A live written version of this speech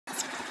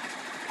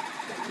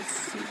Let's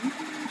see.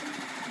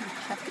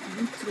 Check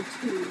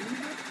YouTube.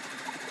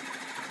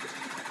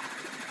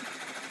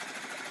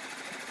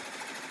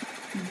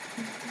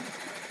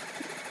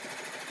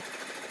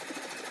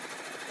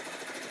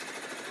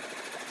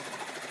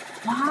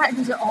 Why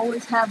does it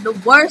always have the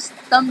worst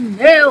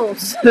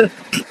thumbnails? That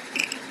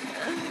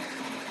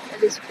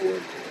is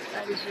horrible.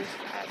 That is just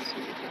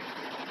absolutely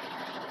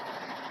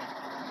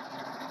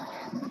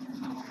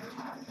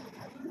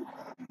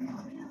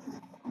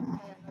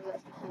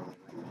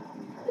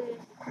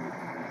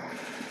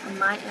on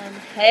my end.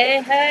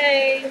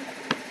 Hey.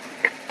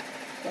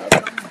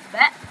 Welcome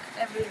back,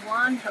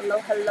 everyone. Hello.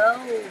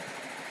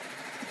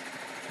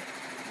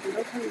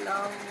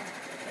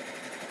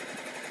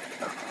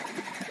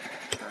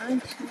 Trying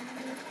to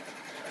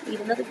eat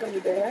another gummy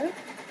bear.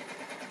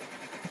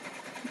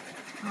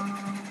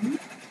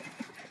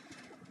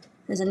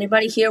 Is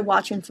anybody here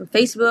watching from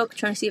Facebook?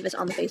 Trying to see if it's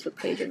on the Facebook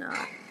page or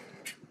not.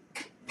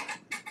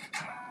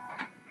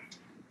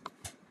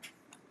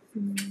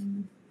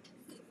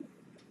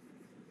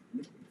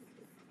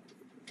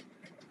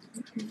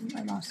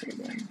 I lost it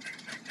again.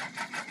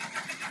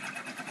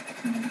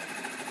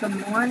 Good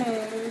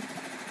morning.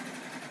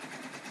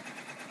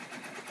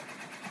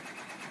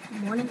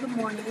 Good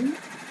morning.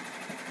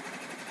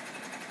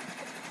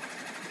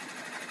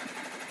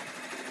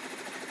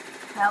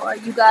 How are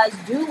you guys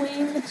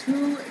doing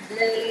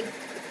today?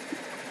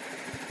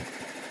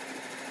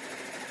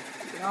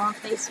 You're on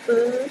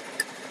Facebook.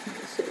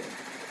 Let's see.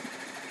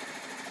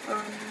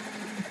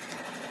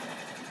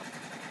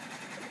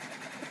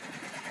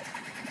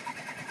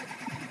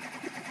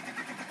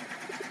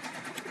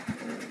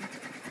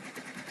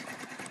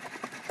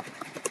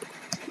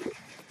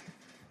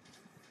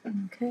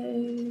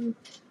 Okay.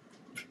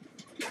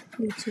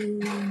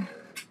 YouTube.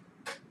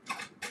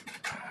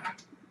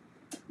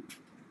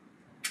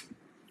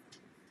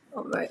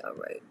 All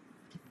right.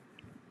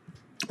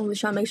 I'm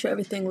just trying to make sure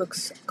everything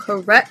looks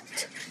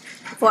correct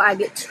before I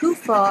get too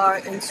far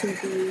into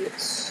the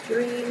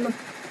stream.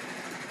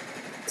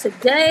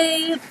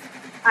 Today,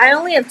 I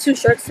only have 2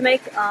 shirts to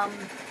make.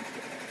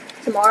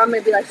 Tomorrow I'm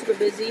gonna be super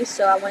busy,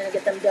 so I want to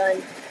get them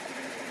done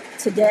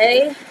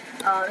today.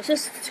 It's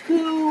just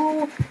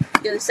 2,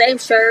 the same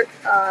shirt.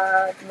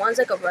 One's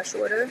like a rush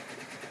order.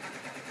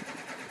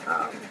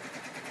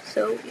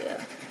 So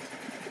yeah.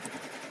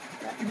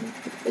 Let me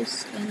put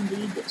this in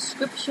the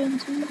description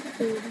to the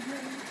video.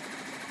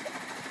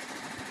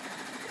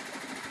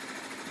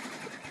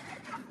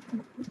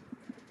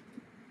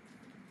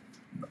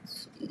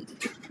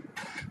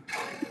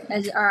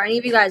 Let's see. Are any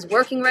of you guys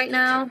working right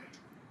now?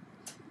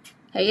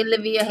 Hey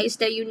Olivia, hey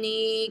Stay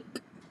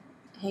Unique,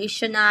 hey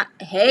Shania.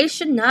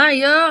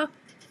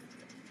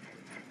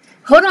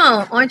 Hold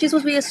on, aren't you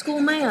supposed to be at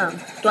school, ma'am?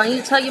 Do I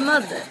need to tell your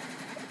mother?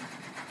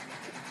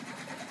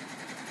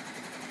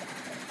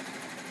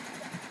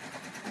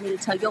 I need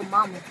to tell your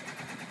mama.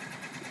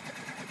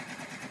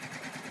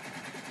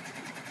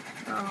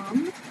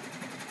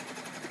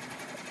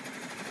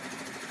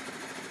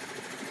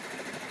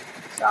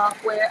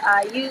 Software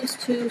I use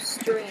to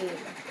stream.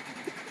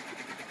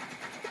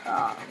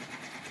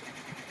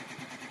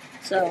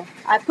 So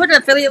I put an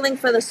affiliate link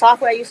for the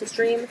software I use to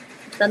stream.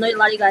 I know a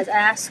lot of you guys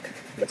ask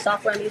what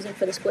software I'm using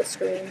for the split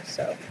screen,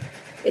 so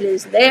it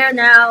is there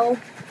now.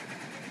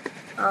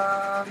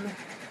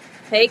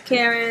 Hey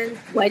Karen,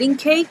 wedding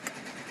cake?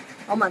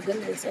 Oh my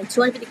goodness, and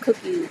 250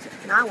 cookies.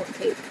 Now I want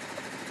cake.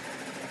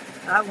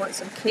 I want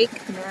some cake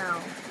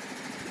now.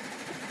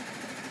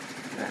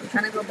 I'm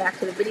trying to go back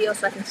to the video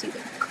so I can see the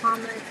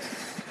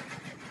comments.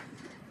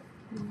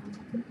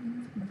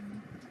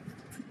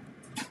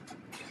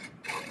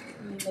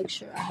 Let me make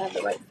sure I have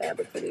the right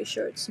fabric for these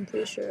shirts. I'm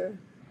pretty sure.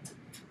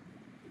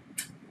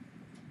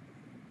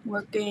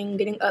 Working,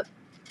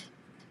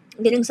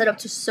 getting set up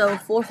to sew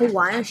 4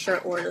 Hawaiian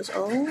shirt orders.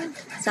 Oh,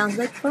 sounds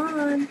like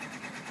fun.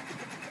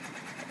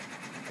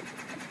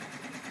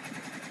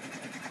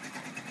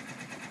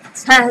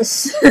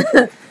 Tess,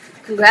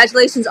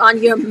 congratulations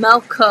on your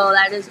Melco.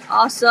 That is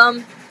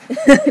awesome.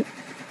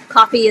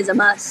 Coffee is a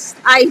must.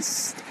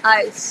 Iced.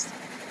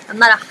 I'm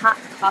not a hot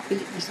coffee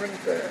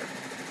drinker.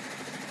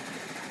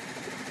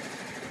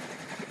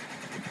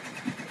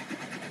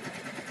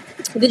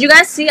 Did you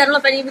guys see? I don't know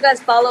if any of you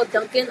guys follow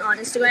Dunkin' on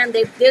Instagram.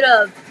 They did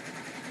a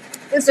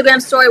Instagram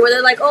story where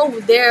they're like, oh,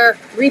 they're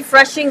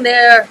refreshing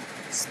their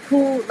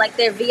who like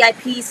their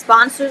VIP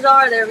sponsors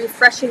are. They're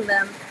refreshing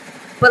them,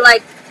 but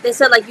like they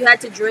said, like you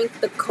had to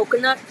drink the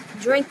coconut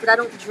drink, but I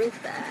don't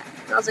drink that.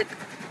 And I was like,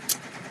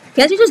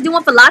 can't you just do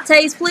one for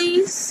lattes,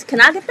 please?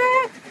 Can I get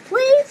that,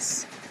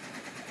 please?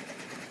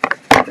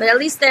 But at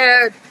least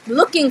they're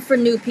looking for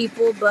new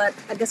people. But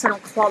I guess I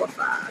don't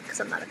qualify because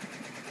I'm not a.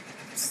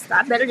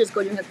 I better just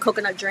go drink a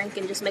coconut drink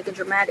and just make a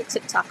dramatic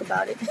TikTok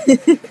about it.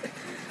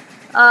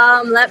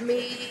 I'm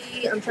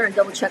trying to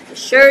double check the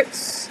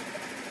shirts.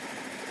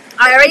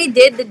 I already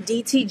did the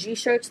DTG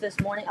shirts this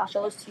morning. I'll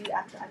show those to you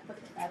after I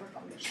put the fabric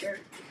on the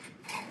shirt.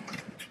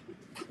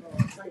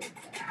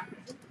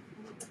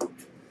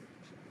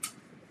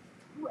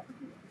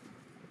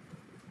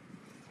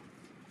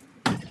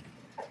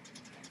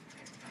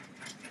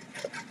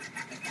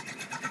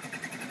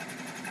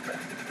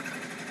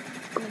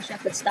 wish I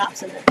could stop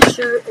some of that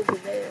shirt over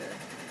there.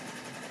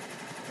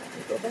 Let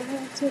me go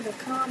back to the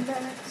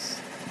comments.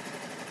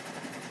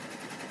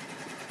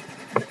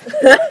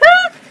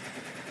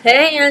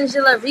 Hey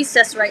Angela,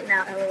 recess right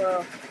now,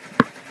 LOL.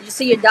 Did you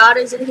see your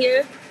daughter's in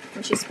here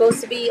when she's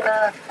supposed to be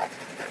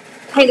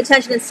paying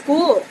attention in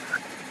school?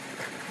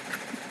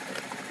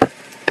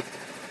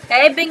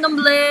 Hey Bingham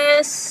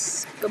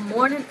Bliss. Good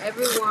morning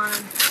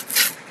everyone.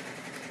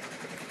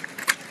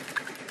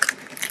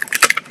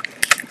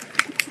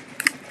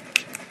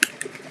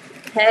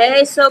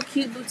 Hey So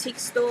Cute Boutique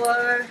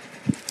Store.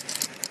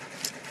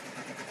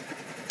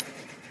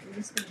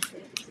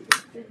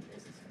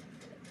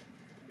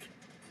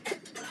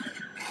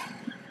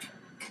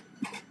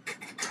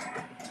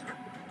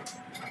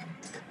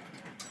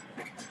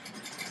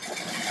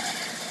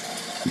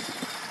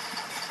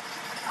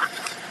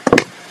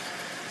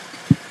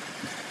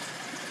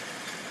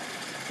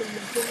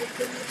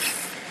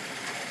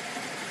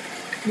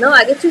 No,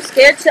 I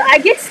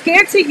get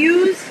scared to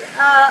use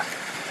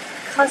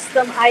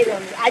custom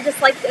items. I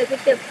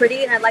think they're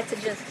pretty, and I like to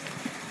just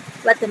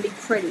let them be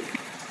pretty.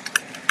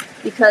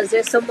 Because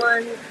there's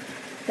someone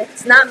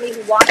that's not me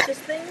who washes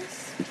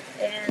things,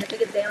 and if it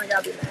gets damaged,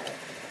 I'll be mad.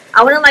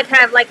 I want to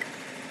have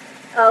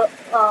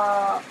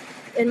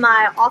in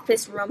my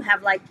office room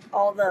have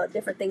all the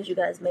different things you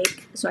guys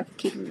make, so I can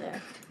keep them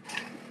there.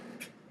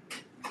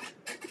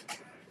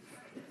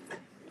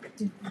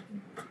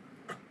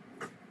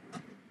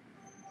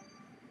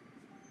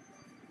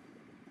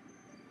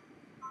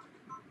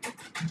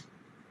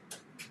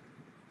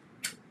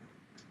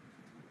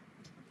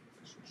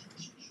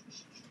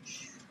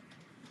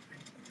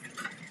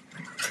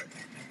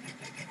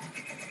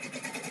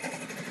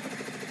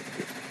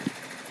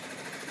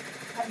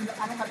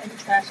 I don't have any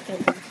trash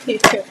cans here.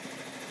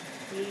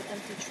 We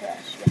empty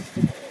trash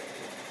yesterday.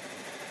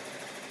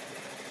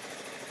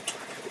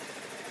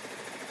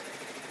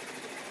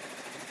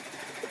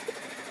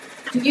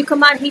 Do you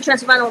combine heat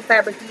transfer vinyl with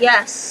fabric?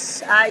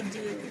 Yes, I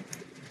do.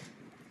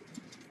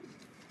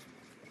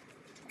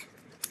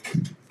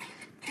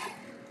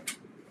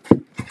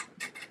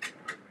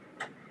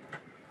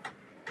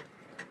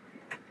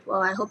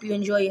 Well, I hope you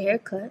enjoy your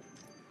haircut.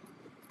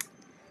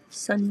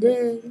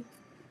 Sunday.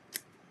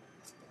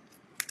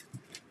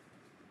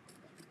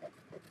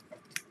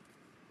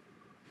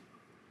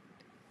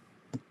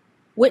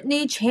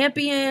 Whitney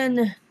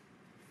Champion.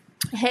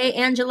 Hey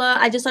Angela,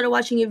 I just started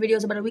watching your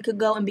videos about a week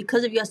ago, and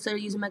because of you, I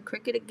started using my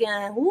Cricut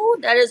again. Ooh,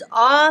 that is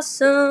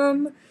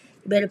awesome. You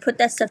better put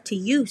that stuff to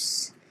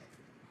use.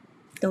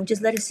 Don't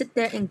just let it sit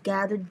there and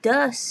gather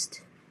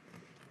dust.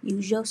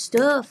 Use your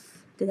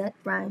stuff. Did that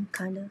rhyme?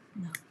 Kind of?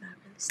 No, not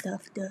really.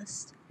 Stuff,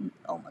 dust.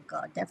 Oh my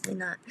god, definitely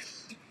not.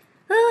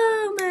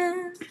 Oh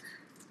man.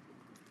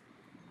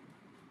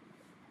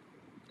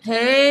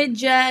 Hey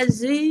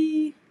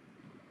Jazzy.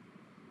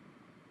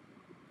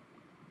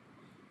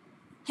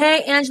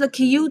 Hey Angela,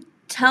 can you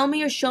tell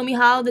me or show me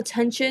how the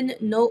tension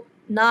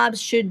knobs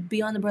should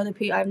be on the brother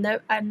P? I've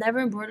never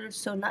embroidered,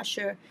 so not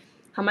sure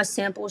how my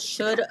sample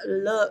should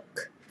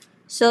look.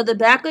 So the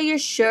back of your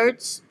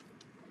shirts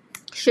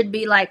should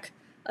be like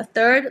a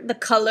third the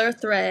color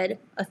thread,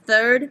 a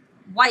third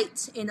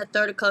white, and a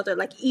third color thread,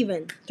 like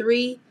even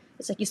 3.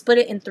 It's like you split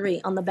it in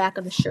 3 on the back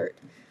of the shirt.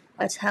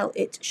 That's how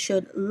it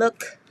should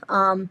look.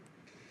 In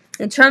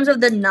terms of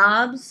the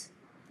knobs,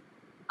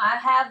 I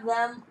have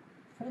them.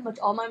 Pretty much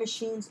all my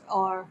machines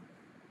are.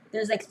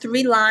 There's like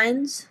 3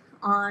 lines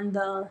on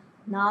the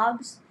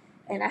knobs,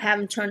 and I have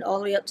them turned all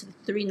the way up to the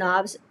 3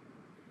 knobs.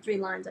 3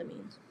 lines, I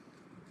mean.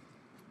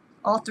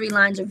 All 3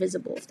 lines are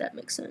visible, if that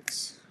makes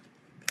sense.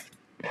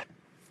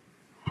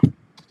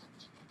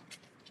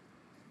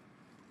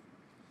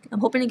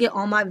 I'm hoping to get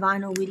all my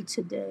vinyl weeded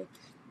today.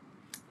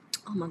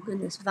 Oh my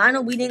goodness.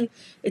 Vinyl weeding,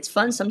 it's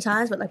fun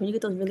sometimes, but like when you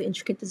get those really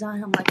intricate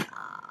designs, I'm like,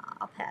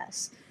 I'll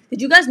pass.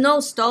 Did you guys know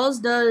Stulls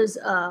does,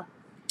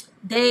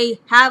 they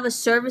have a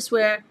service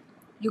where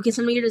you can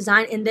submit your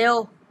design and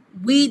they'll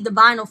weed the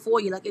vinyl for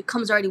you. Like it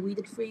comes already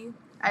weeded for you.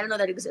 I didn't know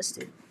that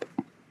existed.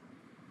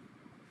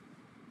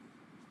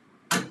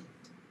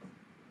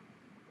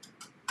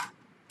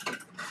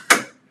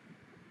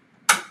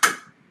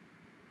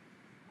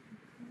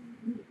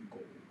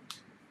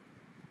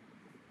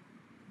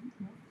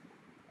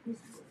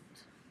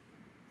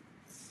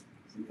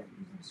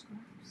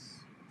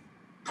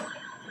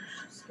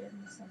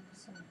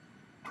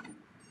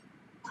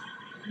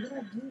 What did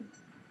I do?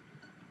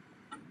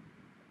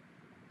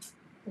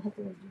 The heck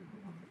did I do?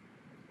 Hold on.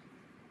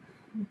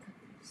 Let me cut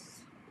this.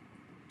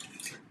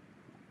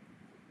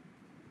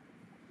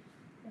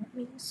 Let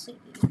me see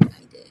what I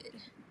did.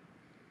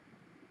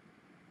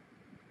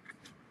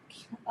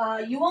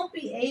 You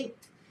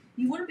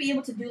wouldn't be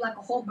able to do like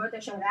a whole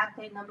birthday show with that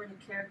plate number and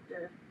the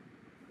character.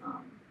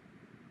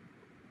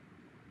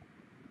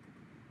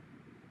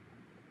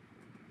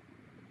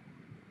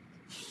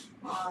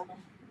 On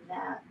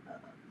that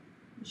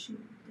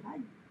machine.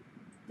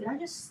 Did I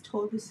just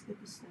totally skip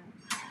a step?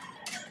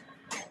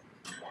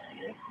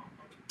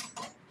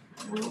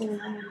 No,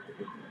 dang it.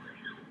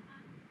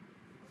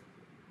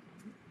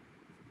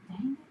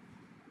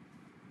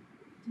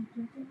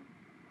 That's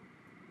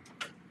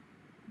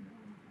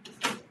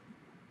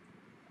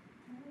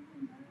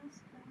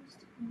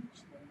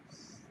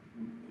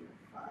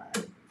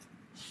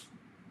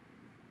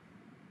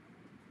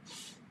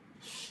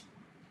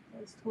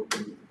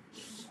totally.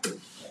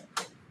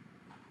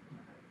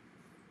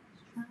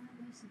 Try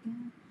this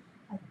again.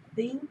 I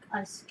think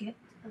I skipped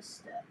a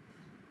step.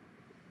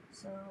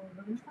 So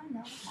we're gonna find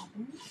out what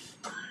happens.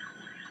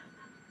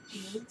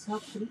 You can tell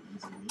pretty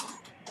easily,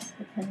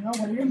 depending on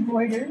what it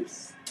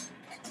embroiders.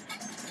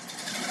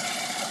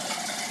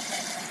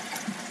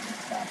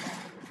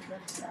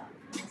 Stop.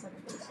 It's like a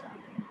good stop.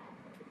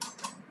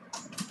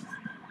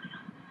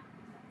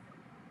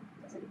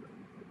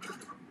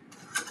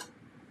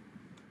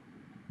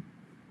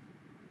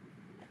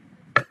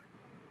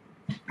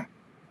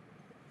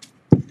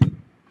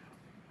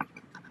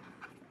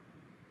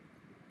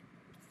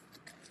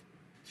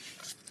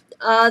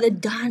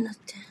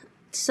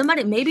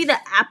 Somebody, maybe the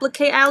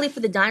applique alley for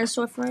the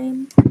dinosaur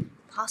frame,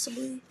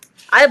 possibly.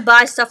 I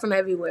buy stuff from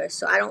everywhere,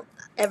 so I don't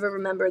ever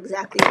remember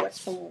exactly what's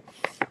from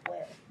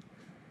where.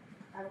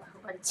 I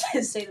hope I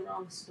didn't say the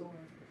wrong store,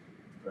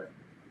 but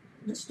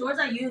the stores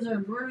I use are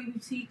Embroidery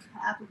Boutique,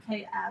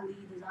 Applique Alley,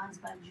 Designs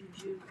by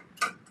Juju,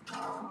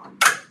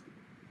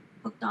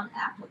 Hooked on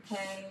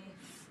Applique.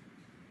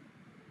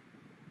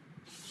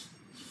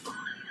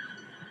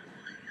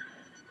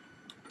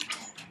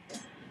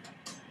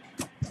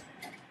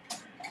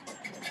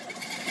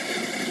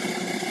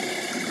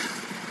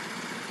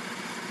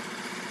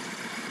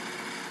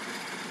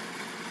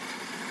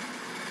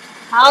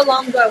 How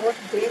long do I work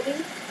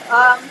daily?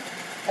 I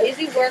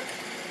usually work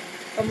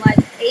from like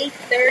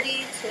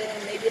 8:30 to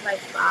maybe like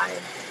 5.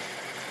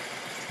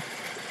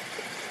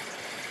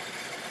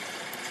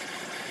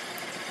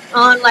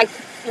 On like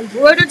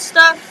embroidered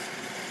stuff,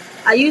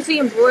 I usually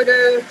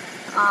embroider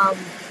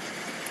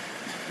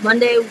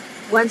Monday,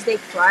 Wednesday,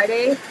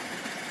 Friday.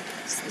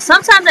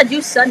 Sometimes I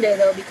do Sunday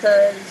though,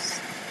 because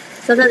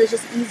sometimes it's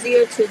just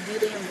easier to do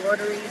the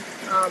embroidery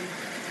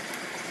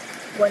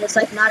when it's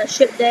like not a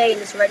ship day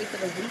and it's ready for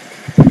the week.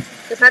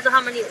 Depends on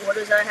how many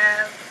orders I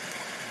have.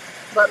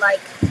 But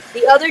like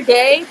the other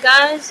day,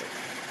 guys,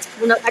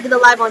 when I did a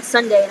live on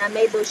Sunday and I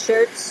made those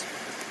shirts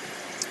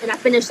and I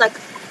finished like,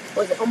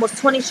 what was it, almost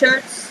 20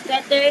 shirts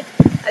that day.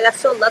 I got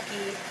so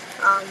lucky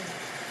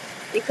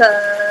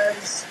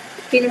because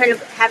Peter had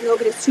having to go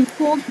get his tooth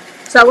pulled,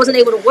 so I wasn't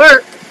able to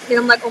work. And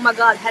I'm like, oh my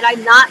god, had I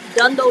not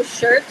done those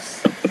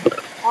shirts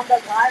on the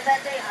live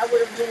that day, I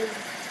would have been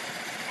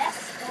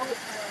SOL.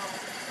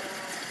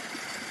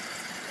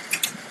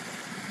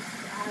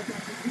 I was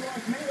like, do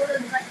as many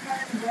orders as I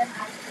can when I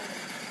can.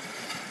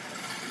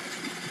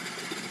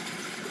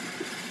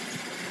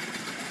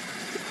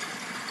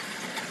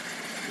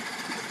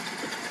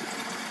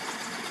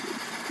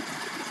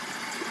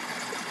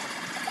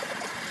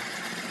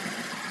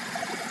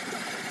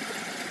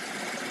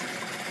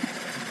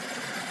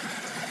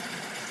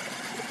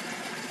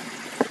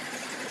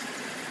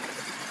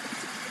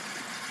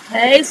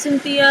 Hey,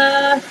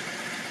 Cynthia.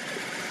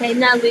 Hey,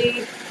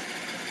 Nelly.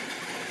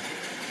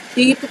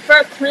 Do you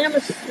prefer clam or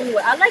swing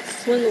away? I like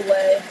swing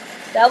away.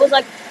 That was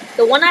like,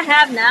 the one I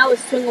have now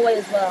is swing away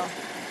as well.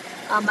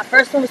 My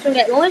first one was swing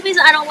away. The only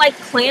reason I don't like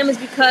clam is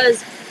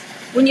because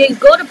when you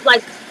go to,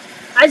 like,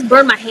 I just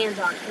burn my hands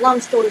on it.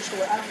 Long story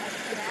short, I don't like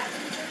that.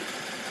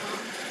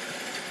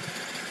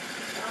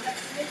 I like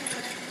swing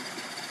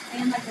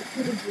away and like the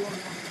pretty blue one.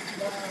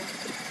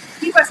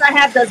 The key press I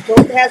have does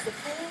both. It has the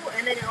pull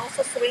and then it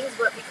also swings,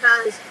 but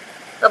because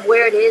of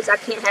where it is, I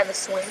can't have it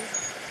swing.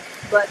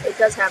 But it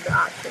does have the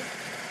option.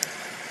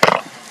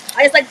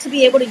 I just like to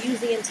be able to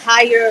use the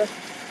entire,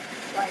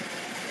 like,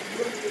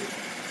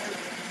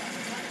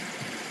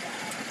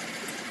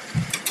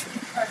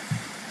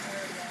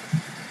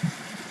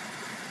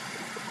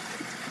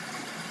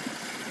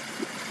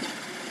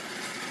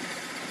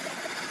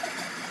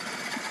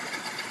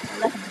 I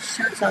left my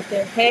shirts out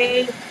there.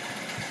 Hey,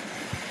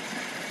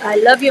 I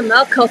love your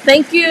Melco.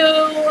 Thank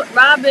you,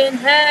 Robin.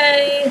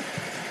 Hey,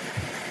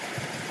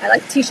 I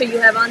like the t-shirt you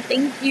have on.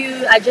 Thank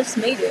you. I just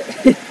made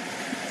it.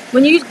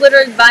 When you use glitter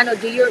and vinyl,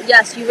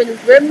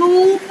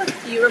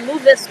 you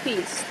remove this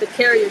piece, the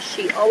carrier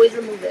sheet. Always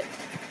remove it.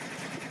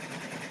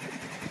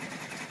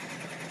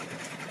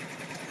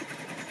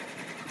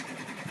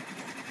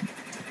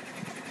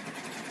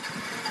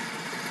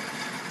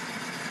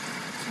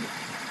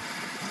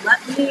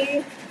 Let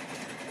me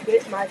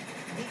get my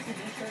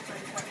DTG shirt so I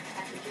just want to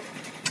package it.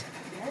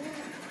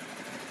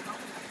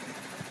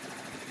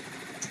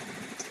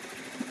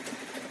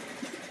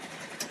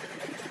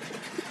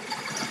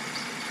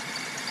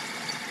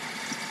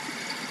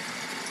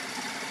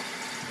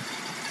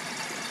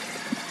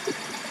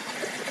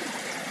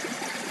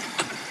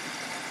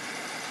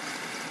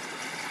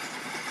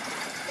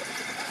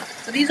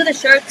 So these are the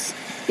shirts.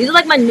 These are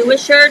like my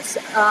newest shirts.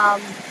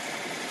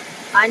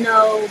 I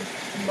know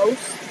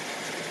most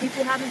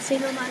people haven't seen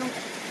them, I don't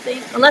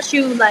think. Unless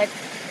you like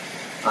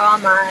are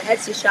on my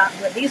Etsy shop.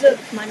 But these are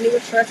my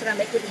newest shirts that I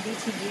make with the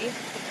DTG.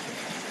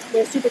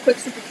 They're super quick,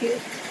 super cute.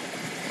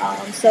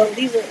 So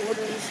these are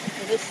orders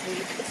for this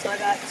week. So I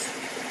got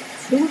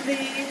 2 of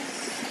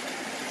these,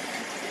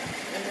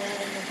 and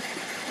then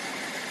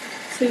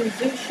 2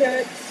 zoo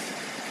shirts.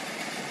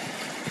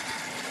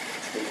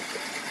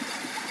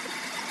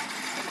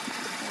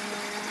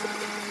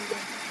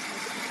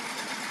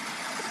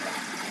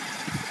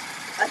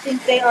 I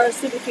think they are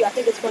super cute. I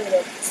think it's one of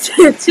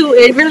those. 2.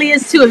 It really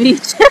is 2 of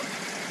each.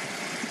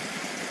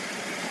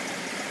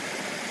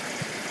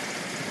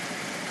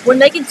 When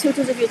making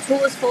tutus, if your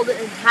tool is folded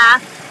in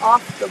half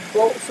off the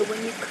bolt, so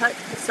when you cut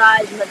the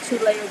sides, you have 2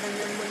 layers, and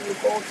then when you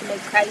fold to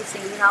make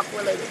casing, you have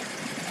 4 layers.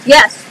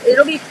 Yes,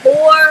 it'll be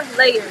 4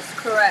 layers.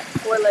 Correct,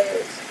 4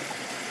 layers.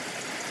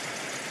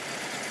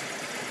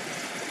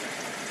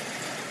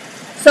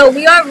 So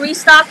we are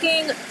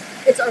restocking.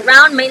 It's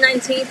around May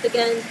 19th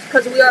again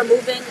because we are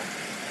moving.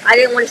 I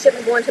didn't want a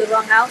shipment going to the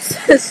wrong house.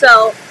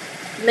 So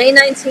May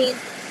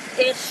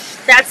 19th-ish.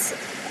 That's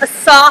a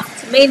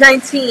soft May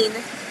 19.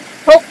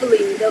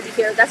 Hopefully they'll be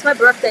here. That's my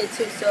birthday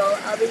too, so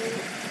I'll be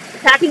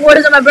packing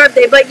orders on my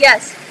birthday. But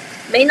yes,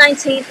 May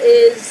 19th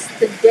is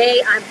the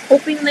day I'm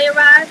hoping they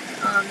arrive.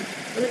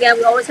 And again,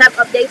 we always have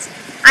updates.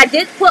 I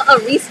did put a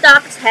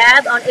restock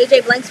tab on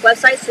AJ Blank's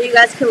website so you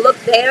guys can look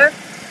there.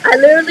 I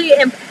literally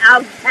am,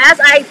 as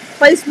I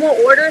place more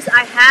orders,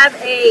 I have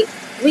a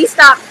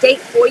restock date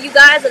for you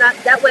guys, and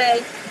that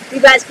way you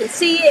guys can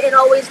see it and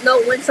always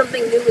know when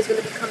something new is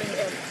going to be coming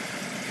in.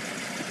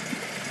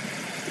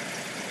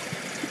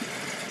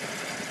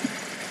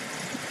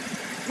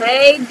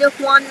 Hey,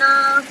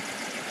 Juana.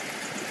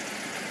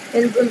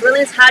 In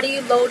Brilliance, how do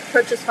you load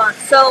purchase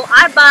fonts? So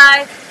I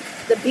buy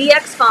the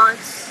BX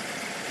fonts,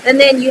 and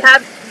then you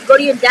go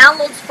to your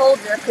downloads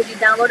folder because you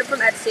download it from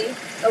Etsy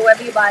or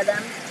wherever you buy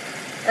them.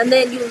 And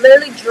then you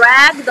literally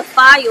drag the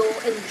file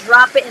and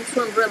drop it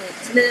into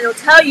Brilliance. And then it'll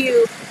tell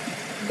you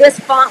this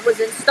font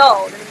was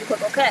installed. And then you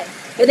click OK.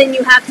 And then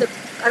you have to,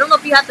 I don't know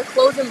if you have to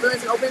close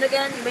Brilliance and open it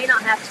again. You may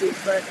not have to,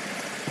 but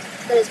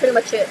that is pretty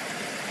much it.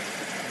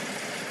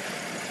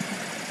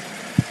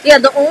 Yeah,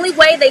 the only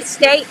way they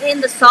stay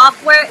in the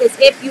software is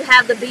if you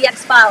have the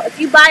BX file. If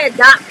you buy a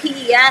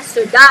 .pes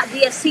or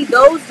 .dsc,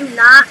 those do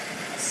not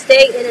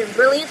stay in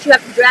Brilliance. You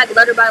have to drag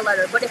letter by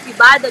letter. But if you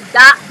buy the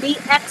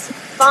 .bx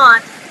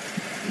font,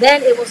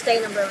 then it will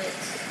stay in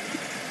Brilliance.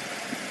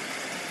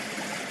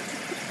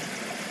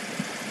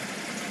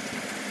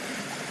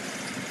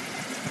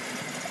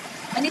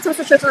 I need some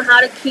instructions on how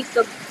to keep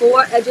the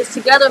 4 edges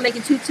together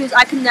making tutus.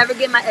 I can never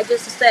get my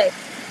edges to stay.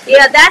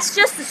 Yeah, that's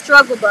just the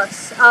struggle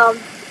bus.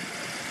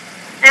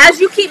 As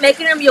you keep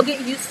making them, you'll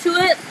get used to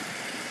it,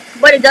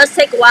 but it does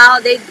take a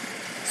while.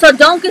 So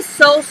don't get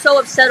so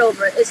upset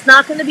over it. It's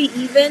not going to be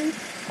even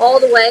all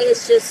the way.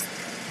 It's just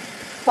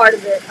part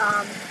of it.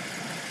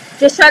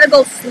 Just try to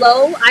go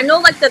slow. I know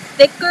like the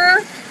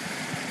thicker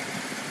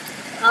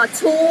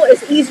tool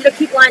is easier to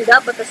keep lined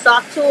up, but the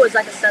soft tool is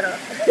like a setup.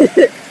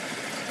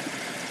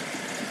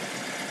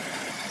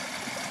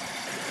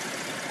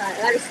 Alright,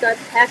 I gotta start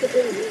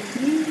packaging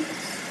these.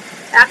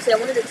 Actually, I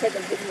wanted to take a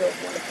video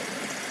of one of them.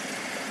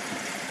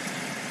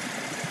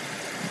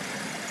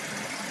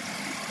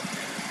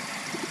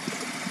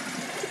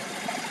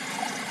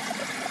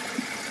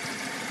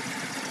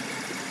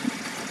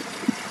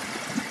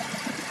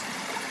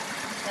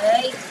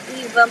 Hey,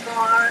 Eva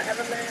Mar,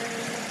 Evelyn.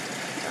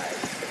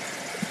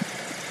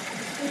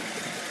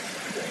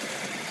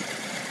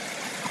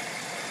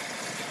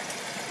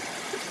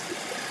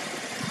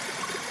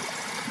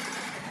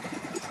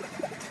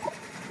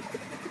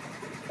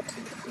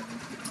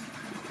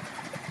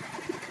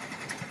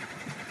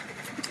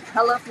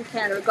 Hello from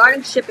Canada.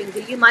 Regarding shipping,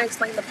 do you mind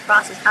explaining the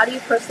process? How do you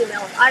personally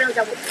mail items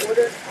that were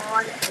ordered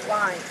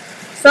online?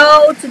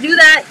 So to do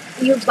that,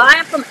 you buy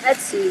them from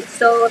Etsy.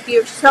 So if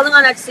you're selling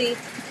on Etsy,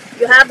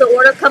 you have the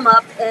order come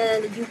up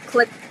and you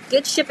click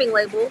get shipping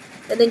label,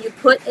 and then you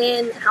put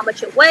in how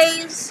much it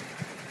weighs.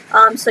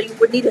 So you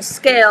would need a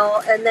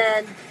scale, and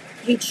then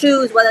you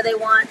choose whether they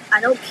want, I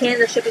know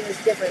Canada shipping is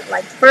different,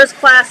 like first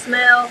class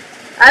mail.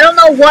 I don't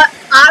know what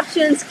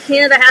options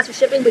Canada has for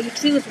shipping, but you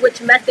choose which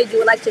method you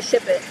would like to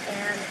ship it,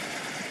 and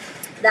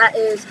that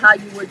is how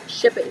you would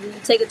ship it. You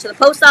take it to the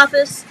post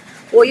office,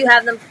 or you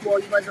have them, well,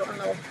 you guys don't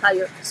know how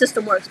your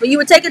system works, but you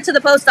would take it to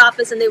the post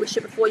office and they would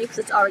ship it for you because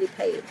it's already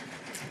paid.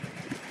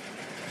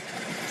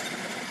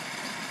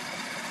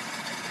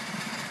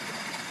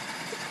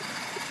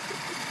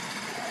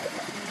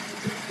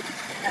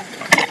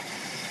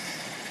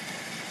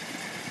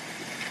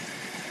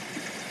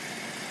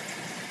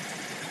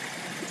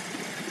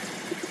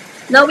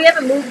 No, we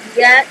haven't moved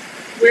yet.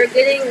 We're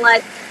getting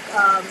like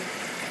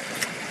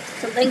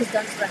some things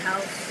done to the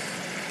house.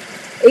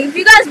 If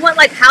you guys want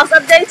like house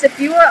updates, if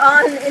you were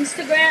on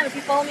Instagram, if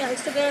you follow me on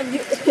Instagram,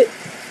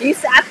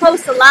 I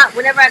post a lot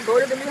whenever I go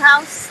to the new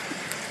house.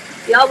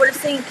 Y'all would have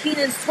seen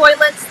Keenan's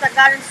toilets that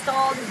got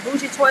installed, his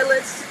bougie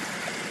toilets.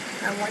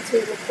 I want to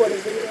record a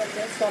video of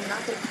this, so I'm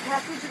not going to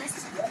package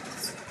this yet.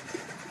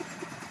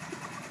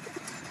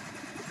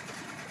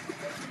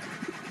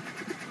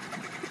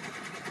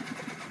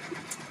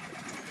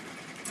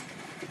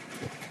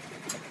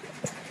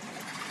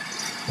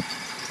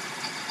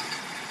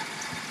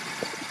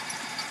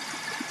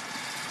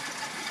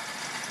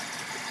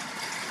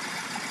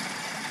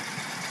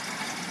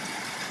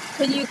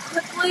 can you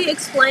quickly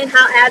explain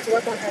how ads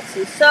work on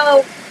Etsy?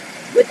 So,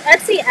 with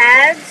Etsy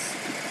ads,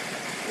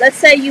 let's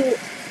say you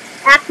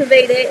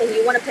activate it and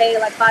you want to pay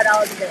like $5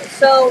 a day.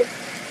 So,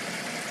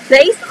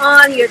 based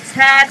on your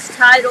tags,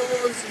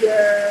 titles,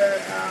 your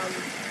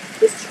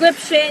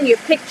description, your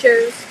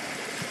pictures,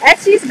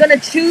 Etsy is going to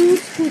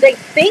choose who they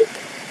think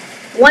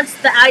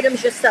wants the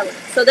items you're selling.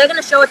 So they're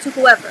going to show it to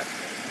whoever.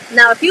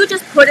 Now, if you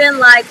just put in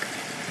like,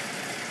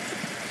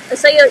 let's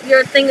say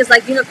your thing is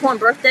like unicorn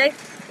birthday,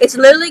 it's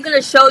literally going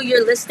to show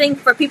your listing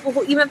for people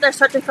who, even if they're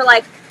searching for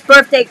like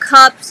birthday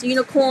cups,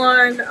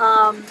 unicorn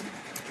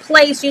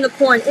place,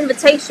 unicorn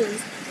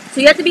invitations.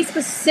 So you have to be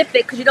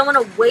specific because you don't want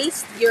to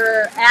waste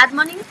your ad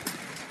money.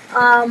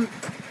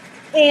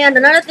 And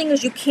another thing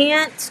is you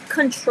can't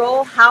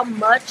control how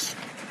much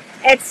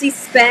Etsy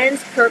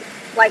spends per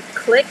like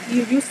click.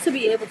 You used to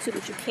be able to,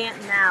 but you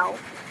can't now.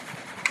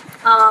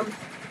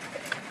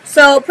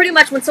 So pretty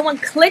much when someone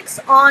clicks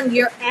on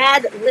your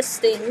ad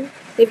listing,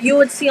 if you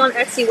would see on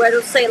Etsy where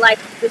it'll say like,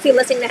 you'll see a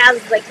listing that has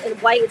like in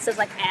white, it says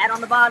like ad on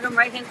the bottom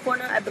right hand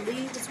corner, I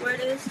believe is where it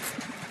is.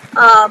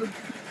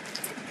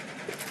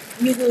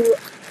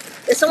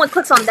 If someone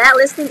clicks on that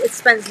listing, it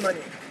spends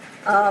money.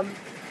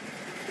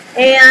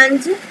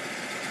 And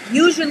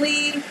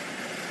usually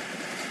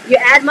your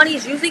ad money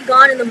is usually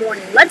gone in the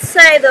morning. Let's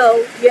say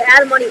though your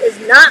ad money is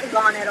not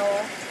gone at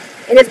all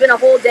and it's been a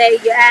whole day,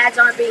 your ads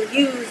aren't being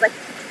used, like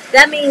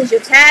that means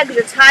your tags,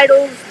 your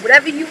titles,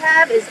 whatever you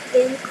have is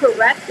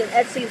incorrect and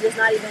Etsy is just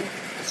not even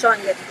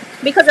showing it.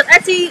 Because of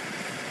Etsy,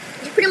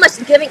 you're pretty much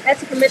giving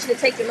Etsy permission to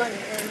take your money,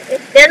 and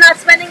if they're not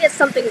spending it,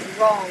 something is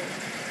wrong.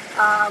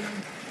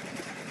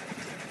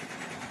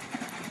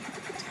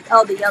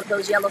 Oh,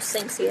 those yellow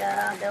sinks,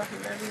 yeah. Those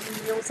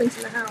yellow sinks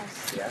in the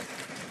house, yeah.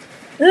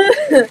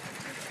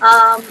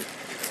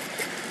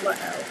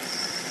 What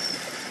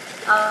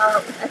else?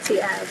 Etsy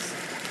ads.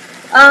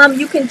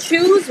 You can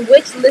choose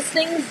which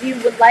listings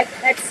you would like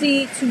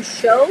Etsy to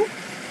show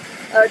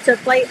or to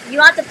play. You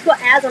don't have to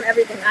put ads on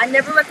everything. I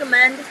never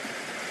recommend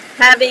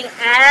having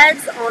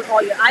ads on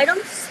all your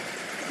items.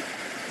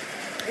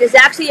 It is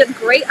actually a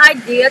great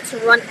idea to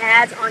run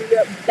ads on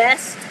your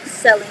best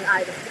selling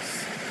items.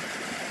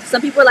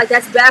 Some people are like,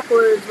 that's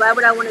backwards. Why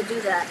would I want to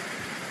do that?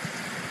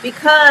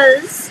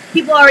 Because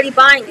people are already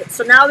buying it.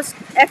 So now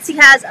Etsy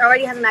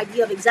already has an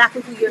idea of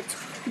exactly who your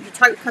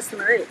target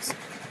customer is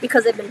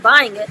because they've been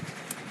buying it.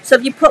 So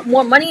if you put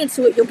more money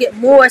into it, you'll get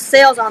more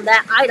sales on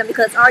that item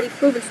because it's already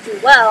proven to do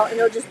well and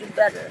it'll just do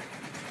better.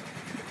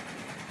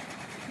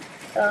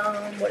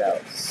 What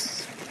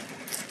else?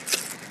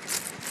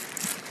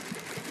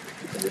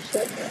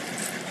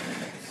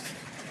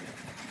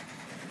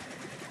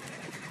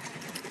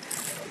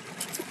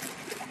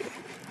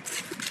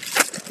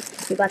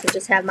 You got to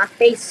just have my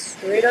face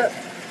straight up.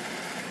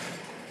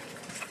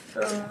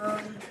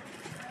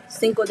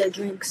 Cinco de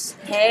drinks.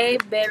 Hey,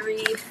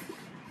 Berry.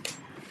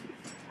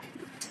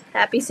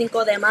 Happy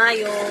Cinco de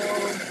Mayo.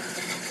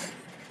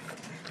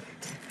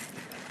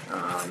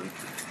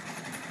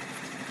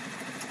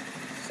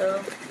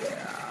 So,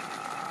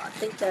 yeah, I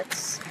think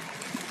that's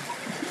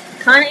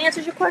kind of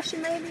answers your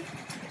question, maybe?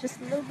 Just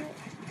a little bit.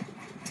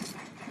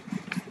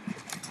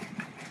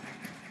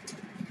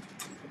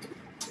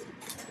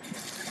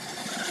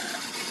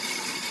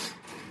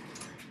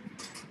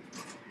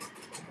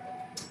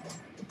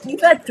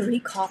 You've had 3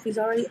 coffees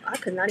already? I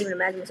could not even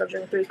imagine myself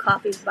drinking 3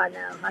 coffees by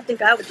now. I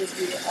think I would just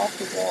be off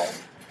the wall.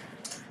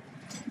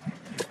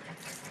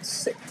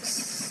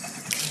 6.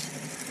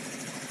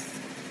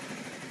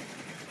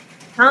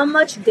 How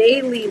much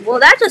daily? Well,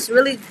 that just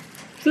really,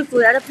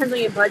 truthfully, that depends on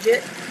your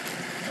budget.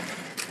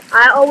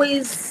 I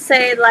always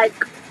say,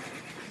 like,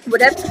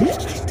 whatever.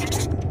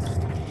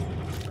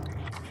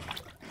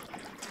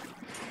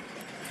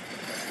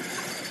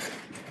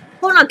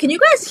 Hold on, can you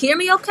guys hear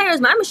me okay? Or is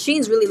my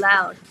machine's really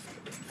loud?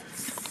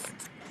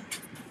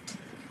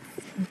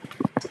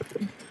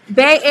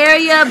 Bay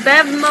Area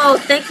Bevmo,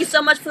 thank you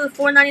so much for the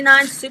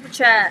 $4.99 super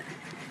chat.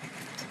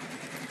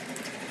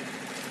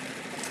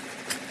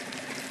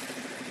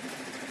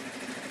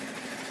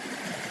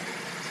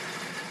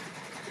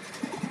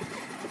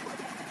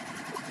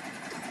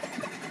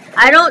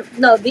 I don't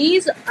know,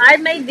 I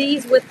made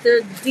these with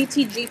the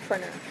DTG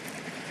printer.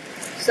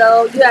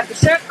 So you have the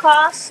shirt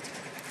cost,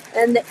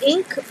 and the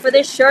ink for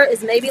this shirt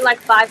is maybe like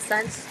 5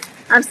 cents.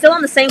 I'm still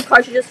on the same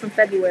cartridges from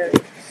February,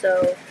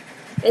 so,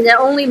 and they're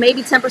only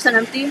maybe 10%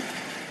 empty.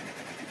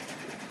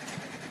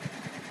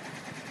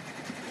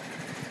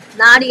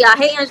 Nadia,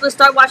 hey Angela,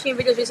 start watching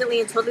your videos recently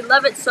and totally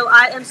love it. So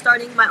I am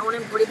starting my own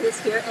embroidery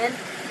business here in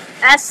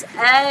SA.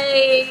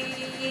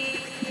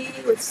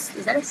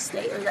 Is that a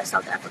state or is that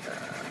South Africa?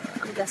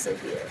 I'm guessing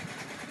here.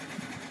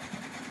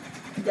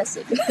 I'm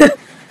guessing.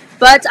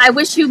 But I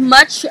wish you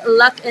much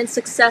luck and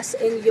success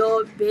in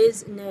your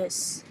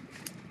business.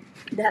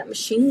 That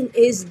machine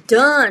is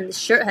done. The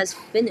shirt has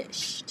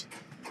finished.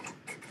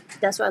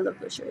 That's why I love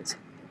those shirts.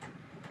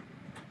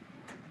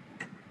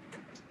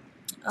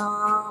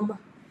 So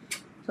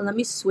let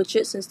me switch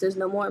it since there's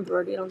no more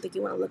embroidery. I don't think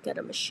you want to look at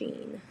a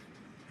machine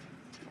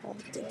all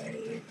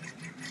day.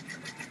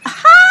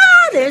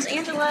 Aha! there's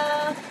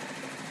Angela.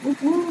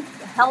 Whoop, whoop.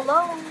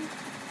 Hello.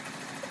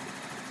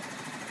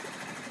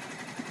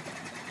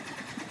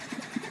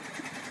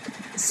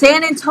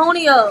 San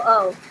Antonio.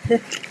 Oh.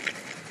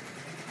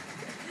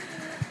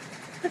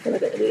 I feel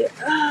like an idiot.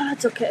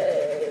 It's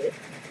okay.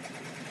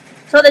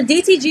 So the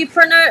DTG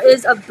printer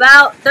is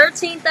about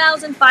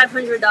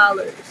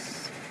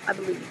 $13,500, I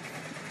believe.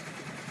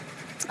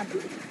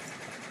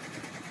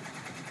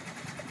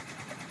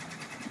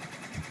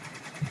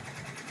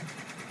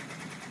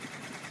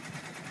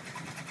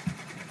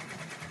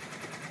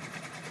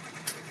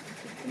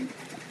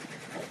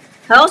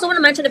 I also want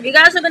to mention, if you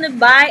guys are going to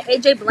buy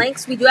AJ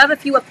Blanks, we do have a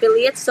few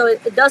affiliates, so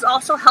it does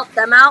also help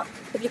them out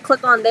if you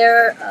click on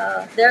their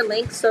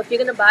links. So if you're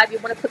going to buy, if you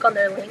want to click on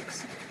their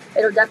links,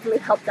 it'll definitely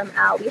help them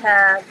out. We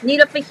have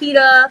Nita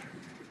Fajita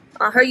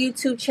on her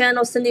YouTube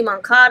channel, Cindy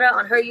Moncada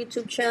on her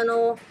YouTube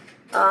channel,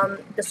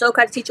 the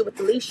Socrates Teacher with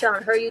Alicia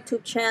on her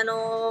YouTube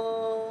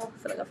channel. I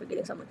feel like I'm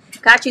forgetting someone.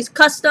 Kachi's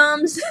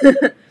Customs,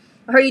 her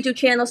YouTube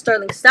channel,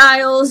 Sterling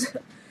Styles.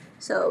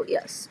 So,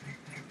 yes.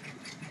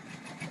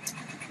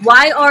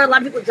 Why are a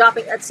lot of people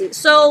dropping Etsy?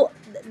 So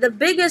the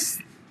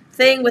biggest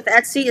thing with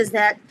Etsy is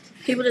that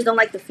people just don't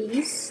like the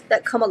fees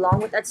that come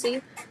along with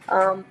Etsy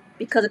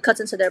because it cuts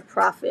into their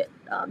profit.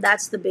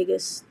 That's the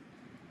biggest.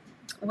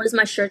 What does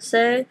my shirt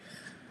say?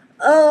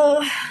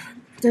 Oh,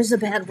 there's a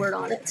bad word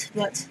on it,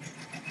 but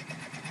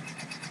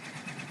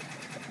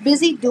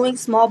busy doing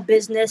small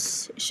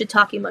business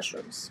shiitake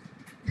mushrooms.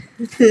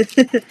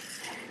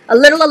 A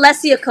little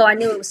Alessia Co. I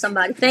knew it was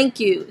somebody.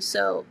 Thank you.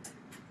 So,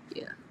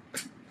 yeah.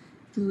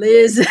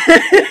 Liz.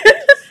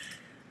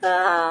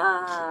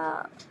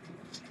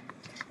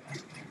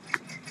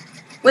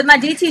 With my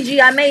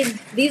DTG,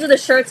 these are the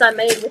shirts I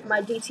made with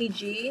my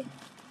DTG.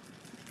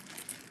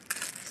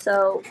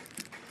 So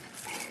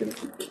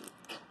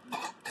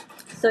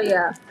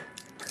yeah.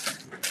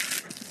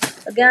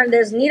 Again,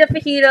 there's Nita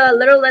Fajita,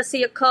 Little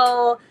Alessia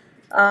Co.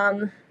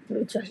 Let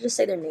me just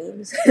say their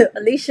names.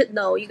 Alicia,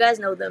 no, you guys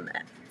know them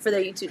for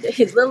their YouTube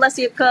days. Little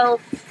Alessia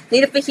Co.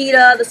 Nita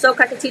Fajita, the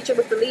Socrates Teacher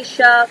with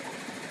Alicia.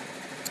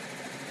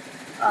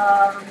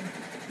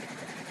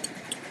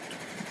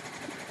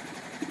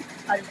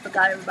 I just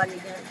forgot everybody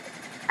again.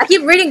 I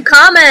keep reading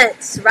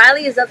comments.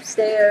 Riley is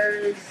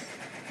upstairs.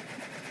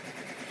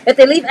 If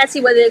they leave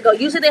Etsy, where do they go?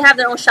 Usually they have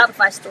their own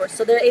Shopify store,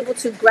 so they're able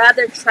to grab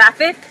their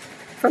traffic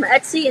from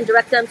Etsy and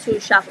direct them to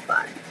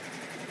Shopify.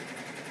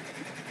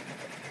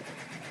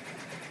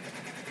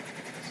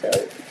 So,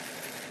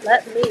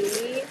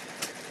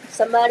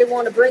 somebody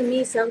want to bring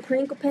me some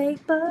crinkle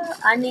paper?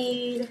 I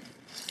need,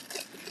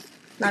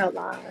 not a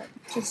lot,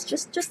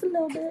 just a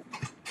little bit.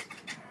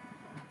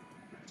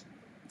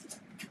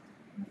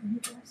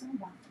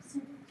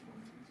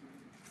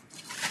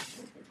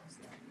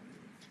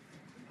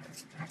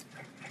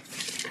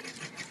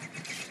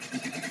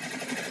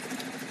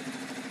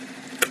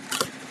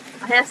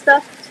 I have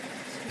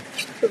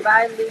stuff to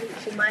Riley.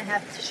 She might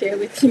have to share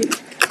with you.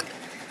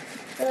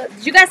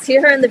 Did you guys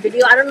hear her in the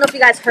video? I don't know if you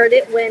guys heard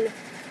it when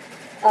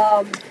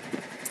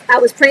I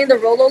was printing the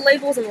Rolo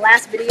labels in the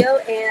last video,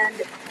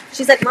 and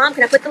she's like, "Mom,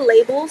 can I put the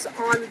labels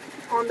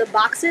on the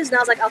boxes?" And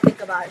I was like, "I'll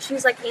think about it." She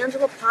was like,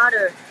 "Angela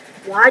Potter,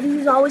 why do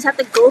you always have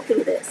to go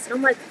through this?" And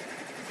I'm like,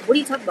 "What are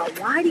you talking about?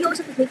 Why do you always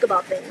have to think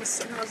about things?"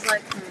 And I was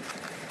like,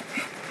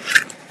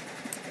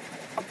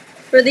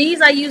 For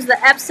these, I use the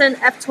Epson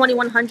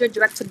F2100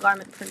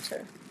 direct-to-garment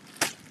printer.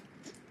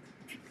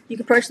 You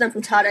can purchase them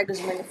from Todd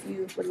Eggersman if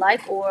you would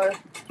like, or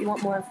if you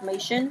want more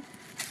information,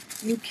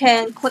 you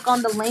can click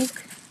on the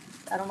link.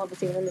 I don't know if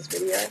it's even in this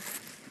video.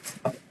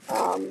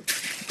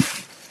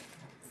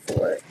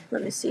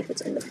 Let me see if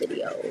it's in the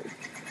video.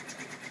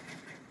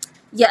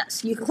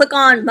 Yes, you can click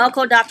on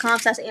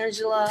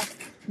melco.com/Angela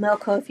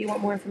Melco if you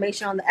want more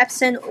information on the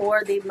Epson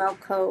or the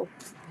Melco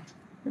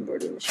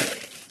embroidery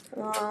machine.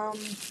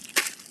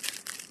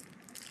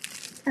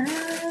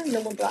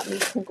 No one brought me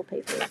crinkle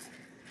paper.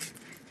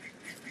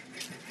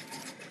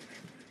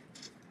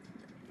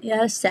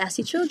 Yes,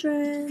 sassy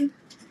children.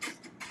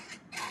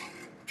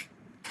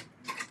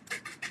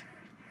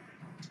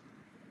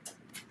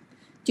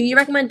 Do you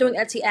recommend doing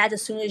Etsy ads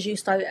as soon as you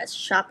start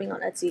shopping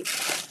on Etsy?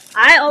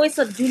 I always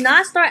say do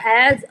not start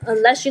ads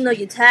unless you know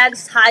your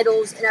tags,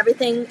 titles, and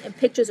everything, and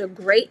pictures are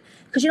great,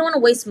 because you don't want to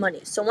waste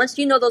money. So once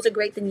you know those are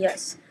great, then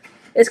yes.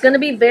 It's going to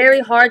be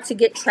very hard to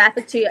get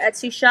traffic to your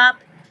Etsy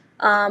shop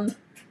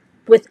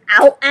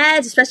without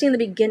ads, especially in the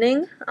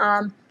beginning.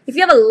 If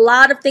you have a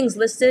lot of things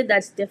listed,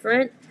 that's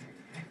different.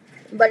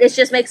 But it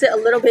just makes it a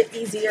little bit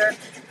easier.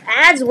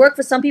 Ads work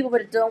for some people,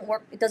 but it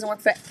doesn't work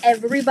for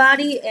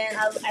everybody. And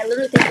I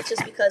literally think it's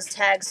just because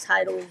tags,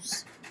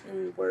 titles,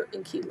 and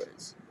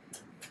keywords.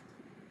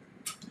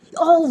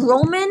 Oh,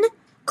 Roman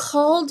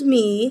called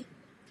me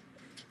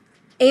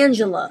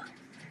Angela.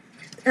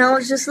 And I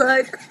was just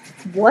like,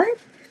 what?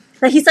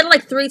 Like, he said it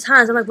like 3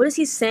 times. I'm like, what is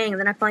he saying? And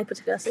then I finally put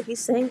together, I said, he's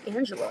saying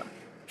Angela.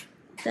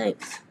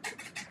 Thanks.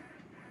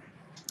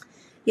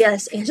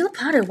 Yes, Angela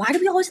Potter, why do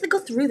we always have to go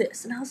through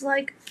this? And I was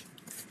like,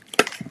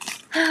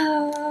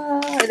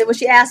 and then when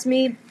she asked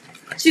me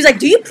She's like,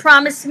 do you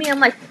promise me? I'm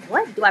like,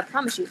 what do I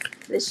promise you?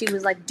 Then she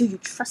was like, do you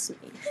trust me?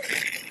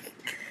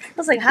 I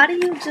was like, how do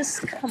you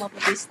just come up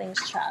with these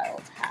things,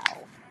 child? How?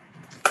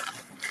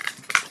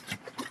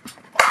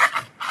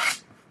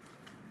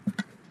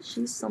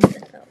 She's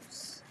something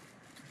else.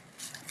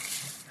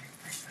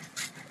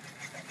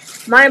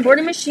 My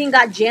embroidery machine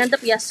got jammed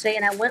up yesterday,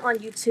 and I went on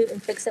YouTube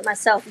and fixed it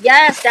myself.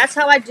 Yes, that's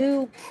how I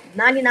do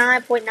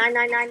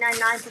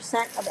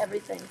 99.99999% of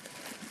everything.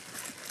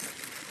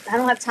 I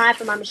don't have time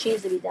for my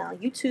machines to be down.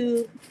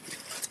 YouTube.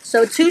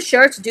 So 2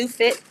 shirts do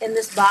fit in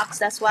this box.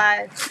 That's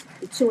why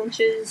the 2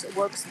 inches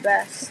works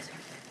best.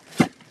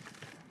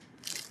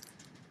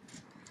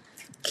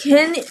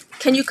 Can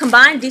you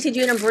combine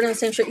DTG and embroidery in the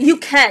same shirt? You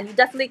can. You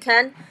definitely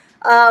can.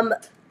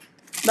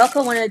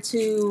 Melco wanted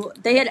to...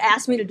 They had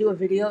asked me to do a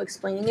video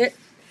explaining it.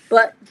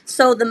 But,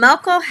 so the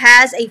Melco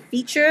has a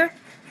feature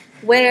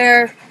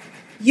where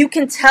you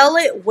can tell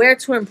it where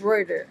to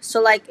embroider.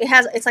 So, like,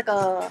 it's like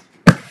a...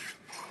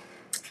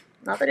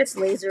 Not that it's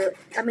laser.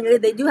 I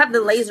mean, they do have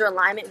the laser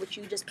alignment, which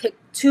you just pick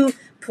 2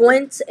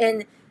 points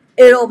and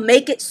it'll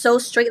make it so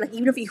straight. Like,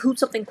 even if you hoop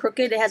something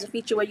crooked, it has a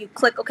feature where you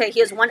click, okay,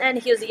 here's one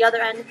end, here's the other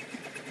end.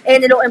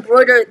 And it'll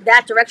embroider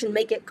that direction,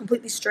 make it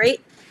completely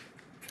straight.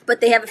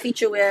 But they have a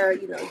feature where,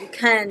 you know, you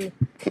can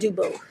do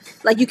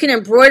both. Like, you can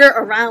embroider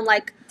around,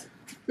 like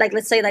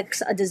let's say, like,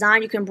 a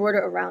design, you can embroider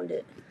around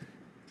it.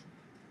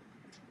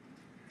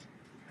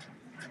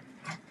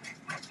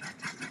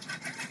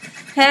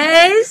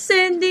 Hey,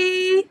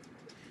 Cindy.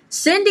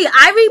 Cindy,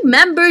 I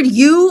remembered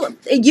you.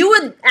 You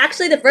were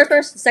actually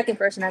the second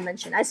person I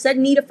mentioned. I said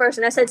Nita first,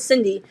 and I said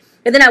Cindy.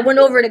 And then I went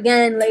over it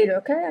again later.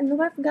 Okay, I know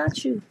I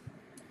forgot you.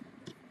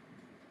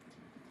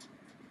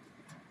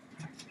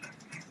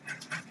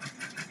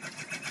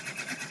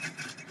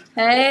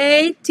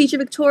 Hey, Teacher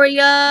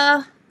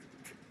Victoria.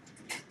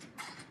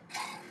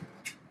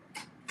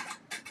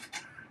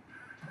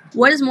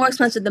 What is more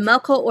expensive, the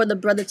Melco or the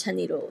Brother 10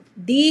 needle?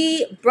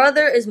 The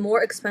Brother is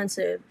more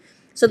expensive.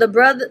 So the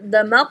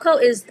Melco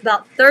is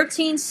about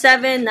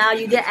 $13.7. Now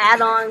you get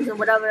add-ons and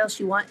whatever else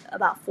you want,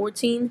 about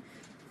 $14.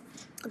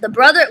 The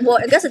Brother, well,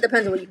 I guess it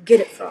depends on where you get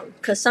it from,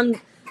 because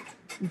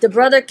the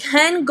Brother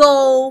can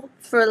go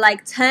for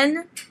like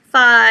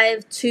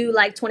 $10,500 to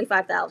like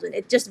 $25,000.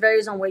 It just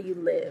varies on where you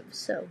live,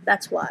 so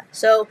that's why.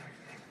 So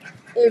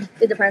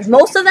it depends.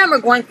 Most of them are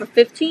going for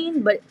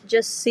 $15, but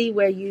just see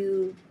where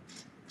you.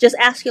 Just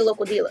ask your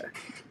local dealer.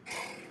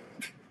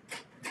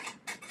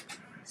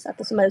 It's not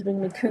that somebody's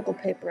bringing me crinkle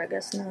paper. I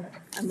guess not.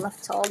 I'm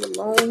left all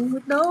alone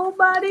with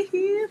nobody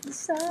here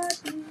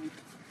beside me.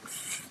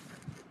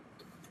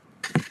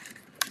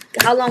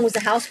 How long was the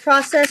house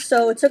process?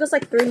 So it took us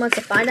like 3 months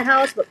to find a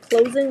house, but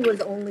closing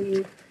was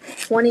only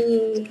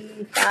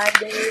 25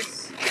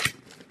 days.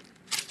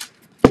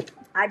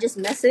 I just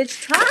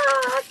messaged.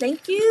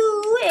 Thank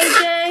you,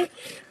 AJ.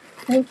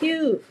 Thank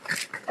you.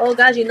 Oh,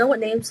 guys, you know what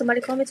name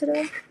somebody called me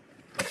today?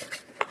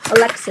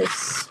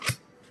 Alexis.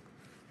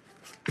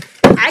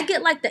 I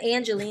get like the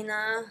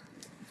Angelina,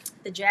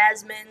 the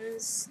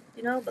Jasmines,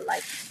 you know, but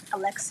like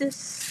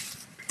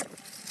Alexis.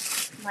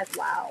 I'm like,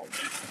 wow.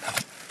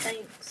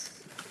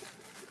 Thanks.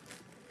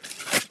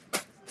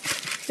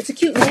 It's a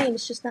cute name,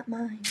 it's just not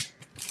mine.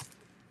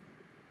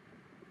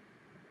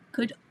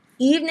 Good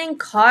evening,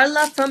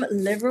 Carla from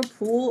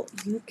Liverpool,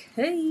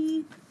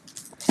 UK.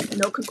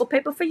 No crinkle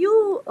paper for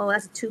you. Oh,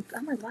 that's a 2.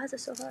 I'm like, why is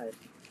it so hard?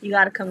 You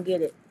gotta come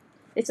get it.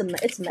 It's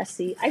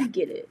messy. I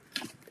get it.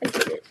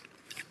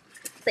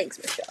 Thanks,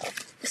 Michelle.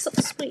 It's so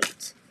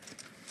sweet.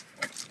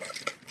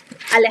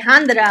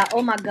 Alejandra.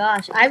 Oh my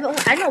gosh. I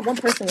know one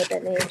person with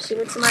that name. She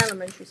went to my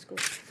elementary school.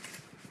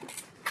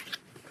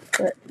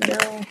 But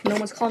no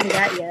one's called me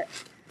that yet.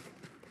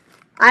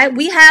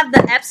 We have the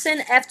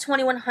Epson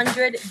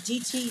F2100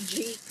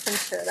 DTG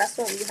printer. That's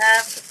what we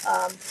have.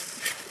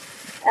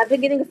 I've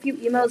been getting a few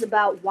emails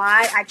about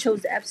why I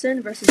chose the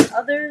Epson versus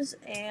others,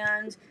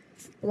 and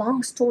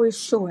long story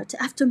short,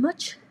 after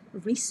much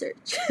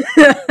research,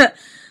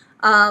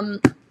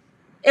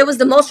 it was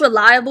the most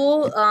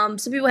reliable.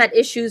 Some people had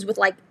issues with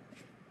like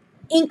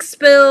ink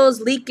spills,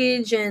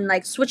 leakage, and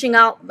like switching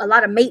out a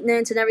lot of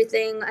maintenance and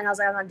everything. And I was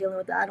like, I'm not dealing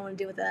with that. I don't want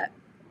to deal with that.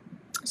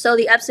 So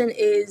the Epson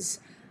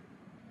is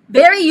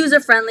very user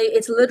friendly.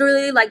 It's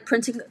literally like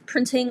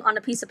printing on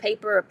a piece of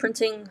paper, or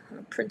printing on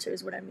a printer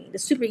is what I mean.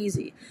 It's super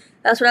easy.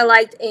 That's what I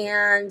liked.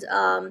 And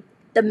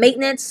the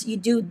maintenance you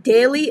do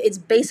daily. It's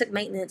basic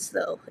maintenance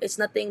though. It's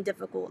nothing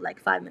difficult,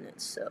 like 5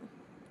 minutes. So,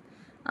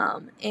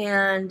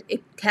 and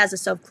it has a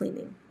self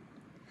cleaning.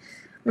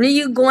 When are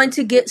you going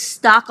to get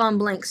stock on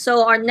blanks?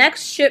 So our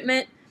next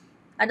shipment,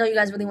 I know you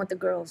guys really want the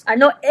girls. I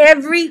know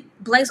every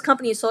blanks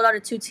company is sold out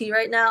of 2T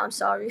right now. I'm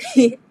sorry.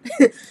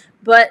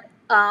 But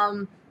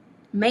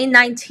May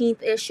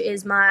 19th-ish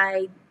is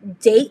my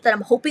date that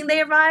I'm hoping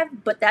they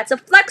arrive. But that's a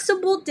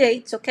flexible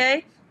date,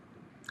 okay?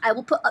 I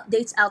will put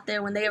updates out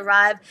there when they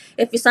arrive.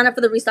 If you sign up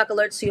for the restock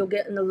alert, so you'll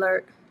get an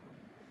alert.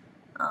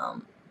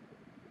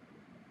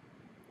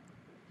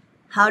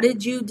 How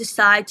did you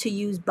decide to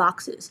use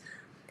boxes?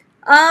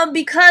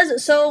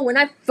 Because so when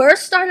I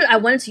first started, I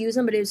wanted to use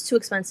them, but it was too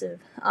expensive.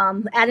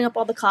 Adding up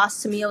all the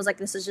costs to me, I was like,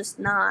 this is just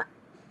not.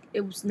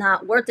 It was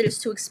not worth it. It's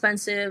too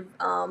expensive.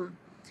 And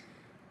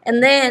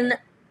then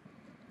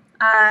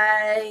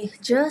I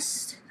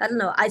don't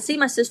know. I see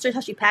my sister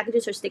how she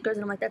packages her stickers,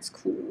 and I'm like, that's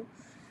cool.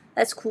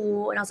 That's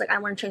cool. And I was like, I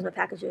want to change my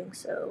packaging.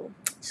 So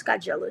just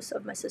got jealous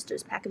of my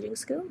sister's packaging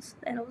skills,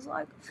 and I was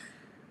like,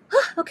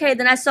 okay.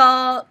 Then I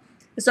saw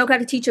the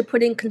Socratic teacher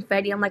putting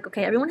confetti. I'm like,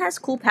 okay, everyone has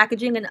cool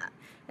packaging,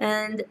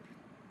 and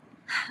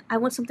I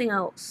want something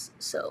else.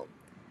 So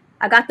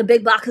I got the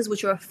big boxes,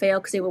 which were a fail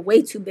because they were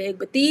way too big.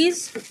 But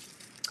these,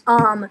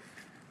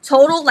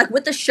 total, like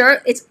with the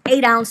shirt, it's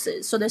 8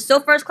 ounces. So they're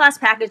still first class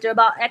package. They're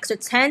about extra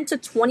 10 to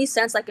 20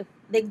 cents. Like if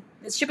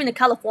it's shipping to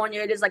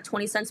California, it is like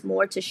 20 cents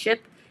more to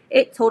ship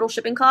it, total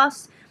shipping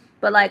costs.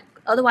 But like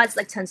otherwise, it's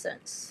like 10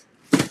 cents.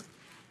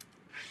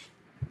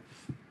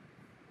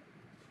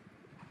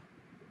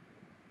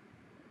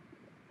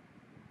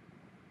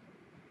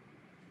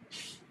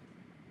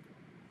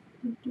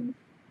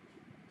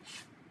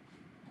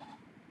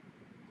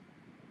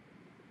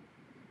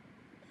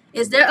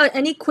 Is there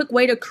any quick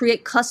way to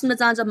create custom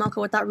designs of Monka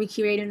without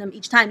recreating them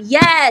each time?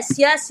 Yes,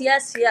 yes,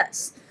 yes,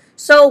 yes.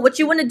 So what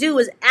you want to do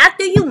is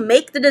after you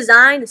make the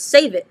design,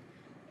 save it.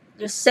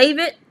 Just save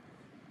it,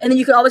 and then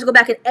you can always go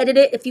back and edit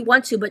it if you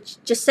want to, but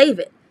just save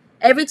it.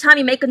 Every time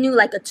you make a new,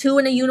 like a 2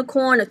 in a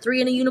unicorn, a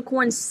 3 in a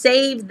unicorn,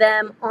 save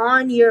them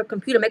on your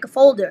computer. Make a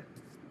folder.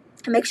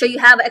 And make sure you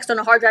have an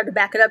external hard drive to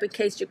back it up in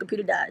case your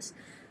computer dies.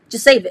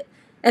 Just save it.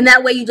 And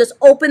that way you just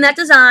open that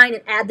design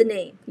and add the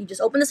name. You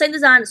just open the same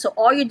design, so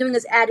all you're doing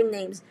is adding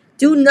names.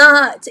 Do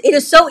not. It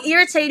is so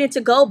irritating to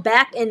go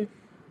back and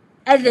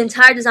edit the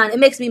entire design. It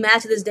makes me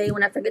mad to this day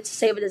when I forget to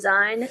save a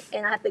design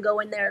and I have to go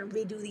in there and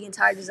redo the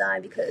entire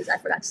design because I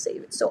forgot to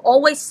save it. So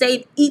always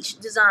save each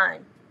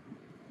design.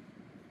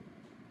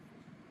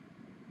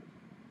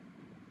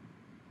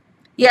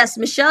 Yes,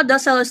 Michelle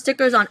does sell her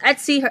stickers on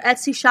Etsy. Her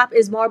Etsy shop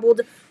is marbled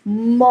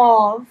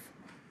mauve.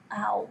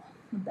 Ow,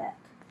 my back.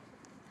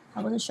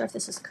 I wasn't sure if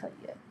this is cut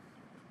yet.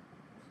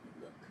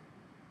 Look.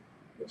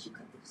 Yeah, she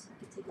cut this. I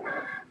can take it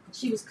out.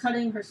 She was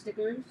cutting her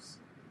stickers.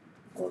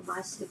 Or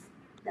my stick.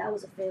 That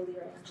was a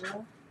failure,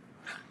 Angela.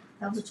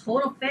 That was a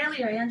total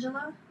failure,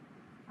 Angela.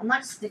 I'm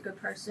not a sticker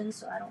person,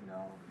 so I don't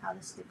know how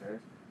the sticker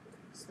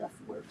stuff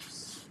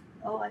works.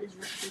 Oh, I just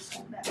ripped this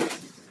one back. No,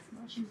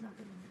 she's not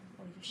gonna.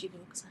 Oh, she do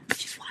because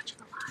she's watching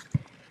a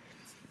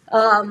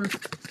lot.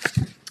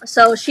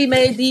 So she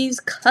made these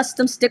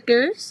custom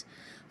stickers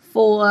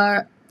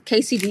for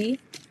KCD.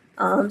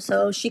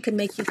 So she can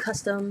make you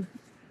custom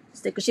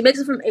stickers. She makes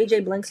them from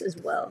AJ Blanks as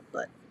well,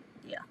 but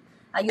yeah,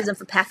 I use them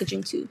for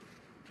packaging too.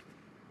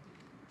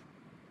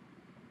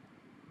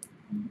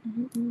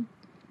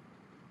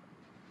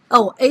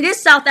 Oh, it is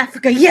South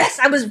Africa. Yes,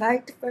 I was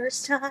right the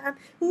first time.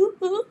 Ooh,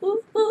 ooh,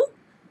 ooh, ooh.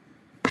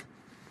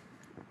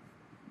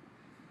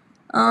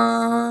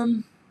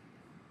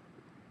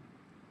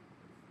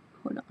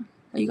 Hold on.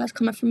 Are you guys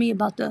coming for me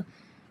about the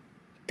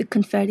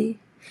confetti?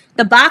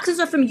 The boxes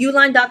are from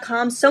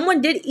uline.com.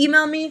 Someone did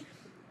email me.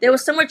 They were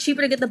somewhere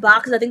cheaper to get the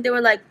boxes. I think they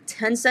were like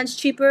 10 cents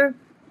cheaper.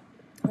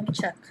 Let me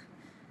check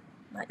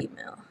my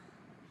email.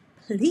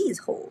 Please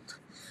hold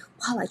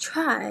while I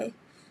try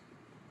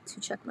to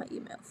check my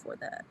email for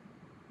that.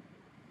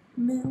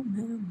 Mail.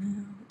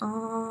 I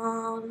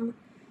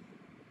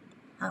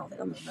don't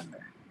think I'm gonna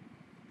remember.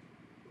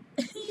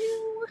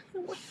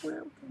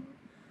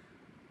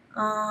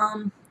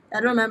 I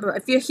don't remember.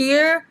 If you're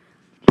here,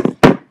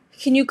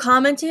 can you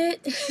comment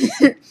it?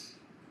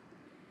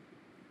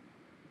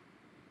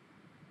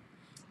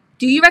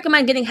 Do you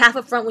recommend getting half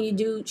up front when you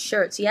do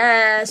shirts?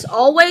 Yes.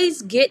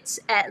 Always get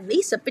at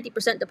least a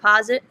 50%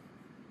 deposit.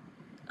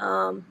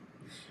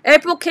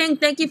 April King,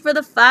 thank you for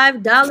the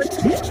 $5.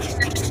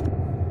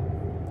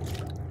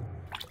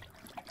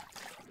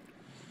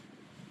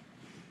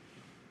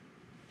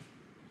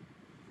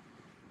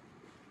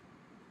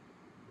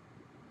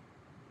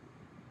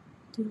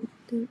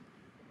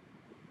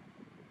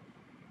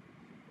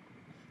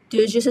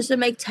 Does your sister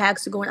make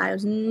tags to go in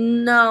items?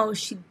 No,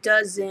 she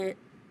doesn't.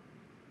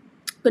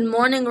 Good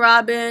morning,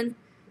 Robin.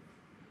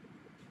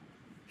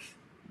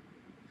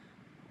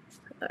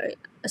 Alright,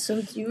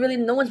 so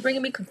no one's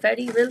bringing me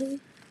confetti, really?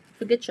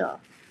 Forget y'all.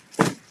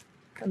 I'm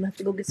gonna have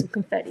to go get some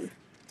confetti.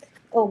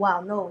 Oh,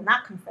 wow, no,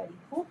 not confetti.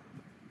 Ooh.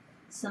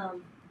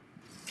 Some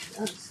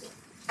other stuff.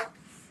 Let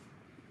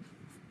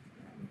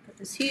me put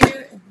this here,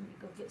 and let me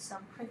go get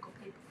some crinkle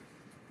paper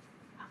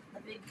out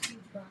of the big, huge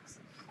boxes.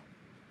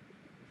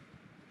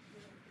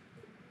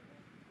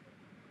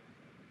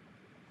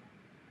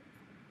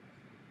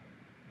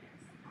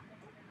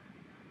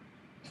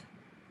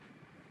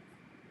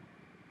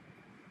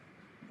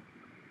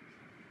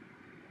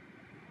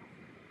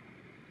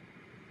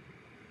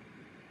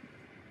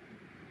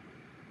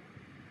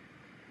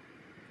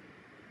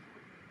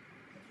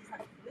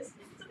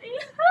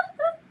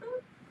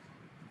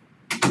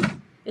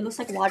 It looks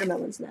like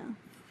watermelons now.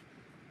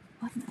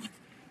 Watermelon.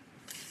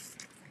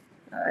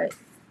 Alright.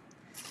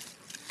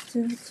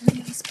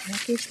 Please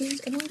package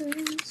these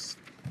orders.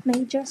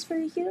 Made just for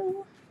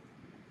you.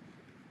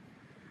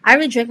 I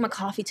already drank my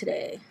coffee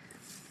today.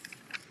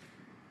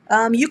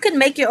 You can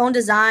make your own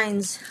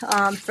designs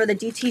for the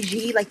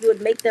DTG. Like you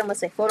would make them, let's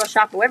say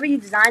Photoshop, wherever you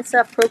design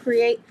stuff,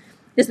 Procreate.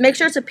 Just make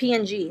sure it's a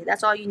PNG.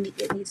 That's all you need.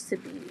 It needs to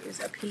be is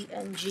a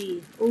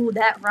PNG. Ooh,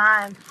 that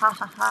rhymed. Ha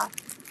ha ha.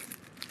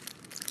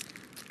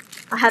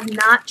 I have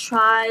not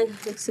tried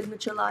the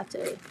signature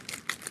latte.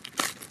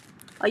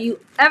 Are you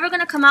ever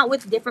gonna come out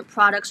with different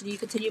products, or do you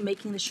continue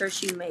making the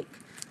shirts you make?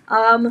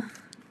 I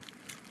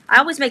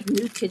always make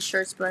nude kid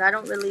shirts, but I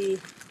don't know.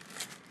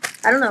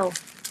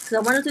 Because I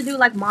wanted to do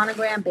like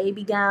monogram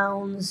baby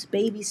gowns,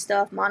 baby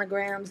stuff,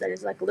 monograms that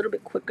is like a little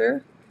bit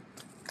quicker.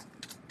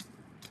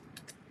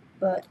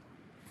 But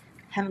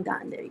haven't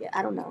gotten there yet.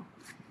 I don't know.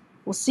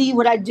 We'll see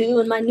what I do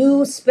in my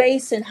new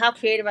space and how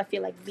creative I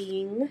feel like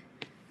being.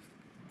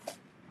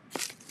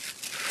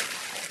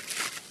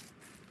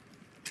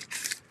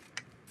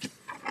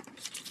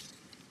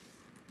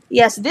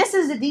 Yes, this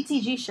is the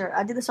DTG shirt.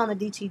 I did this on the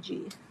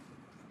DTG.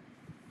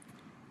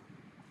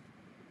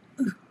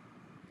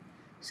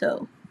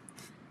 So,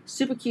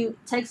 super cute.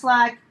 Takes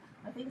like,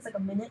 I think it's like a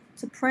minute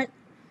to print.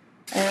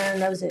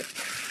 And that was it.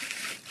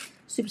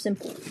 Super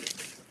simple.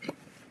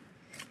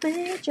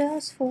 Made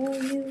just for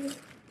you.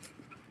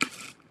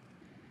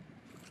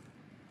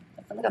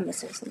 I feel like I'm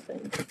missing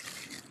something.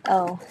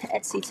 Oh,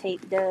 Etsy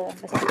tape. Duh.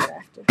 Let's do that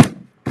after.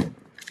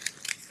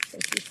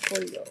 Thank you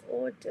for your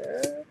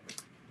order.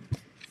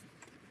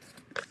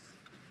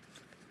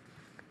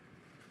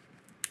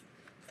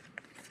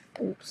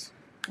 Oops.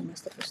 I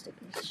messed up her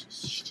stickers.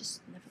 She's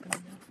just never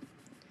gonna know.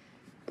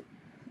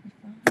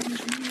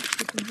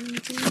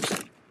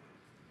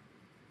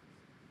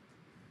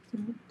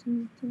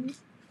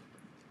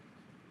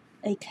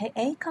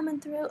 AKA coming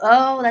through.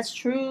 Oh, that's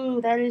true.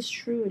 That is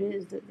true. It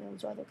is.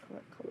 Those are the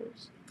correct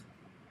colors.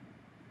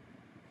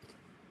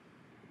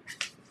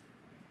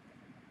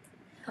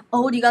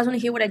 Oh, do you guys want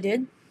to hear what I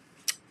did?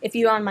 If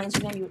you're on my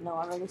Instagram, you would know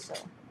already.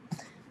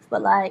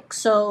 But like,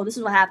 so this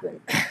is what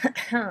happened.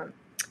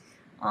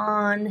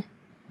 On,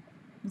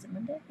 is it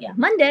Monday? Yeah,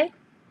 Monday.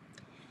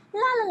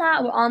 La la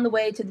la. We're on the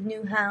way to the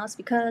new house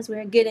because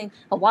we're getting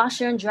a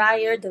washer and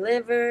dryer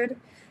delivered.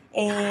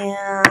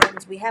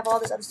 And we have all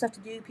this other stuff to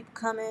do. People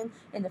coming,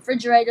 and the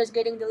refrigerator's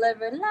getting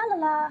delivered. La la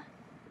la.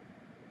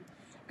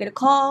 Get a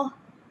call.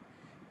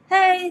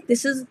 Hey,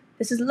 this is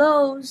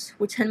Lowe's.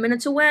 We're 10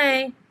 minutes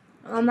away.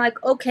 I'm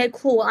like, okay,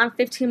 cool. I'm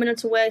 15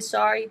 minutes away.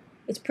 Sorry,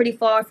 it's pretty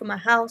far from my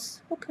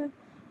house. Okay,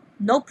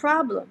 no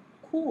problem.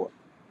 Cool.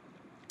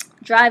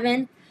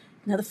 Driving,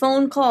 another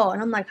phone call,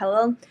 and I'm like,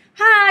 hello.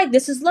 Hi,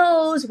 this is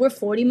Lowe's. We're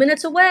 40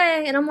 minutes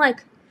away, and I'm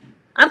like,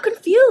 I'm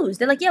confused.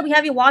 They're like, yeah, we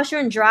have your washer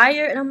and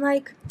dryer, and I'm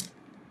like,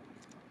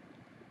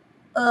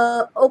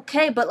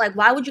 okay, but like,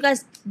 why would you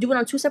guys do it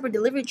on 2 separate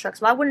delivery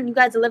trucks? Why wouldn't you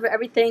guys deliver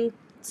everything at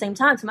the same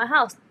time to my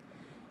house?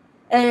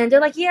 And they're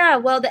like, yeah,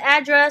 well, the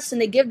address,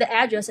 and they give the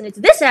address, and it's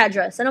this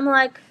address, and I'm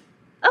like,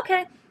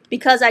 okay,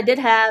 because I did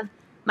have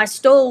my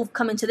stove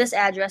come into this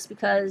address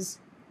because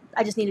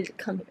I just needed it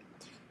to come here,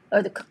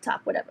 or the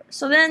cooktop, whatever.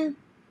 So then,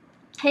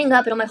 hang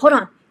up, and I'm like, hold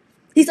on.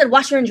 He said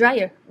washer and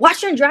dryer.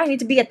 Washer and dryer need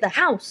to be at the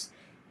house.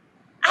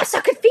 I'm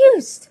so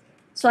confused.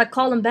 So I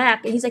call him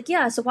back, and he's like,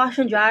 yeah, it's a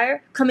washer and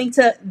dryer coming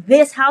to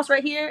this house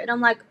right here. And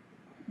I'm like,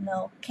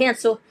 no,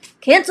 cancel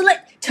it,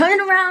 turn it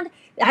around.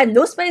 I had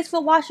no space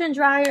for washer and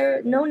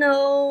dryer,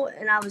 no,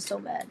 and I was so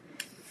mad.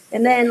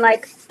 And then,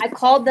 like, I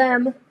called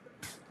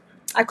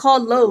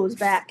Lowe's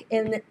back,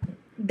 and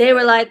they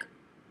were like,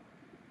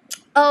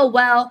 oh,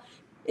 well,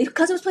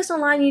 because it was placed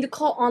online, you need to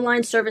call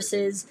online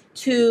services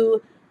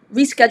to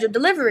reschedule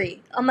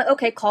delivery. I'm like,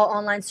 okay, call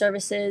online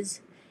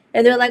services.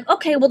 And they're like,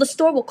 okay, well, the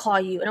store will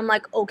call you. And I'm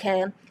like,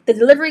 okay. The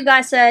delivery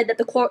guy said that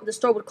the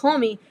store would call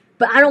me,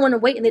 but I don't want to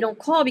wait and they don't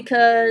call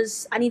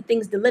because I need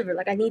things delivered.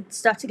 Like, I need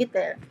stuff to get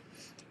there.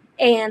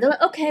 And they're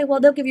like, okay, well,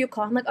 they'll give you a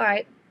call. I'm like, all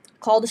right,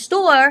 call the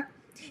store.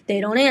 They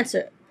don't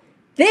answer.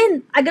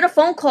 Then I get a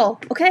phone call,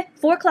 okay?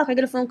 4 o'clock, I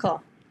get a phone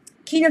call.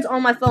 Keenan's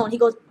on my phone. He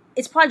goes,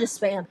 it's probably just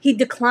spam. He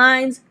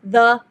declines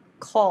the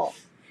call.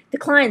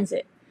 Declines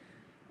it.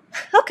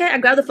 Okay, I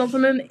grabbed the phone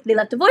from him. They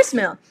left a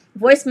voicemail.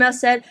 Voicemail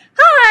said,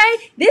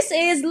 hi, this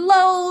is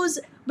Lowe's.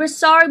 We're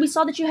sorry. We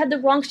saw that you had the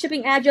wrong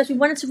shipping address. We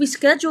wanted to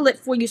reschedule it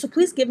for you, so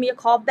please give me a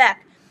call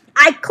back.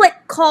 I click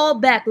call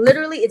back.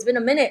 Literally, it's been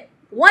a minute.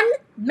 1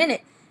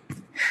 minute.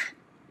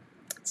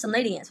 Some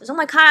lady answers. I'm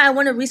like, hi, I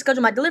want to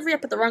reschedule my delivery. I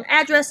put the wrong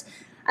address.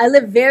 I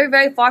live very,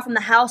 very far from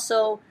the house,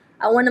 so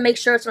I want to make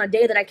sure it's on a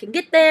day that I can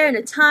get there and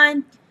a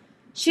time.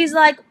 She's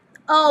like,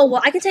 oh,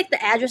 well, I can take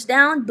the address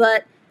down,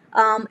 but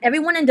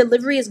everyone in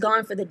delivery is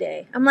gone for the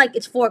day. I'm like,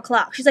 it's 4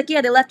 o'clock. She's like,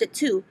 yeah, they left at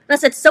 2. And I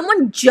said,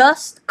 someone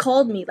just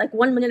called me like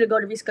 1 minute ago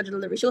to reschedule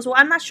delivery. She goes, well,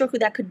 I'm not sure who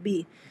that could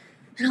be.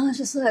 And I was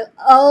just like,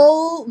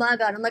 oh my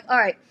God. I'm like, all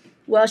right.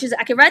 Well, she's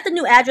like, I can write the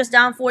new address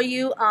down for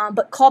you,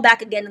 but call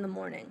back again in the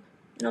morning.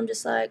 And I'm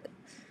just like,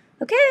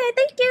 okay,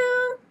 thank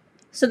you.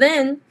 So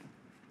then,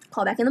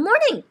 call back in the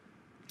morning.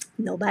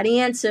 Nobody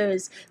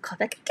answers. Call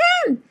back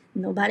again.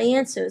 Nobody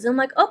answers. And I'm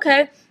like,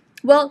 okay.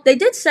 Well, they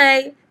did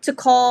say to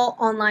call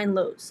online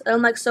Lowe's. And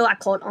I'm like, so I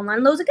called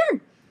online Lowe's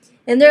again.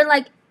 And they're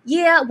like,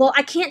 yeah, well,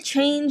 I can't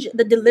change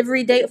the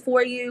delivery date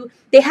for you.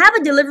 They have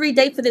a delivery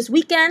date for this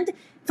weekend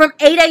from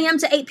 8 a.m.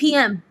 to 8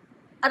 p.m.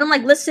 And I'm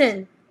like,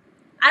 listen,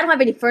 I don't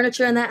have any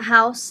furniture in that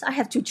house. I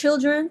have 2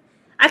 children.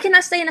 I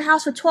cannot stay in the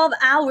house for 12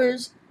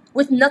 hours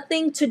with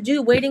nothing to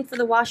do waiting for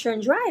the washer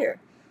and dryer.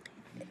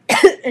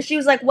 And she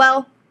was like,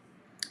 well,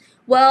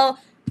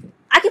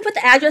 I can put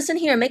the address in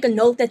here and make a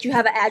note that you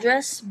have an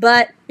address,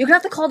 but you're going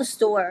to have to call the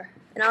store.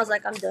 And I was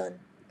like, I'm done.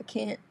 I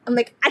can't. I'm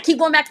like, I keep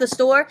going back to the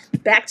store,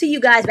 back to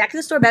you guys, back to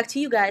the store, back to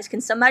you guys.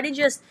 Can somebody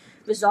just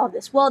resolve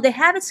this? Well, they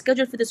have it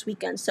scheduled for this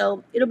weekend,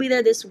 so it'll be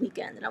there this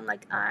weekend. And I'm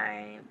like,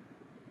 I'm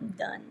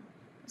done.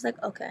 I was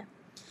like, okay.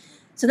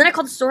 So then I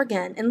called the store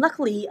again, and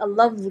luckily a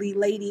lovely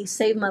lady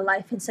saved my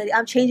life and said,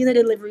 I'm changing the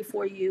delivery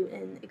for you,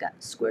 and it got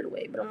squared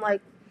away. But I'm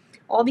like,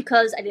 all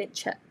because I didn't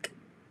check.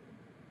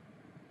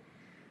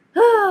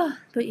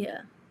 But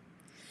yeah.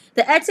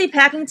 The Etsy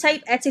packing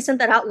tape, Etsy sent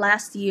that out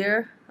last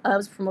year. It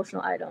was a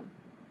promotional item.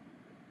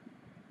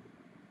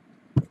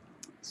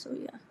 So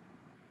yeah.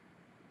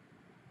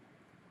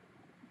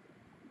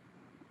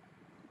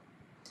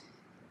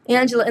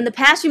 Angela, in the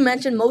past you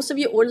mentioned most of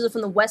your orders are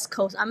from the West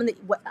Coast. I'm in the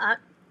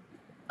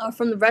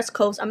West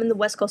Coast,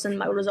 and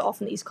my orders are all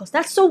from the East Coast.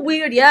 That's so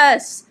weird.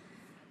 Yes,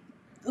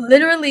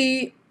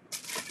 literally,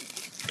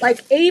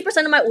 like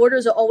 80% of my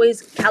orders are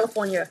always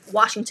California,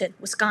 Washington,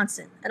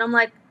 Wisconsin, and I'm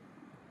like,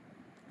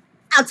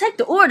 I'll take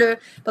the order,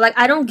 but like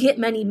I don't get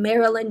many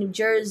Maryland, New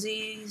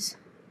Jerseys.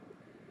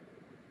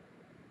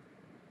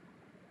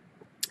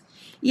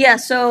 Yeah,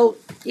 so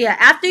yeah,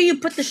 after you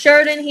put the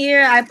shirt in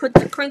here, I put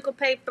the crinkle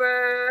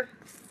paper.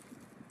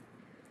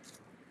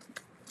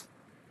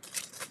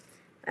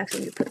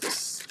 Actually, you put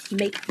this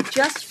 "Make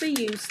Just For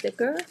You"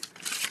 sticker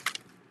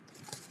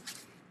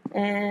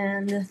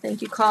and a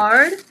thank you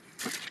card.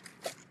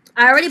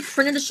 I already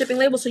printed the shipping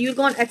label, so you'd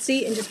go on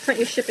Etsy and just print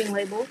your shipping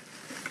label,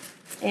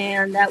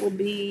 and that would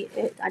be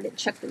it. I didn't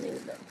check the name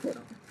though. Hold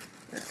on.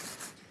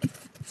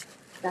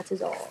 That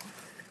is all.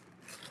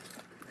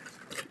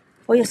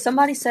 Oh yeah,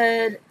 somebody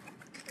said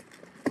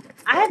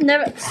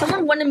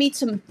someone wanted me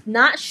to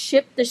not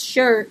ship the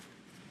shirt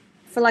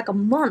for like a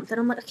month, and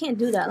I'm like, I can't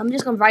do that. I'm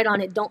just gonna write on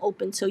it, don't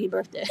open till your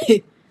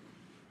birthday.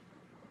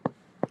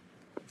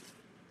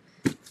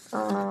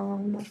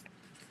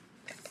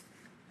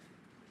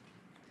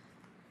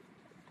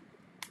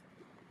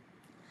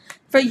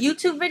 For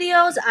YouTube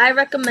videos, I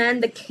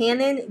recommend the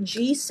Canon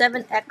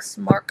G7X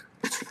Mark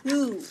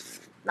II,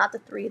 not the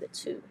 3, the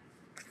 2.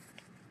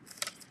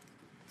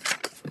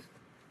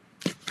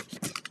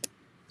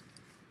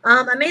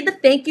 I made the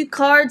thank you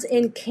cards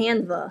in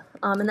Canva,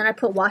 and then I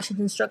put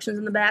Washington instructions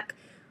in the back.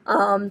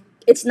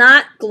 It's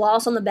not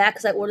gloss on the back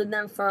because I ordered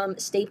them from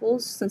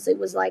Staples since it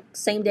was like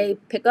same day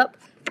pickup.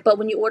 But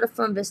when you order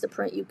from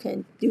Vistaprint, you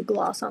can do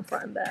gloss on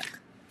front and back.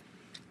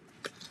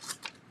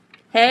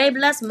 Hey,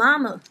 bless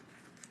mama.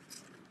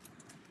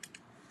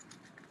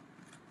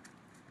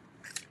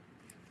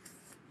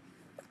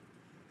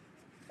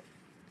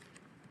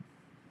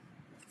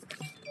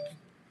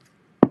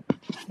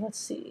 Let's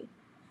see.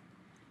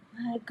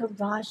 My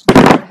garage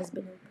door has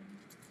been opened.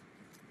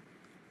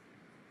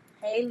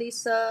 Hey,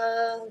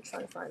 Lisa. I'm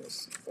trying to find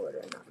this order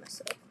and not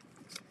mess up.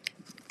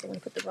 I'm going to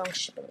put the wrong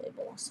shipping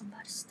label on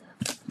somebody's stuff.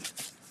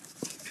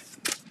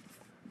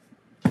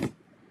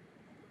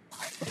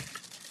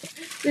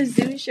 The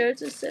Zoom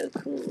shirts are so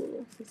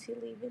cool. Is he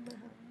leaving the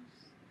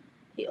house?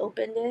 He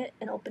opened it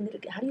and opened it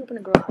again. How do you open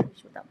a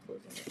garage without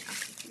closing it? I'm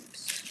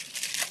confused.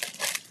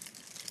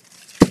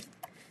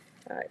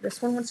 Alright,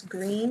 this one wants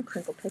green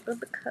crinkle paper.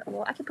 Because,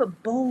 well, I can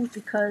put both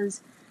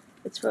because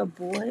it's for a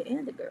boy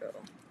and a girl.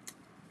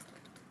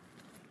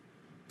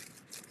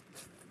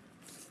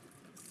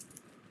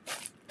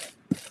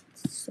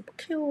 Super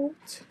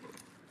cute.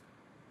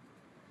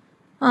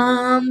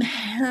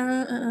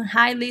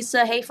 Hi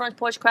Lisa. Hey Front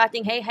Porch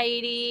Crafting. Hey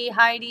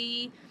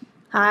Heidi.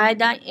 Hi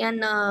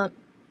Diana.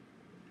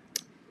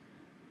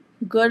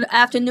 Good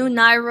afternoon,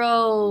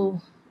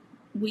 Nairo.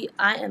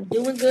 I am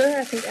doing good.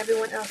 I think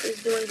everyone else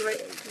is doing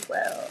great as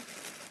well.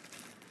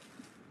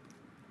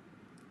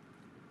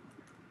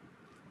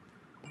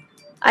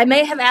 I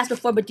may have asked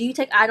before, but do you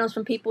take items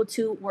from people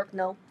to work?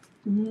 No.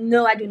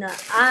 No, I do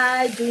not.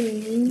 I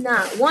do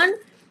not.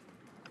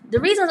 The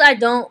reasons I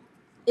don't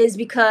is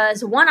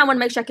because, one, I want to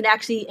make sure I can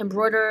actually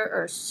embroider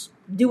or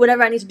do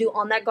whatever I need to do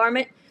on that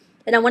garment,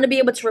 and I want to be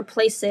able to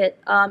replace it.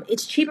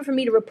 It's cheaper for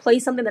me to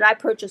replace something that I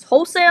purchase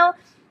wholesale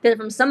than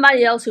from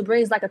somebody else who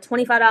brings like a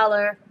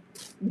 $25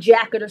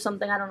 jacket or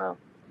something. I don't know.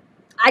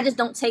 I just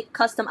don't take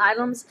custom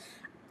items.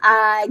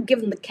 I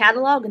give them the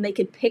catalog, and they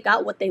can pick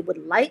out what they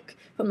would like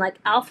from like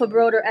Alpha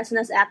Broad or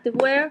SNS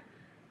Activewear.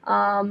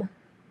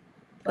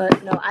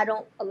 But no, I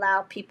don't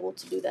allow people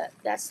to do that.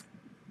 That's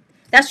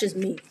just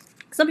me.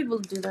 Some people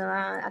do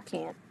that. I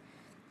can't,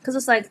 because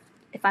it's like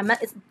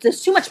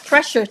there's too much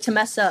pressure to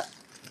mess up.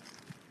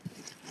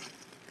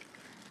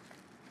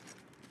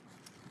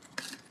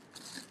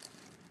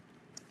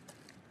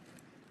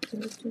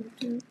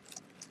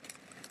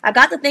 I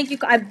got the thank you.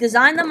 I've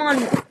designed them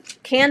on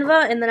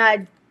Canva, and then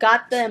I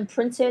got them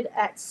printed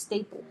at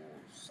Staples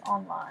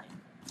online.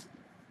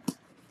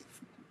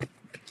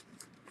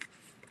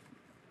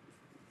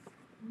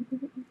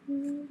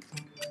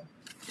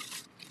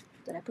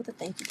 Did I put the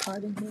thank you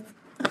card in here?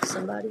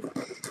 Somebody?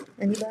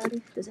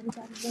 Anybody? Does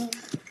anybody know?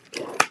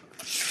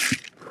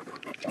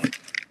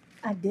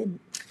 I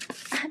didn't.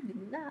 I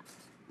did not.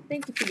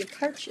 Thank you for your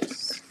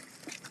purchase.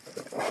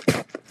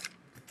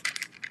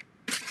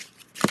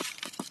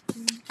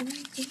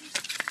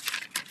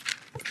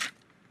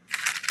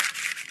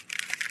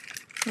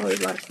 Oh,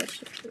 there's a lot of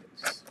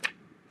questions.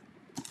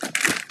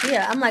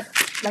 Yeah, I'm like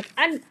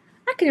I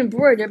can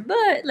embroider,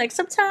 but like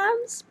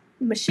sometimes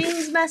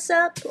machines mess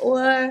up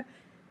or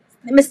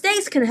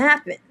mistakes can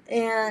happen,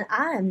 and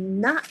I am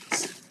not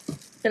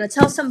gonna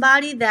tell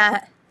somebody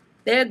that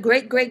their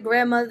great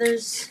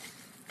grandmothers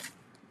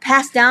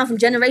passed down from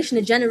generation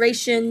to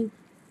generation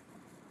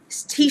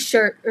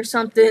T-shirt or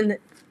something.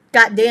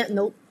 Goddamn,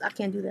 nope, I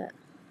can't do that.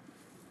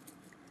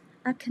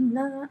 I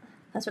cannot.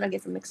 That's what I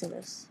get for mixing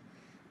this.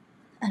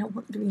 I don't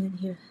want green in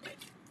here.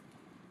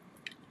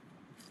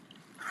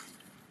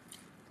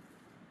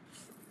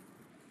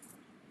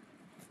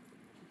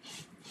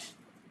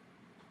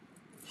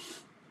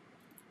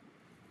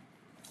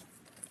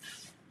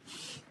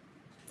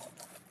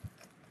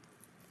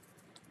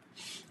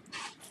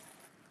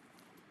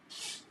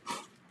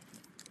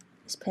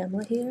 Is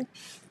Pamela here?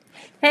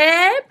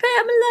 Hey,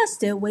 Pamela,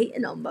 still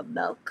waiting on my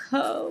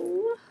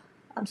Melco.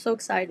 I'm so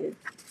excited.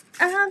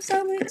 I'm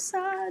so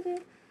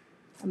excited.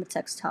 I'm gonna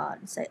text Todd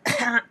and say,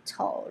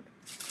 Todd,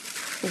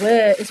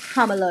 where is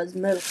Pamela's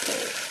Melco?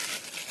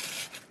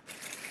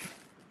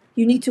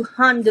 You need to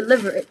hand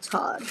deliver it,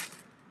 Todd.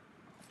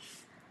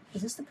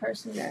 Is this the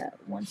person that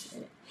wants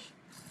it?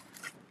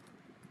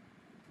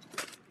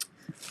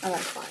 I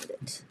gotta find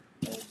it.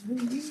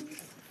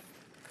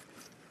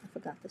 I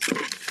forgot this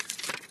one.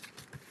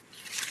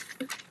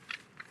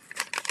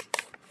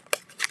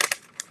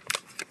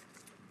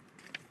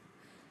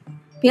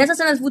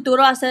 ¿Piensas en el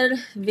futuro hacer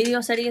video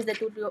series de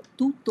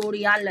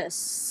tutoriales?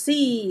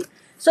 Sí.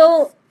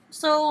 So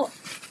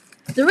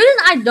the reason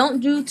I don't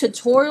do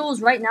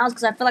tutorials right now is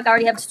because I feel like I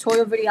already have a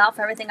tutorial video out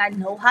for everything I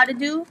know how to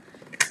do.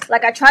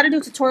 Like, I try to do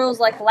tutorials,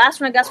 like, the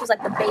last one, I guess, was,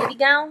 like, the baby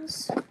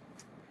gowns.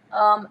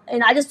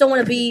 And I just don't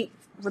want to be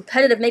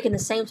repetitive making the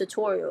same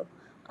tutorial.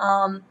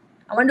 I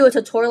want to do a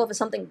tutorial if it's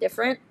something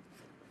different.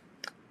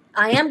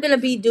 I am going to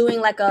be doing,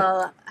 like,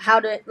 I'm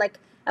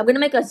going to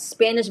make a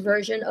Spanish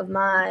version of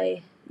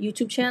my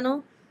YouTube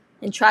channel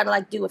and try to,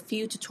 like, do a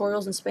few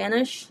tutorials in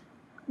Spanish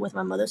with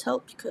my mother's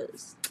help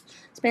because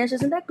Spanish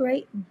isn't that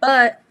great.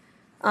 But,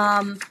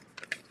 I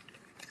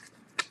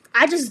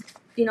just,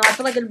 I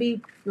feel like it'd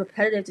be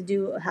repetitive to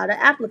do how to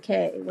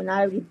applique when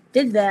I already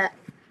did that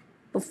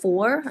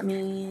before. I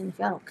mean, if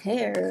y'all don't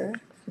care,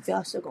 if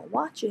y'all still gonna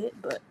watch it,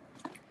 but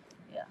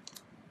yeah.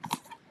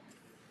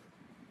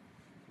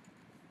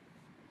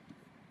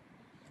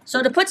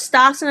 So to put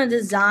stops in a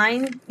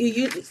design,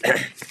 you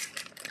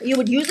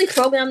would usually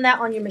program that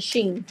on your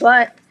machine,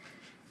 but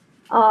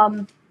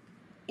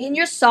in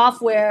your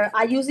software,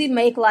 I usually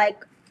make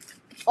like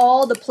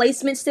all the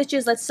placement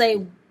stitches. Let's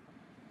say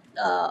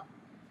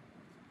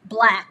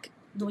black.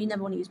 We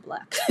never want to use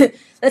black.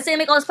 Let's say I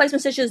make all the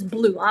placement stitches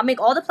blue. I'll make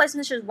all the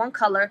placement stitches one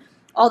color,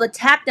 all the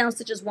tack down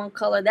stitches one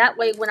color. That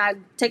way, when I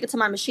take it to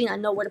my machine, I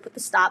know where to put the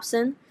stops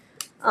in.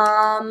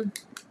 What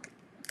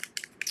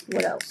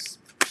else?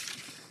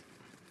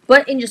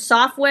 But in your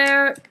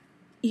software,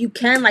 you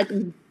can like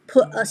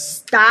put a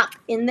stop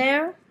in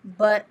there,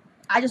 but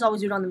I just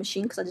always do it on the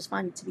machine because I just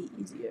find it to be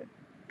easier.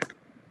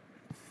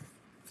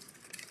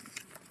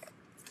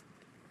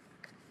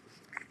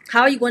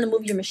 How are you going to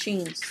move your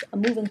machines? A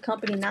moving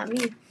company, not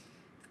me.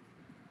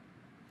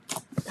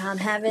 I'm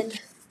having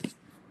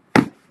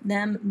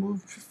them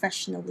move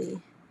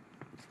professionally.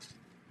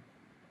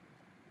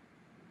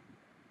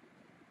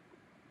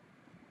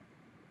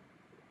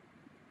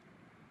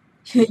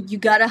 You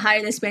gotta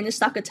hire the Spanish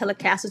soccer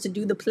telecaster to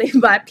do the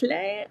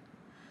play-by-play.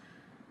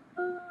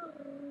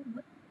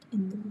 What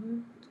in the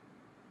world?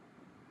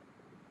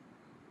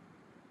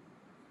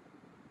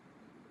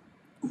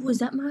 Oh, is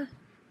that my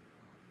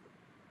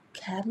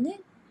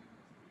cabinet?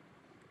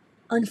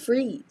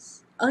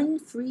 Unfreeze.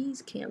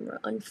 Unfreeze camera.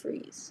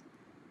 Unfreeze.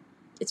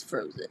 It's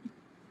frozen.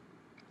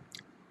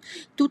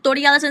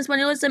 Tutoriales en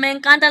español. Se me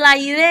encanta la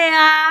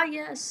idea.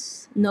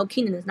 Yes. No,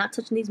 Keenan is not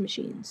touching these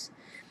machines.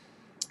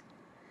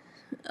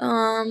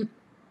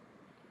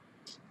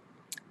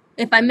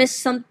 If I missed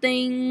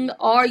something,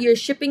 are your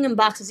shipping in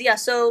boxes? Yeah,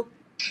 so...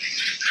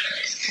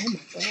 Oh my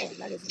god,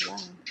 that is loud.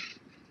 I'm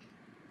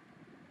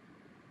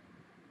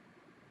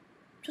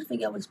trying to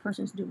figure out what this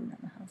person's doing at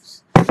the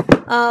house.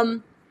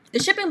 The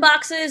shipping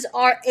boxes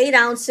are 8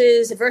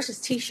 ounces versus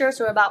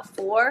t-shirts are about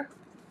 4.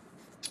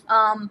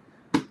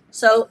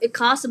 So it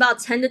costs about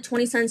 10 to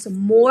 20 cents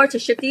more to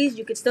ship these.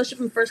 You could still ship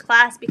them first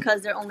class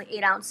because they're only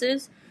 8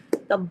 ounces.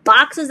 The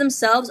boxes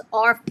themselves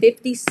are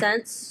 50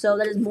 cents, so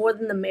that is more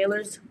than the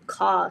mailers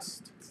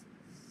cost.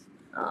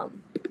 But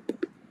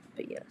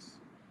yes.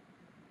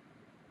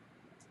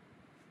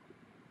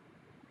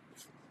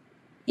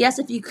 Yes,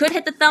 if you could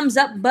hit the thumbs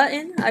up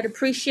button, I'd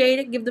appreciate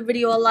it. Give the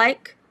video a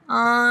like.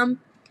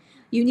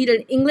 You need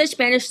an English,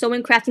 Spanish,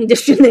 sewing, crafting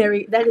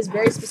dictionary. That is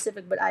very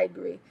specific, but I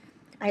agree.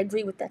 I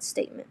agree with that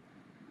statement.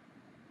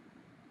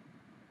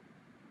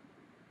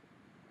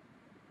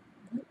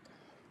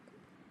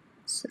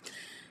 So,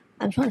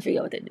 I'm trying to figure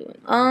out what they're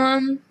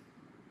doing.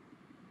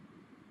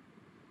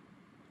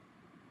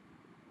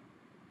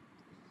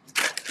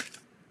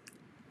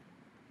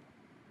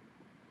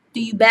 Do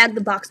you bag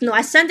the box? No,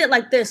 I send it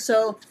like this.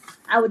 So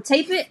I would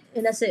tape it,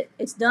 and that's it.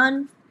 It's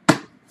done.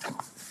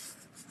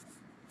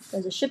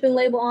 There's a shipping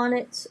label on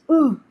it.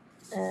 Ooh,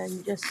 and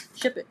you just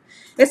ship it.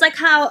 It's like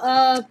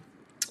how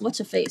what's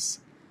her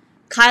face?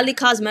 Kylie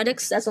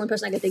Cosmetics. That's the only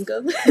person I can think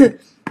of.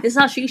 This is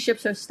how she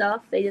ships her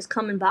stuff. They just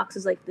come in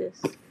boxes like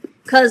this.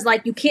 Cause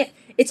like you can't.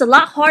 It's a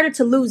lot harder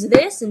to lose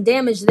this and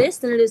damage this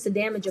than it is to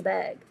damage a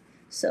bag.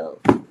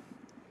 So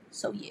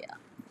yeah.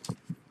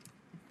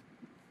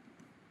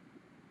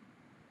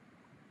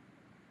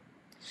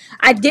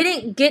 I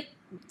didn't get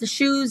the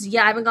shoes.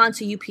 Yeah, I haven't gone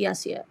to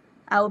UPS yet.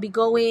 I will be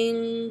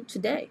going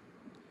today.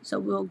 So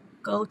we'll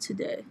go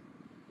today.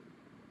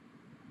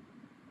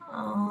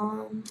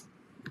 I'm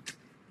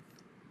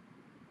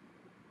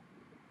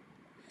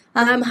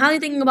highly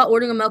thinking about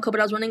ordering a Melco, but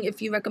I was wondering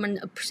if you recommend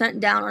a %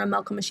 down on a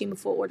Melco machine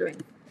before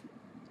ordering.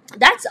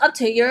 That's up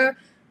to your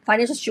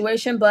financial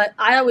situation, but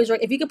I always,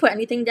 if you could put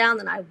anything down,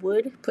 then I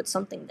would put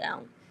something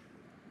down.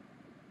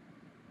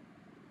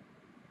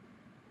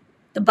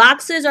 The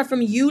boxes are from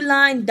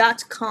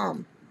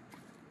uline.com.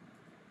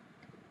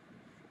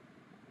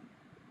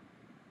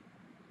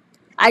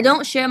 I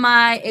don't share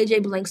my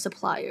AJ Blank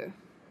supplier.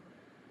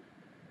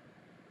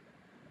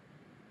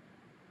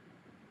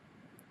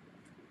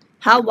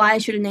 How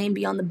wide should a name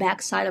be on the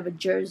back side of a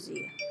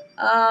jersey?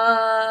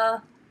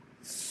 Why?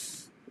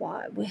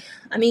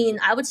 I mean,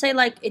 I would say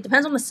like it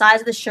depends on the size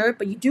of the shirt,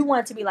 but you do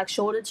want it to be like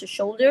shoulder to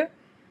shoulder.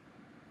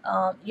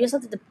 You just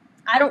have to.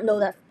 I don't know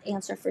that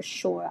answer for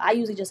sure. I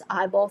usually just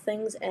eyeball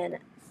things,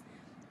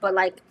 but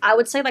like I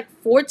would say like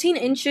 14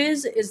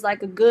 inches is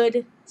like a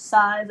good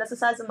size. That's the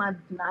size of my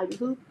nighty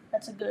hoop.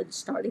 That's a good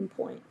starting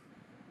point.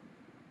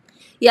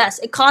 Yes,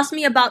 it cost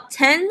me about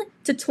 10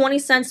 to 20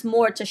 cents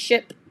more to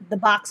ship the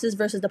boxes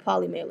versus the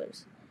poly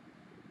mailers.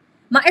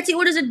 My Etsy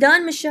orders are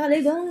done, Michelle.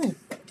 They done.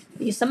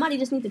 Somebody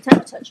just need to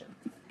temper touch them.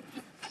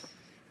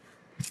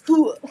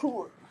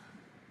 Who?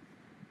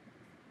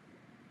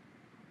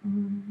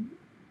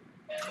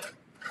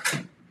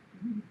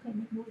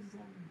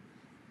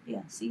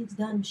 Yeah, see, it's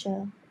done,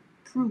 Michelle.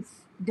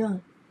 Proof.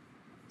 Done.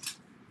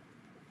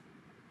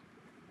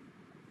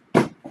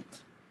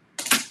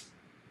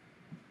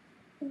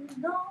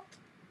 No.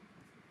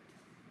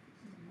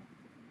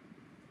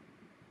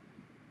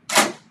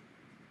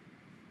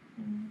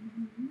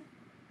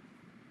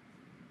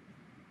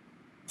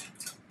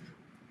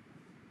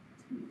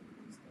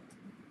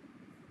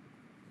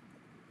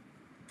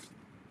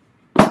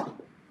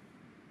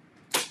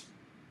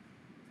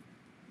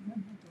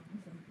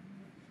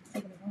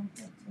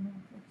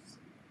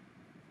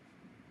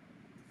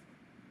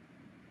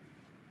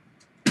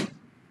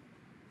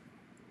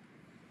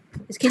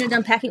 Is Kendra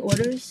done packing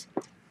orders?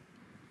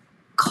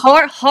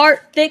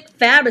 Carhartt thick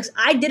fabrics.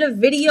 I did a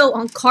video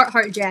on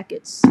Carhartt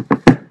jackets.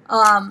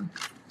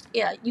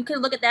 Yeah, you can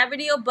look at that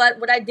video. But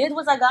what I did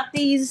was I got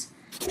these.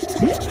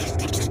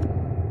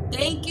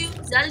 Thank you,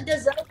 Zelda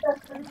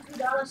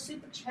 $22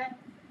 super chat.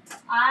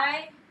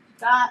 I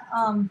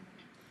got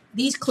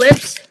these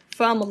clips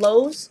from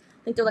Lowe's.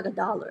 I think they're like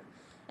 $1,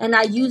 and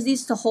I use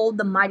these to hold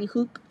the mighty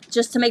hoop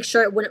just to make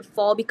sure it wouldn't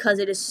fall because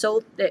it is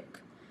so thick.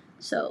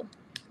 So,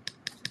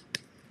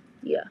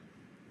 yeah.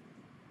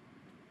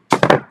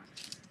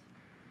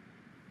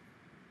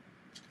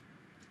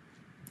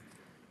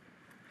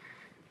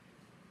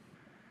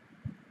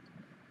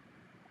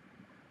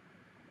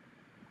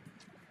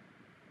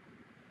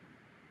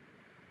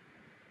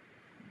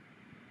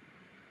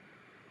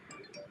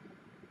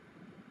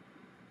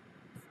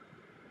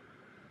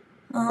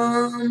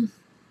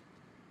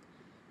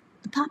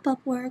 The pop-up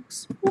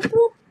works. Whoop,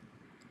 whoop.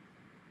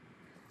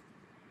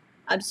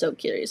 I'm so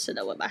curious to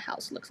know what my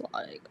house looks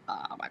like.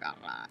 Oh my god.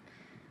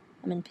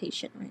 I'm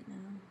impatient right now.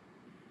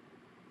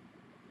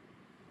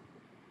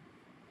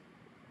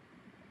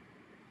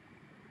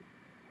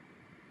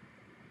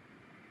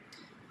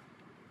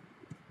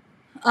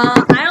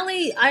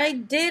 I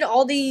did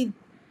all the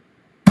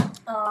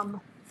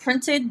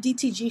printed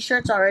DTG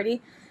shirts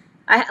already.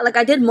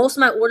 I did most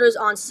of my orders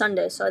on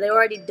Sunday, so they were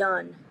already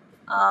done.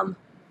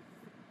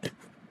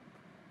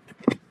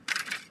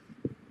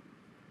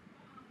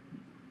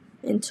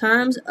 In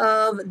terms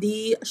of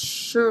the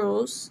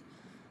shoes,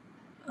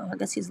 I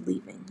guess he's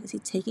leaving. Is he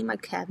taking my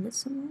cabinets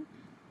somewhere?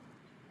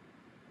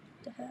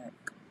 What the heck?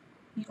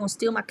 You gonna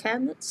steal my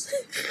cabinets?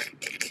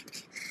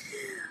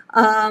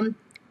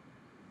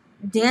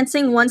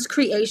 Dancing Once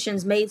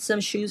Creations made some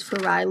shoes for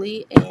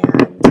Riley,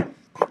 and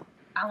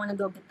I want to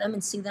go get them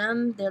and see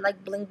them. They're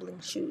like bling bling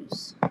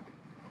shoes.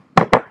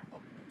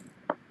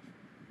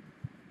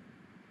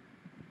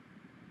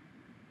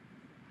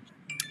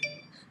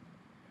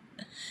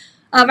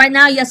 Right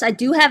now, yes, I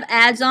do have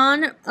ads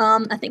on.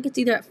 I think it's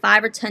either at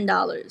 $5 or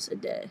 $10 a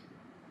day.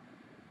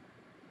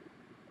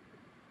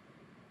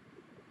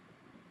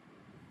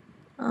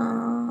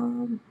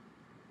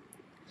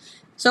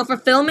 So for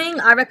filming,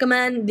 I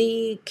recommend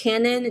the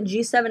Canon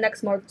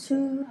G7X Mark II.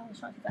 I was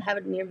trying to think if I have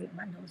it near me.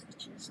 My nose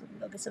itches. Let me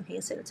go get some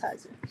hand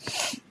sanitizer.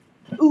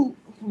 Ooh,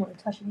 I want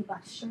to touch me by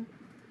shirt.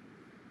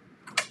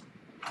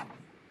 Hand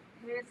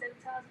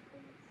sanitizer,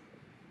 please.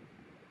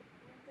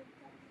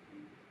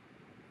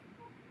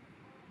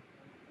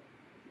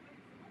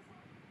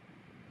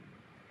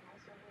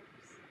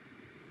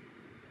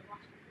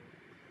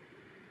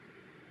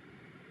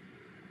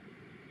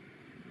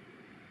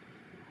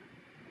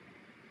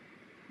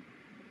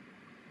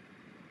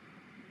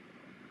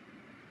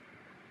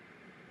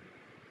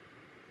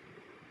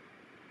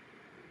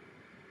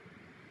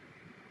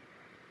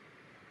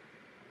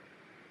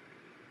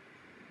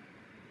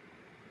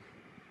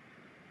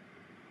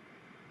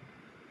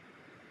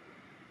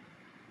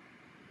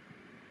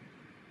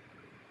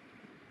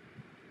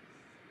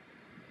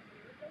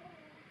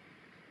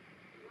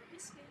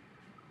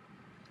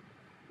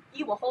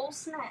 You a whole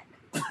snack.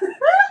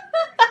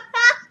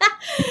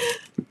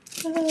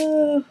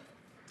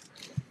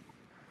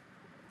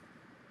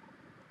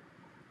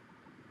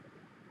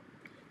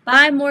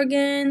 Bye,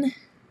 Morgan.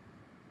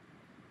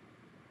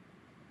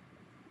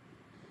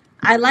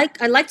 I like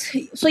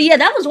so yeah,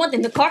 that was one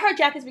thing. The Carhartt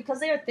jackets, because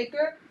they are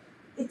thicker,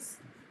 it's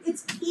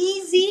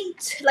easy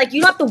to, like,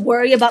 you don't have to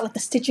worry about like the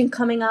stitching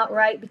coming out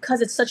right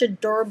because it's such a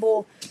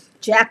durable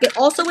jacket.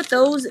 Also with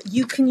those,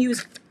 you can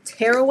use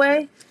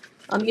tearaway.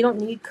 You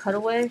don't need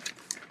cutaway.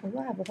 Oh,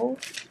 I have a whole,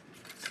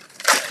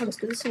 let's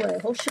do this away. A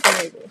whole shipping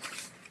label.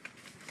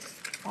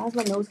 Why does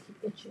my nose keep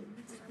itching?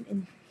 I'm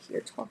in here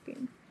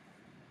talking.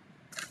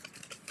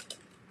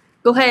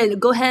 Go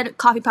ahead,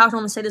 Coffee Powder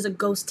Home, and say there's a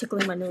ghost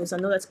tickling my nose. I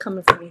know that's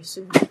coming from you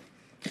soon.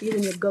 You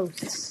and your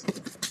ghosts.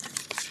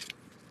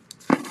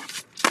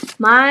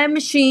 My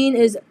machine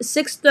is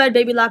 6-thread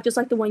baby lock, just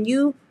like the one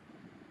you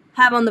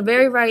have on the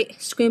very right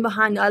screen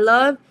behind you. I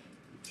love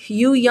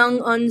you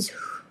young uns.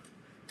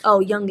 Oh,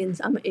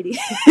 youngins. I'm an idiot.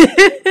 I'm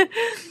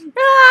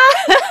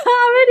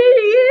an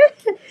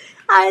idiot.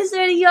 I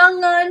said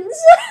young uns.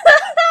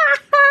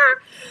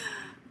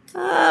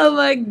 Oh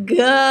my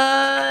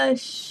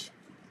gosh.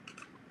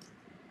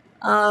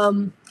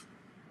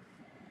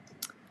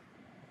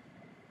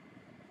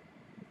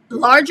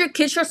 Larger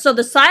kid shorts. So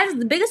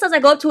the biggest size I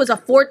go up to is a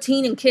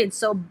 14 in kids.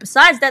 So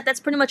besides that, that's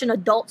pretty much an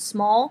adult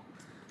small.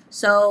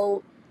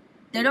 So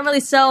they don't really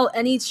sell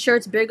any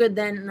shirts bigger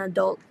than an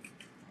adult.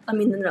 I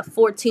mean, than a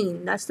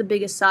 14. That's the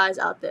biggest size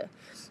out there.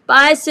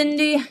 Bye,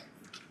 Cindy.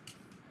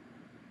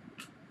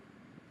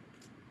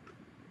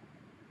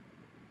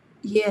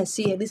 Yeah,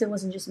 see, at least it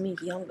wasn't just me,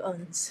 young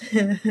uns.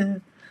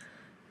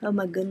 Oh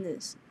my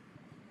goodness.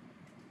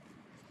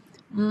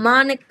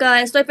 Mónica,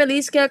 estoy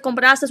feliz que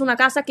compraste una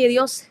casa, que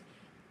Dios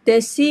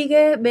te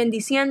sigue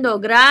bendiciendo.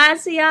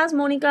 Gracias,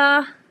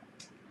 Mónica.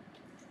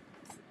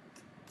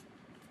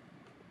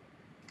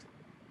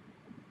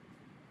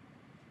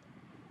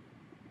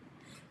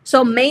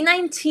 So May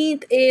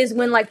 19th is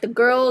when like the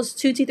girls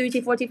 2T,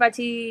 3T, 4T,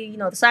 5T, you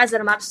know, the size that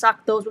I'm out of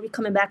stock, those will be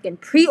coming back in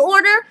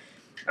pre-order.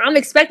 I'm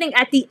expecting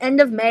at the end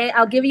of May,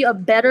 I'll give you a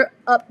better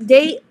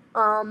update.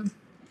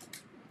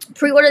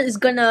 Pre-order is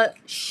gonna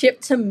ship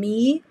to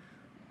me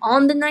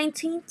on the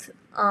 19th.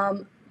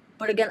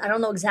 But again, I don't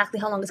know exactly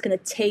how long it's gonna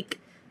take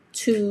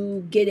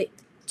to get it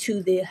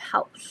to the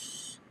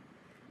house.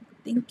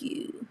 Thank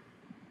you.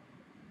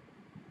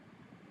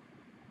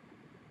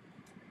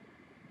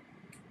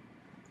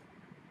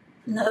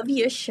 Love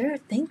your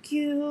shirt. Thank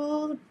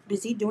you.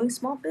 Busy doing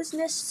small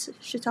business.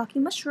 Shiitake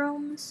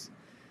mushrooms.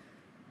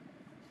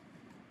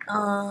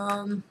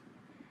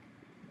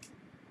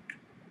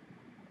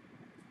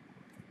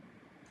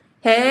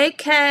 Hey,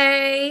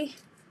 Kay.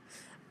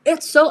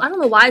 It's so, I don't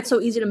know why it's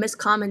so easy to miss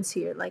comments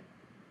here. Like,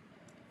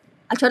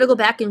 I try to go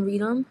back and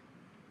read them.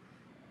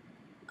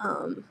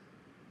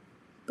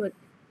 But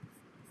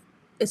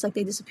it's like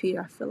they disappear,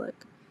 I feel like.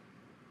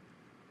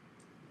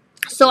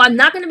 So I'm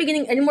not going to be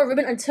getting any more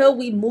ribbon until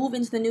we move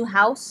into the new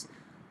house.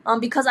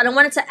 Because I don't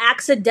want it to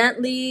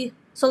accidentally,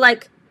 so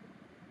like,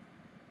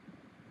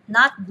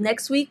 not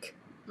next week,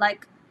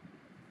 like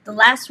the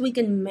last week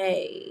in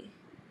May.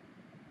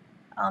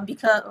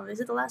 Because, or is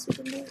it the last week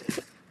in May?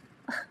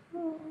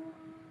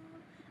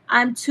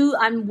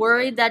 I'm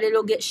worried that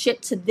it'll get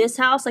shipped to this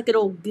house, like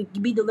it'll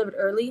be delivered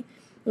early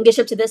and get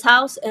shipped to this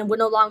house and we're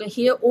no longer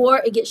here, or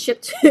it gets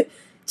shipped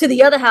to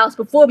the other house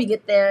before we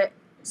get there.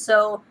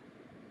 So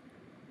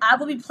I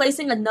will be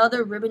placing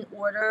another ribbon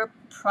order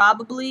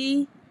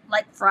probably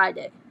like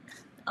Friday.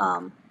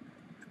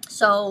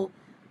 So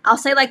I'll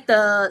say like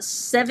the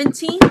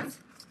 17th,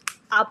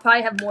 I'll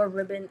probably have more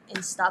ribbon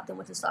in stock than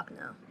what's in stock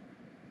now.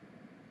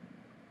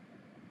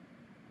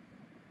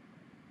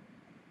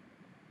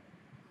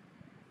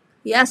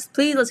 Yes,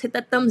 please, let's hit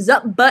that thumbs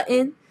up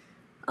button.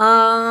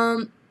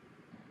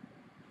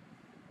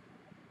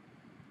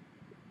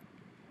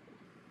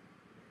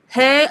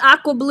 Hey,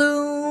 Aqua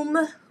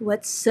Bloom,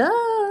 what's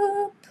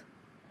up?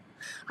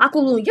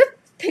 Hakulu, your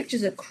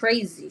pictures are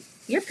crazy.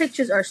 Your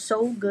pictures are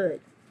so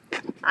good.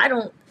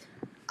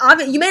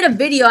 You made a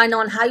video, I know,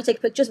 on how you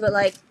take pictures, but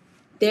like,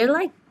 they're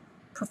like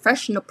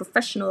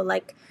professional.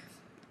 Like,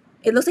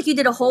 it looks like you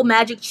did a whole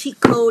magic cheat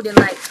code and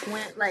like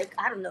went like,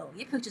 I don't know.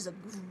 Your pictures are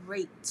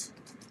great.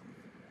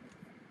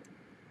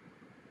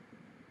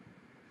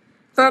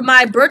 For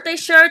my birthday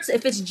shirts,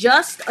 if it's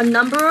just a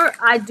number,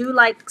 I do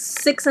like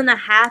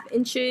 6.5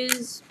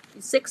 inches,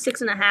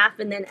 6.5,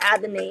 and then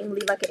add the name.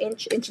 Leave like an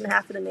inch and a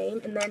half for the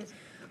name, and then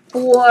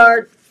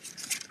for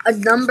a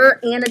number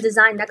and a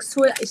design next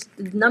to it,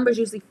 the number is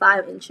usually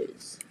 5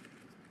 inches.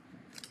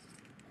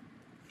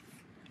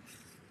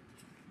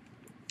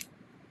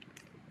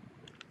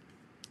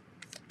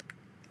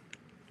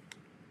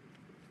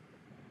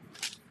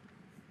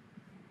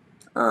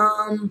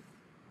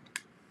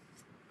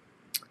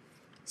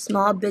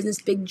 Small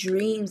business, big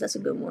dreams. That's a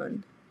good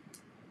one.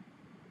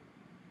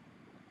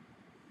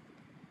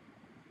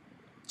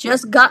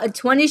 Just got a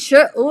 20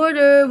 shirt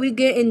order. We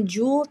getting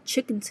Jewel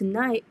chicken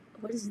tonight.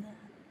 What is that?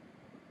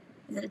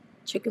 Is that a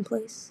chicken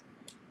place?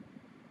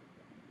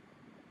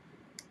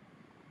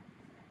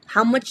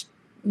 How much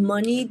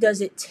money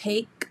does it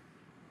take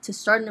to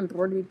start an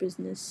embroidery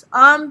business?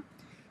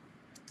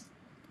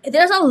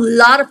 There's a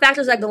lot of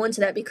factors that go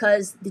into that,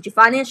 because did you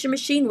finance your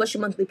machine? What's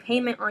your monthly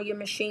payment on your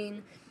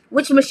machine?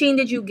 Which machine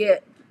did you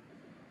get?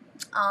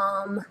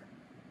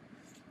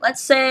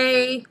 Let's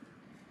say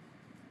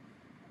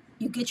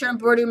you get your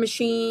embroidery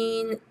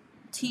machine,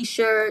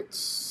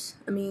 t-shirts.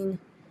 I mean,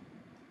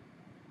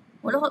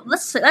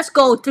 let's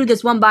go through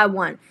this one by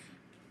one.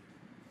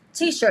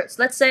 T-shirts.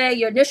 Let's say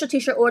your initial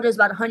t-shirt order is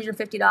about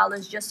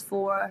 $150 just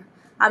for.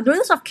 I'm doing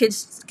this off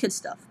kids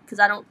stuff because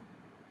I don't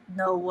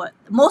know what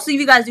most of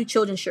you guys do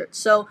children's shirts.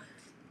 So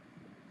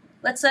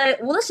let's say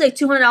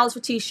 $200 for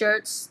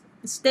t-shirts,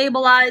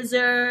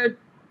 stabilizer,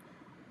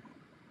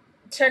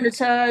 turn to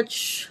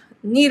touch,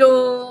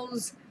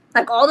 needles,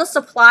 like all the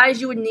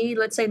supplies you would need.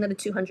 Let's say another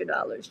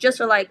 $200 just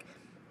for like,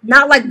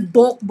 not like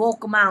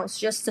bulk amounts,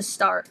 just to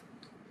start.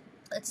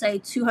 Let's say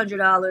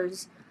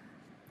 $200,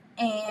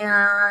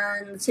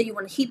 and let's say you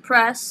want a heat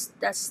press.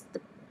 Let's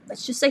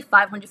just say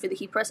 $500 for the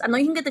heat press. I know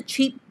you can get the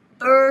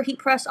cheaper heat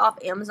press off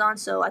Amazon,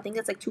 so I think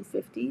that's like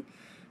 $250.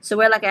 So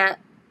we're like at,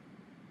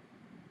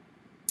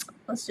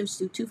 let's just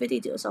do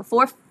 $250. So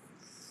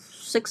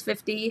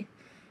 $650,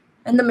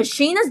 and the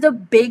machine is the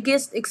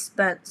biggest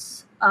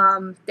expense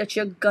that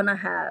you're gonna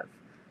have.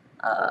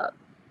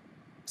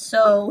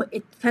 So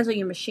it depends on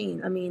your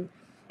machine. I mean,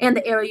 and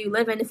the area you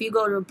live in. If you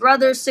go to a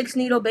Brothers, 6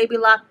 needle, Baby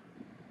Lock,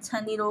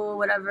 10 needle,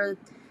 whatever,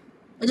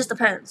 it just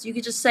depends. You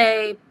could just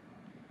say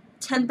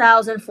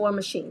 $10,000 for a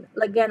machine.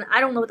 Again, I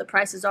don't know what the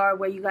prices are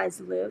where you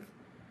guys live.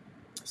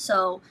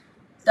 So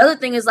the other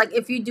thing is, like,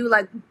 if you do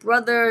like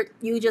Brother,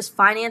 you just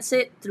finance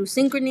it through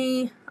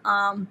Synchrony.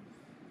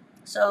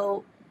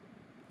 So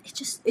it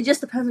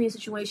just depends on your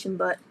situation,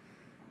 but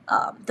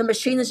the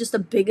machine is just the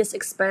biggest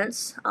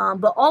expense.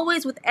 But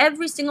always with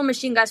every single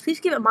machine, guys, please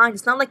keep in mind,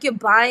 it's not like you're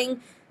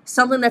buying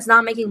something that's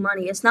not making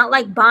money. It's not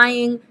like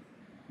buying,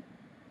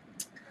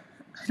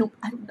 I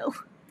don't know.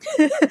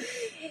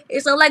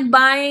 It's not like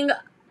buying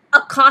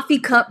a coffee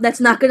cup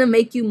that's not gonna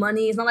make you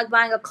money. It's not like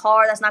buying a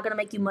car that's not gonna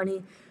make you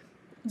money.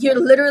 You're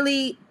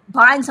literally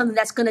buying something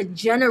that's gonna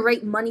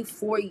generate money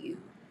for you.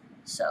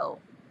 So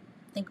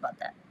think about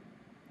that.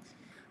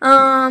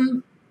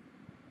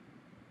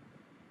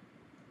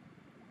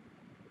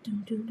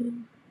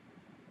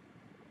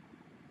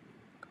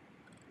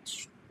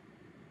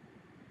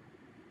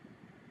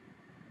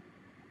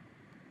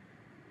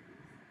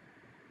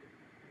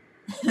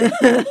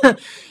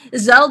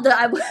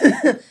 Zelda,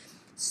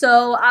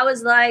 so I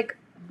was like,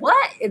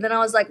 what? And then I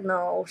was like,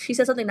 no. She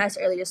said something nice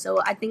earlier, so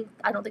I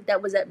don't think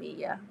that was at me.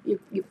 Yeah,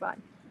 you're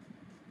fine.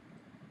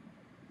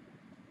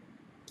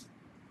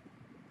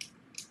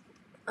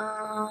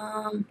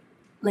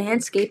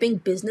 Landscaping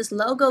business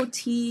logo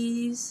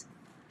tees.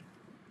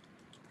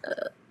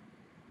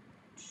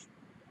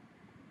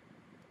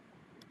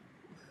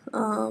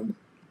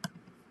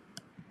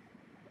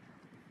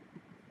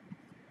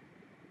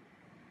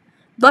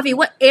 Buffy,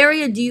 what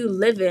area do you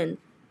live in?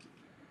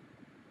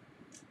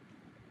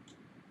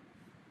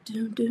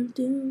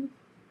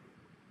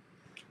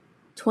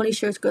 20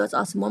 shirts, girl. That's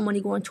awesome. More money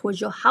going towards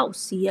your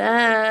house.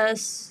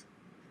 Yes.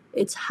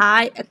 It's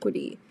high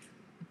equity.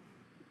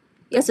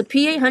 Yes, a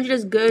P800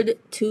 is good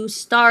to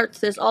start.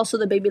 There's also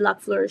the Baby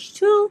Lock Flourish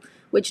 2,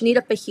 which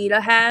Nita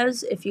Fajita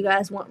has. If you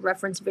guys want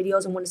reference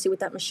videos and want to see what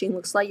that machine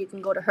looks like, you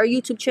can go to her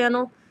YouTube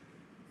channel.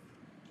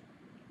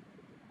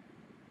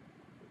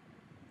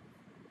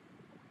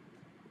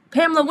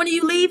 Pamela, when are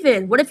you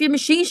leaving? What if your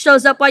machine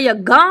shows up while you're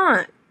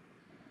gone?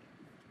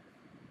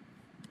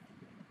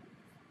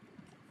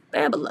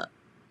 Pamela.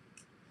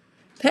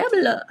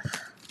 Pamela.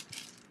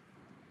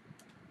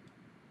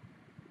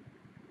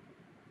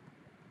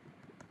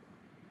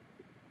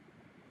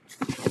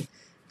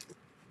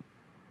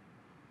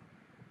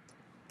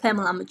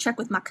 Pamela, I'm going to check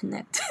with my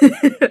Connect.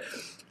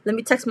 Let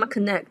me text my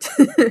Connect.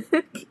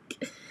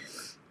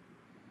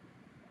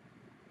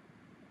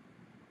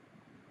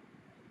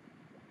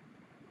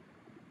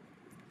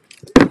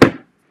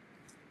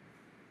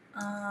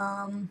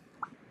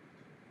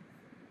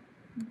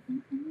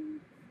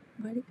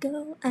 Where'd it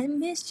go? I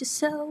missed you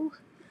so.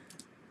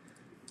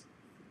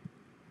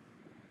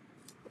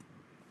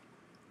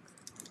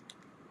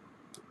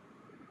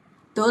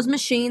 Those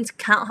machines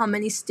count how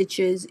many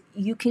stitches.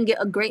 You can get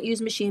a great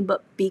used machine,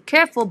 but be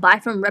careful. Buy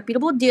from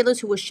reputable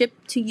dealers who will ship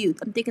to you.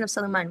 I'm thinking of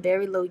selling mine.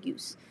 Very low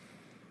use.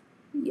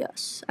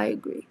 Yes, I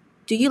agree.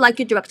 Do you like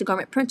your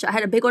direct-to-garment printer? I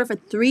had a big order for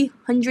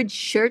 300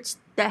 shirts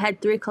that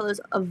had 3 colors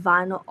of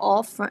vinyl,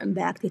 all front and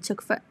back. They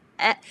took for...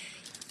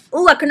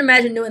 Oh, I couldn't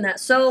imagine doing that.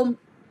 So,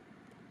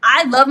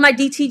 I love my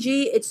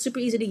DTG. It's super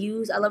easy to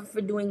use. I love it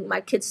for doing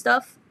my kids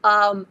stuff.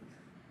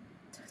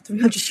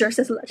 300 shirts.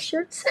 That's a lot of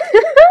shirts.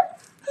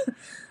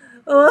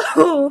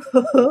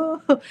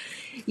 Oh,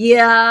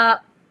 yeah.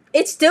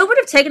 It still would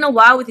have taken a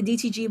while with the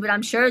DTG, but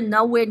I'm sure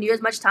nowhere near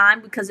as much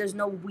time because there's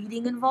no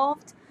weeding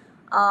involved.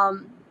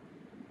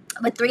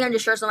 But 300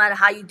 shirts, no matter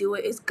how you do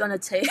it, is gonna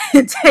take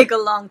take a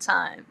long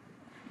time.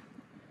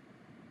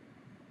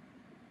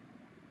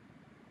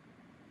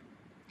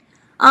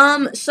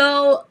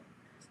 So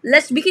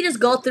we can just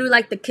go through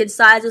like the kid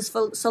sizes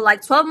for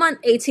like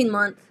 12-month,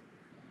 18-month.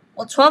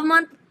 Well,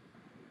 12-month,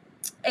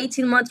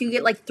 18-month, you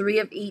get like 3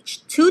 of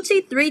each.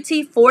 2T,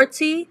 3T,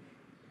 4T,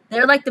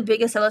 they're like the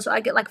biggest sellers, so I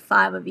get like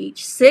 5 of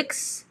each.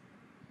 6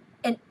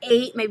 and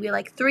 8, maybe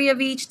like 3 of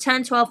each.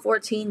 10, 12,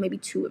 14, maybe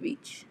 2 of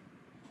each.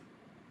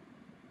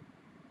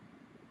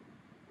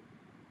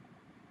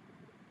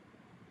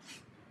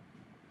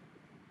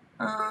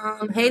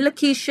 Hey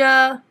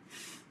Lakeisha.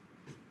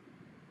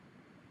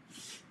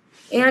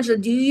 Angela,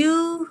 do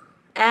you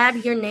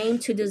add your name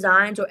to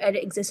designs or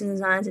edit existing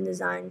designs in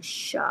Design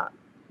Shop?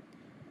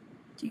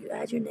 Do you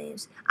add your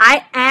names?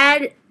 I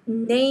add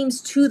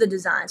names to the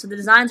design. So the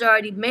designs are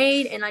already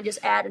made and I just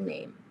add a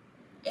name.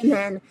 And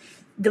then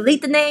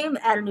delete the name,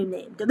 add a new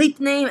name. Delete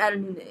the name, add a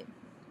new name.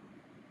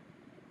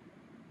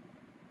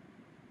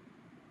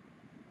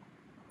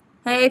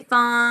 Hey,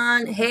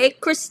 Fawn. Hey,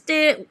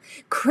 Kristen.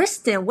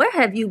 Kristen, where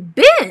have you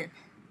been?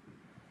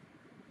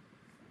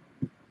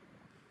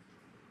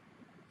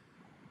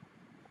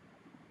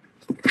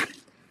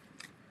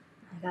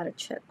 I gotta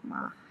check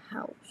my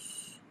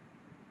house.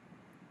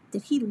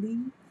 Did he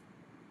leave?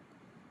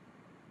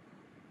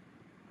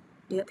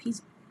 Yep,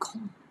 he's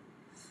gone.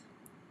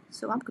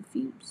 So I'm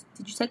confused.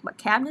 Did you take my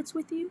cabinets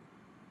with you?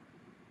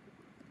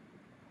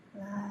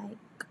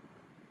 Like,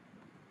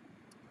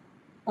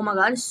 oh my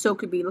god, it's so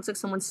creepy. It looks like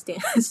someone's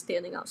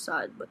standing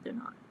outside, but they're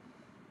not.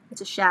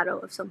 It's a shadow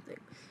of something.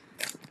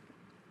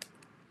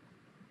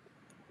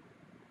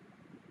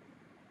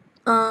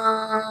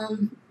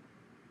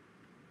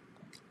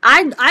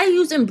 I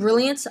use in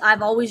Brilliance.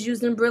 I've always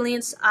used in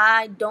Brilliance.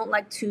 I don't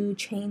like to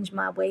change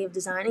my way of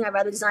designing. I'd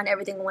rather design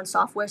everything in one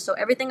software. So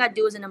everything I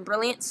do is in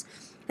Brilliance.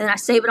 And I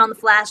save it on the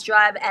flash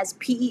drive as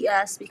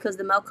PES because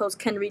the Melcos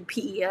can read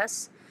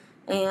PES.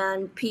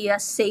 And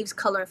PES saves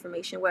color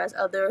information, whereas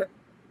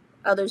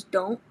others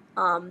don't.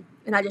 And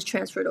I just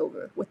transfer it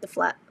over with the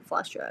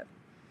flash drive.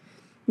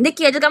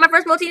 Nikki, I just got my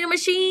first multi-needle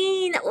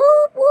machine.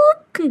 Woo, woo.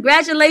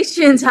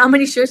 Congratulations. How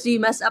many shirts do you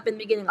mess up in the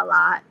beginning? A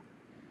lot.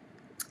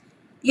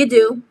 You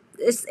do.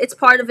 It's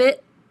part of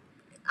it.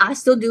 I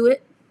still do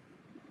it.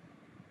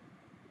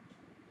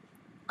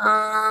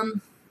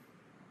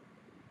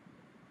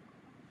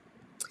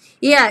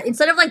 Yeah,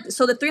 instead of like,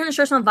 so the 300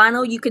 shirts on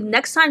vinyl, you could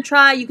next time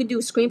you could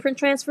do screen print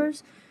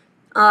transfers.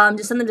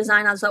 Just send the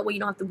design out so that way you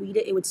don't have to weed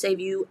it. It would save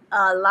you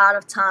a lot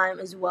of time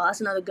as well. That's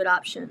another good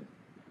option.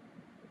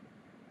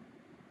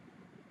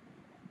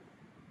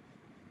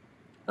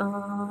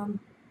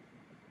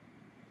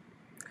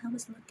 I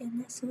was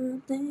looking at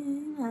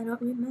something. I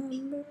don't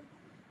remember.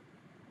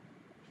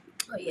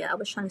 Oh yeah, I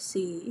was trying to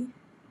see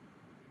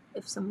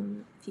if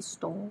he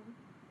stole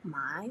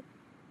my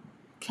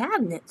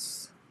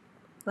cabinets.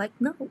 Like,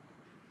 no.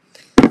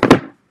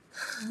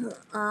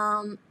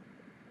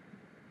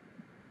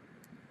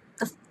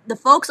 The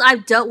folks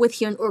I've dealt with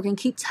here in Oregon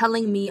keep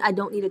telling me I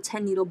don't need a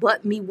 10 needle,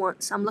 but me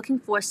once. I'm looking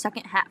for a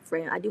second hat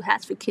frame. I do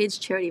hats for kids,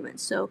 charity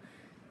events. So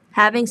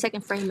having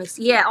second frame is,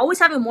 yeah, always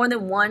having more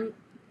than one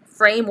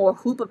frame or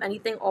hoop of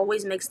anything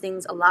always makes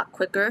things a lot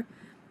quicker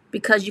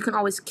because you can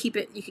always keep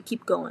it, you can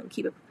keep going,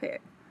 keep it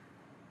prepared.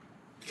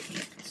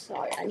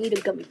 Sorry, I need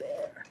a gummy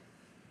bear.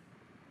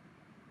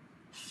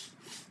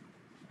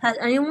 Has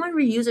anyone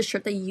reused a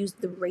shirt they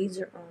used the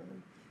razor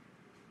on?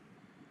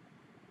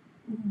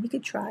 We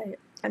could try it.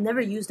 I've never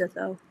used it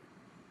though.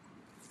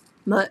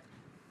 But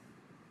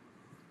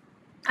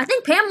I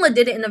think Pamela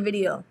did it in a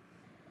video.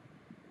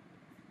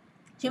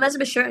 She messed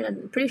up a shirt and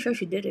I'm pretty sure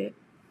she did it.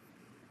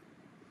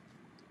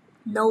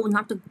 No,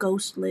 not the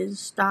ghost, Liz.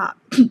 Stop.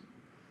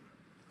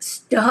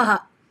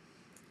 Stop.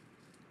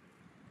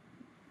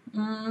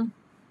 You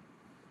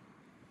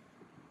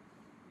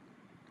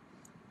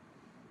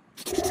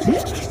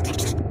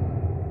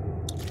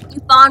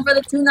found for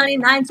the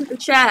 $2.99 super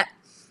chat.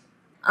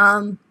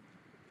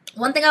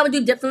 One thing I would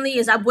do differently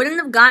is I wouldn't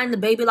have gotten the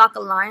Baby Lock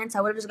Alliance.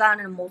 I would have just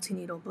gotten a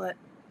multi-needle, but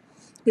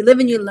you live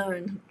and you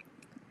learn.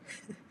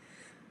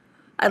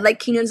 I like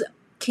Keenan's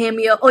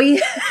cameo. Oh,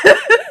 yeah.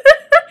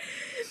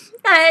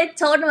 I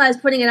told him I was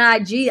putting it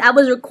on IG. I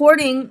was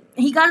recording.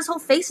 He got his whole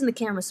face in the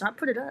camera, so I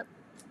put it up.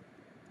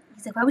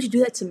 He's like, why would you do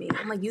that to me?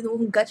 I'm like, you the one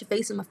who got your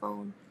face in my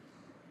phone.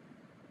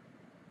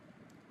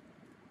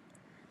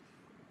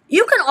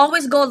 You can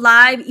always go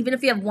live even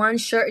if you have one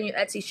shirt in your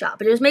Etsy shop.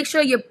 But just make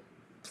sure you're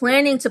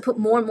planning to put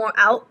more and more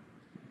out.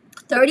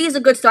 30 is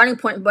a good starting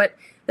point, but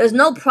there's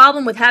no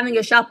problem with having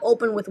your shop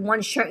open with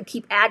one shirt and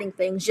keep adding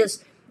things.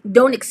 Just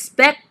don't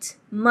expect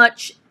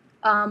much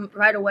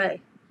right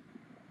away.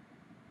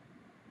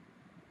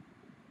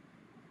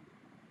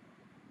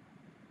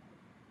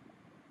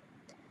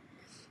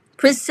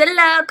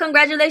 Priscilla,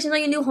 congratulations on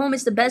your new home.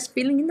 It's the best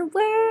feeling in the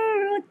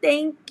world.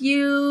 Thank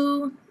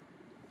you.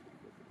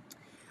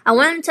 I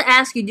wanted to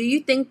ask you, do you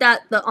think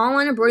that the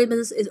online embroidery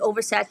business is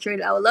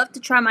oversaturated? I would love to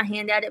try my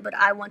hand at it, but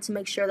I want to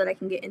make sure that I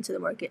can get into the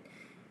market.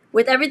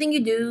 With everything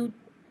you do,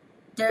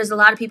 there's a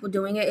lot of people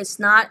doing it.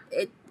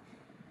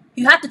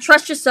 You have to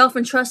trust yourself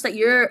and trust that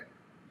you're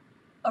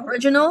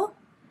original.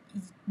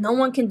 No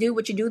one can do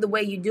what you do the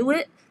way you do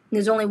it.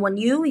 There's only one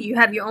you. You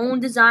have your own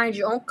designs,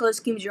 your own color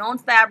schemes, your own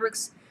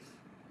fabrics.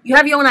 You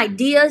have your own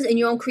ideas and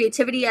your own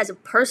creativity as a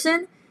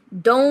person.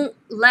 Don't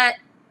let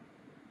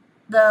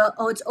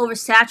it's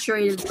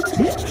oversaturated.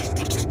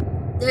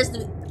 There's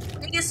the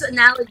biggest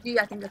analogy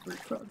I think that's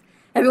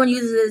everyone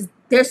uses is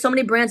there's so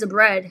many brands of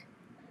bread.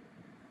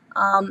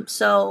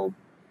 So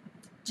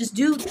just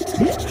do.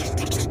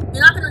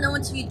 You're not gonna know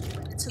until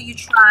you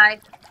try.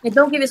 And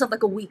don't give yourself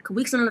like a week. A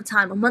week's not enough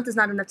time. A month is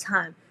not enough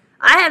time.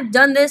 I have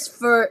done this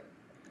for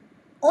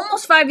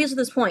almost 5 years at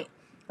this point.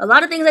 A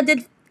lot of things I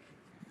did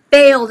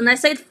failed, and I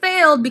say it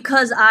failed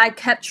because I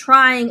kept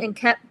trying and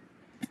kept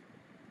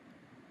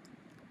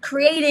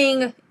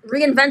creating,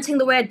 reinventing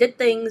the way I did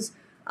things.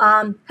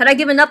 Had I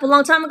given up a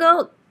long time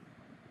ago,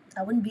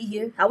 I wouldn't be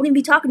here. I wouldn't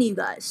be talking to you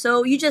guys.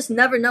 So you just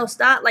never know.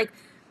 Stop. Like,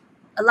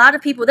 a lot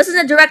of people, this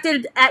isn't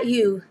directed at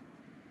you.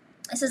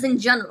 This is in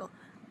general.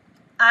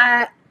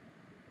 I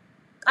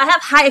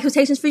have high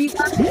expectations for you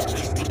guys.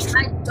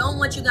 I don't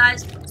want you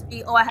guys to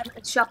be, I haven't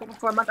been shopping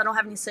for a month, I don't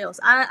have any sales.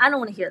 I don't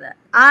want to hear that.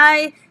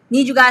 I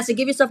need you guys to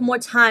give yourself more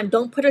time.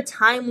 Don't put a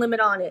time limit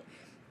on it.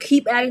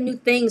 Keep adding new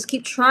things.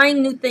 Keep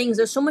trying new things.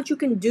 There's so much you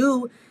can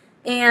do,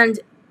 and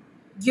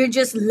you're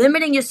just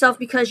limiting yourself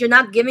because you're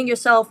not giving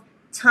yourself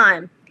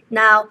time.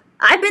 Now,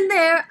 I've been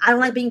there. I don't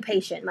like being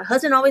patient. My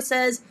husband always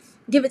says,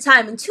 give it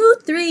time. In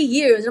 2-3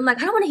 years. I'm like,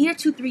 I don't want to hear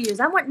 2-3 years.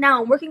 I want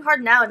now. I'm working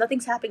hard now, and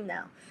nothing's happening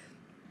now.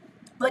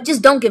 But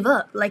just don't give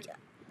up. Like,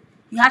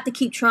 you have to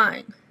keep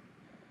trying.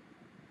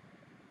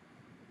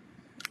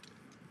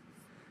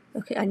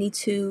 Okay, I need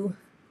to,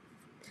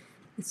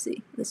 let's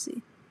see.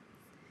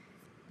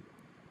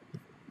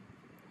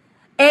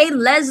 Hey,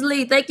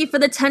 Leslie, thank you for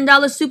the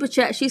 $10 super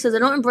chat. She says, I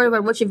don't embroider, but I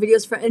watch your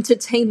videos for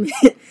entertainment.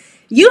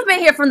 You've been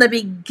here from the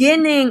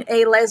beginning,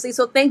 hey, Leslie,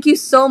 so thank you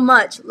so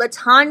much.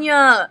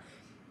 Latanya,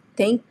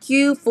 thank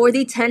you for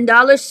the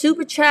 $10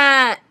 super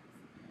chat.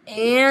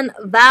 And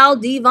Val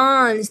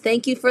Devons,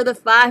 thank you for the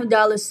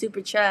 $5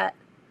 super chat.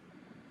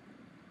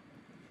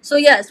 So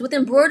yes, with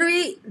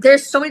embroidery,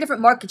 there's so many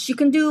different markets. You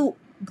can do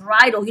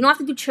bridal. You don't have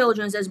to do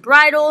children's. There's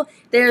bridal.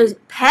 There's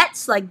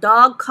pets like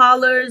dog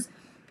collars.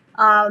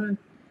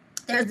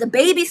 There's the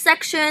baby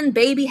section,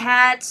 baby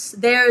hats.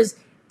 There's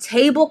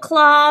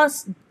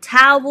tablecloths,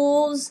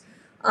 towels.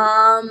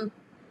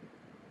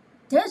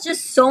 There's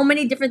just so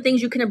many different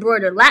things you can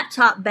embroider.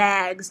 Laptop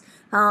bags,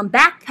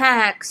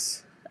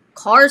 backpacks,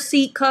 car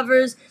seat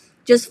covers.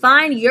 Just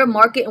find your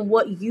market and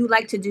what you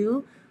like to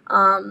do.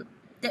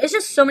 There's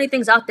just so many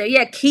things out there.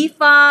 Yeah, key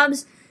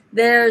fobs.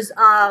 There's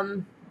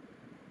a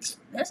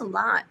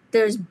lot.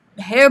 There's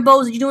hair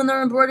bows that you do in the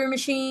embroidery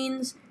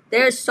machines.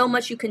 There's so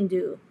much you can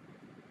do.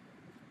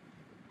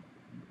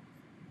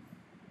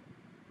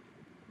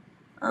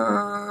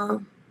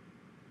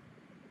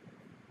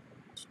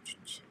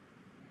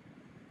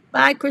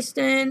 Bye,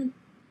 Kristen.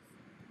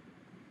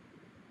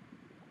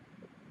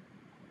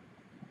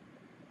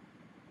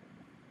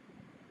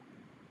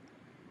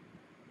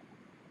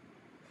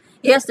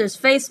 Yes, there's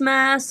face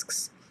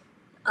masks.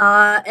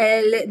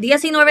 El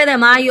 19 de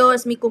mayo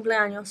es mi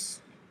cumpleaños.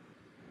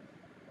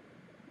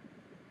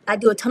 I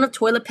do a ton of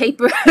toilet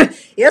paper.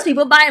 Yes,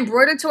 people buy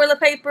embroidered toilet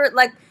paper.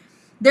 Like,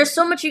 there's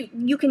so much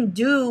you can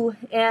do,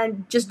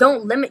 and just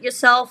don't limit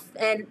yourself,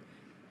 and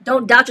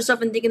don't doubt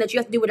yourself in thinking that you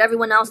have to do what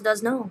everyone else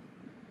does. No.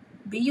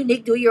 Be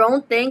unique. Do your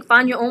own thing.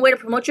 Find your own way to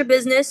promote your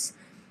business.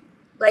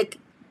 Like,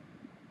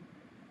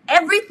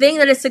 everything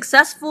that is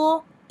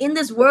successful in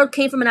this world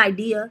came from an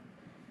idea.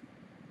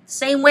 The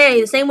same way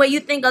you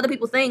think, other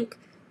people think.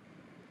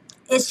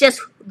 It's just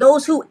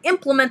those who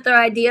implement their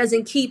ideas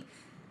and keep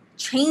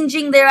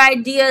changing their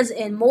ideas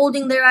and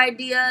molding their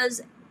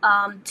ideas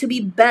to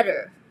be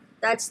better.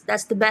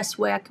 That's the best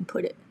way I can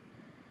put it.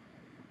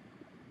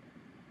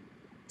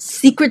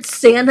 Secret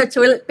Santa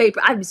toilet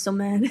paper. I'd be so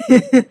mad.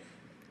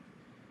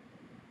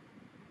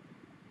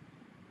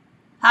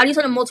 How do you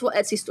sell to multiple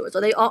Etsy stores?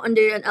 Are they all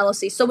under an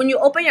LLC? So when you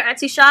open your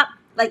Etsy shop,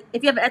 like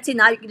if you have Etsy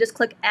now, you can just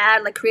click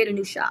add, like create a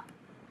new shop.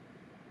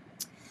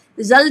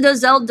 Zelda.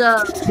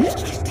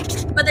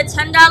 For the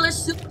 $10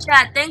 super chat.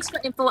 chat. Thanks for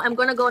info. I'm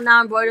gonna go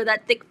now embroider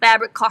that thick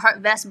fabric Carhartt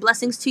vest.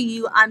 Blessings to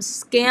you. I'm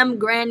Scam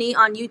Granny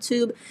on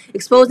YouTube,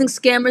 exposing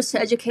scammers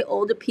to educate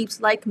older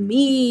peeps like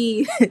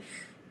me.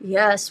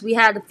 Yes, we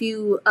had a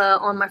few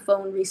on my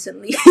phone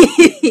recently.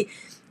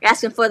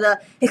 Asking for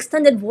the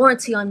extended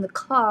warranty on the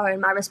car,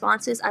 and my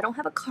response is, I don't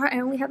have a car, I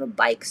only have a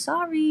bike.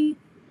 Sorry.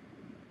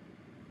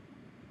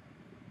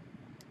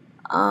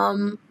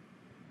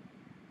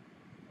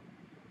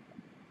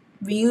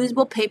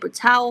 Reusable paper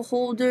towel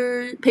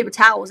holder, paper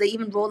towels. They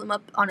even roll them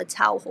up on a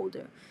towel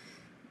holder.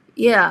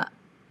 Yeah,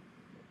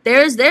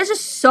 there's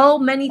just so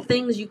many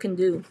things you can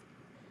do.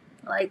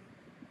 Like,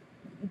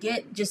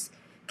 get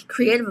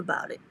creative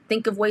about it.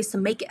 Think of ways to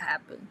make it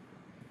happen.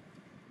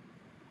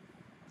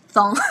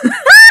 Thong.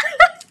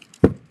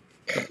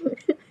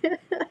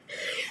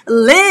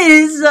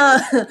 Liz,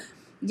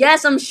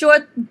 yes, I'm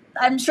sure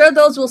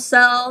those will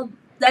sell.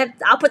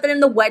 I'll put that in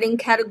the wedding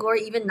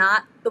category, even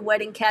not the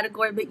wedding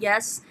category, but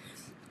yes.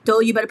 Though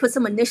you better put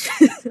some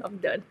initials. I'm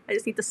done. I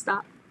just need to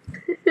stop.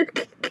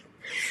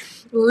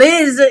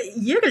 Liz,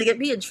 you're gonna get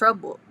me in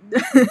trouble.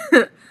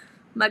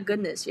 My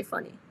goodness, you're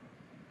funny.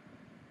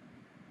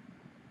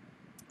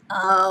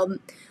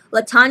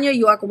 Latanya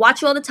York,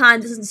 watch you all the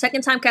time. This is the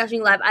second time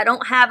catching live. I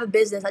don't have a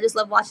business. I just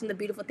love watching the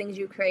beautiful things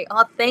you create.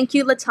 Oh, thank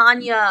you,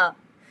 Latanya.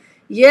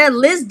 Yeah,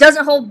 Liz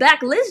doesn't hold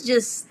back.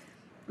 Liz,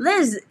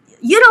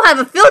 you don't have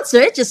a filter.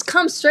 It just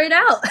comes straight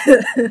out.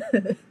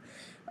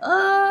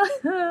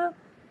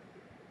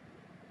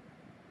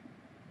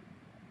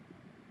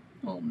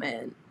 Oh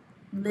man,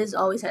 Liz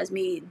always has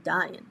me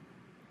dying.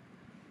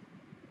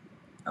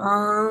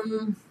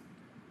 The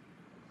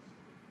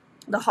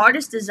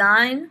hardest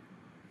design?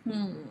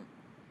 To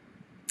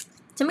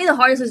me, the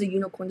hardest is a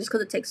unicorn, just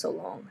because it takes so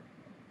long.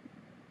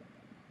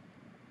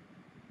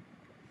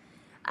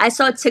 I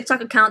saw a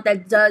TikTok account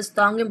that does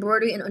thong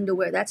embroidery and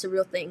underwear. That's a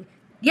real thing.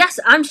 Yes,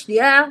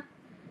 yeah.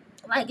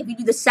 Like, if you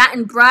do the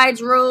satin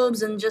bride's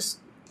robes and just,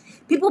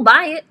 people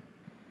buy it.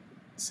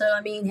 So,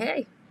 I mean,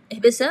 hey,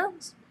 if it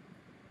sells.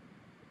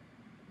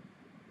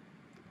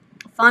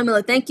 Fawn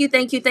Miller, thank you.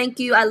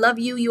 I love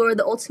you. You are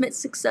the ultimate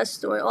success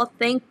story. Oh,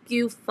 thank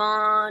you,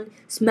 Fawn.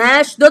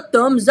 Smash the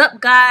thumbs up,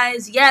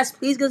 guys. Yes,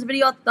 please give this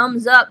video a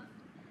thumbs up.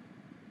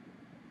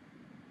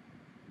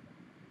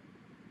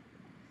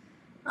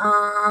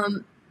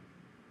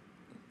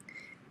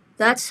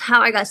 That's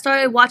how I got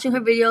started watching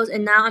her videos,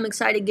 and now I'm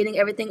excited getting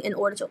everything in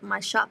order to open my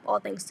shop. All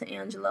thanks to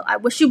Angela. I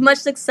wish you much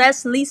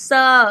success,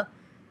 Lisa.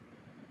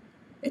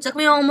 It took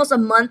me almost a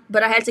month,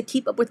 but I had to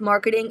keep up with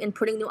marketing and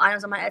putting new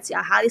items on my Etsy.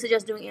 I highly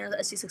suggest doing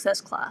Angela's Etsy Success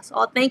class.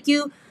 Oh, thank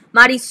you.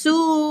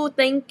 Marisu,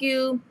 thank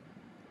you.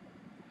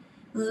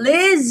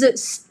 Liz,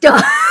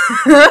 stop.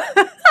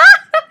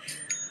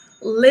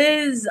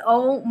 Liz,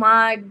 oh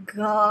my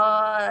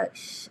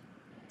gosh.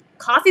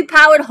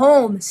 Coffee-powered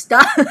home,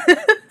 stop.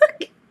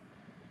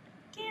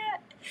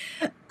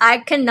 I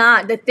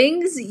cannot. The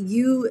things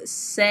you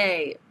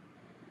say.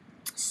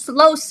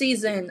 Slow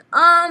season.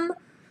 I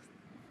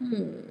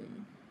don't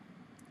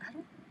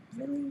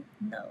really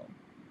know.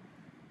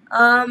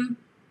 I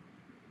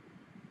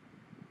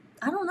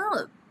don't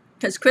know.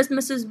 Because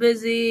Christmas is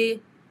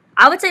busy.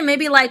 I would say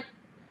maybe like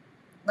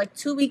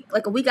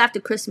a week after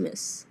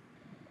Christmas.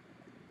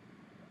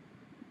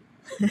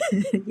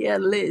 Yeah,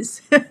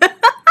 Liz.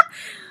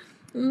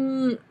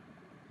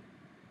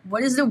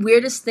 What is the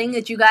weirdest thing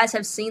that you guys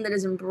have seen that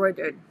is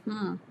embroidered?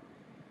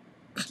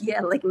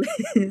 Yeah, like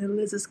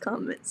Liz's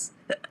comments.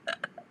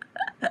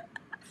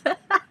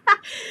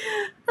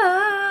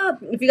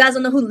 If you guys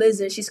don't know who Liz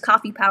is, she's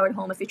Coffee Powered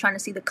Home. If you're trying to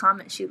see the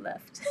comment she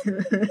left.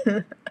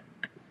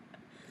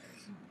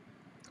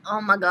 Oh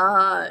my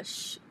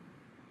gosh.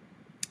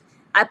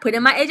 I put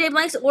in my AJ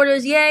Blanks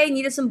orders. Yay,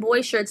 needed some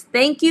boy shirts.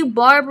 Thank you,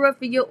 Barbara,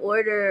 for your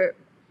order.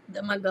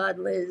 Oh my god,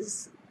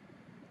 Liz.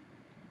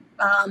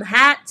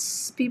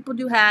 Hats. People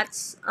do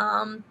hats.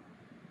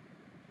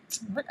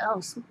 What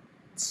else?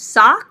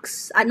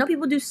 Socks. I know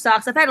people do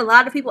socks. I've had a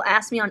lot of people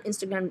ask me on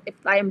Instagram if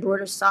I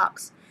embroider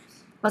socks.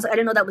 I was like, I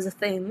didn't know that was a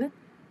thing.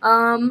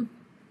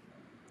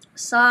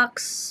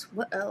 Socks.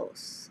 What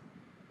else?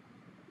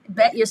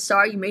 Bet you're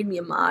sorry you made me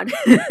a mod.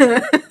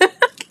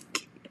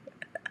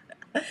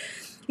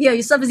 Yeah,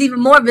 your stuff is even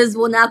more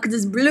visible now because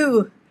it's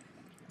blue.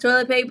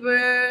 Toilet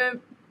paper.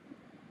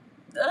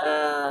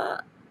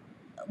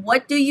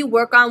 What do you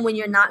work on when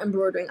you're not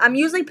embroidering? I'm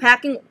usually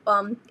packing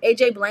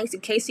AJ Blanks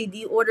and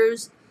KCD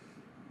orders.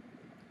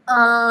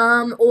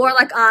 Or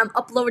like I'm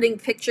uploading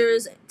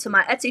pictures to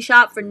my Etsy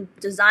shop for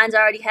designs I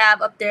already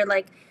have up there.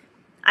 Like,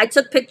 I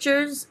took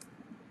pictures,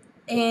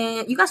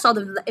 and you guys saw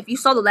if you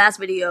saw the last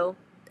video,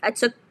 I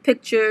took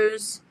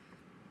pictures,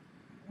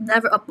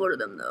 never uploaded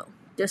them though.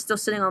 They're still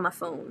sitting on my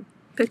phone.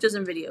 Pictures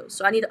and videos.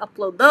 So I need to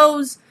upload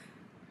those.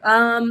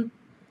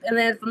 And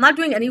then if I'm not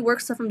doing any work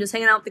stuff, I'm just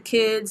hanging out with the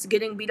kids,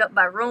 getting beat up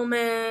by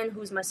Roman,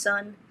 who's my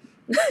son.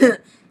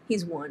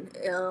 He's one.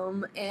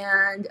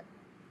 And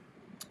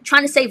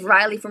trying to save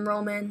Riley from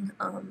Roman.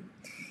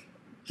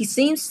 He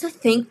seems to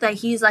think that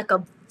he's like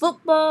a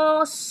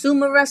football,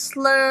 sumo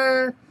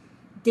wrestler,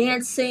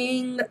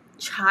 dancing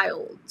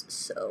child.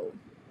 So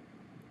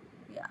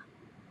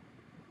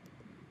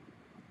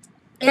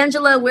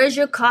Angela, where's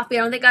your coffee?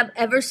 I don't think I've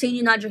ever seen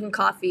you not drinking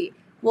coffee.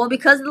 Well,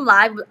 because of the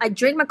live, I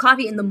drink my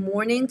coffee in the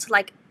morning to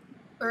like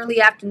early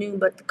afternoon,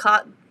 but the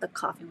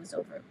coffee was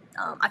over.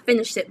 I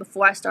finished it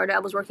before I started. I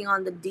was working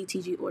on the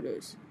DTG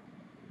orders.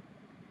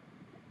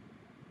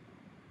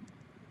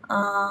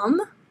 I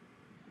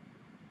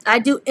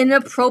do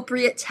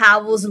inappropriate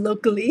towels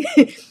locally.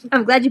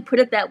 I'm glad you put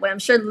it that way. I'm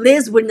sure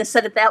Liz wouldn't have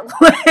said it that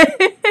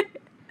way.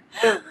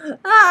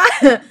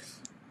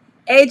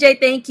 AJ,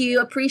 thank you.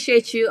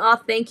 Appreciate you. Oh,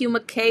 thank you,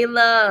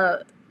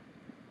 Michaela.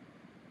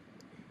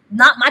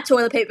 Not my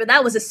toilet paper.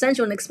 That was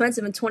essential and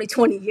expensive in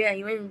 2020. Yeah,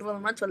 you ain't even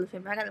blowing my toilet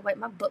paper. I gotta wipe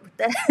my butt with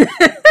that.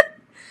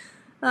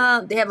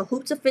 They have a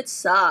hoop to fit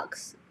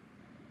socks.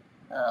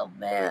 Oh,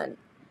 man.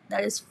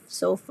 That is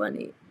so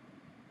funny.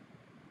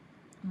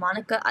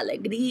 Monica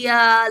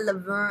Alegria,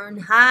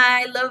 Laverne.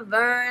 Hi,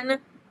 Laverne.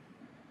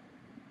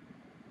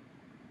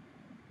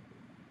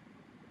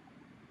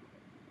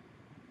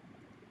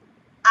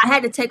 I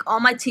had to take all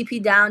my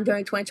TP down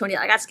during 2020.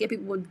 I got scared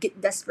people would get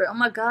desperate. Oh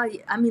my God.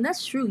 I mean,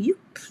 that's true.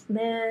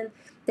 Man,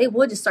 they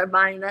would just start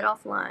buying that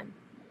offline.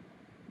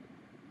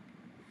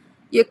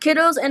 Your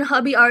kiddos and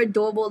hubby are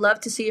adorable.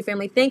 Love to see your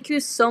family. Thank you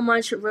so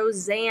much,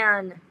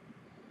 Roseanne.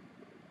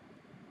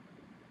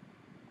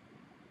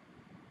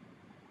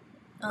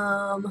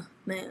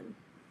 Man.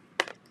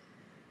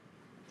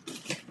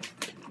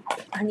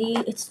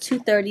 It's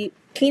 2:30.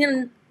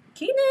 Keenan,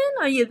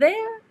 are you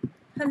there?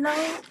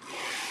 Hello?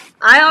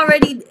 I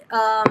already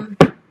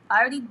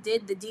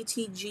did the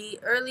DTG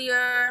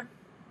earlier.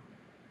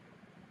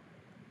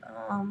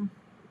 I'm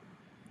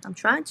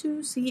trying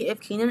to see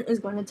if Keenan is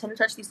going to tender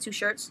touch these 2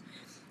 shirts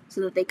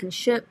so that they can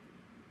ship.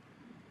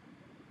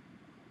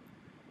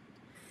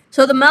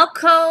 So is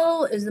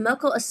the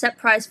Melco a set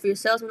price for your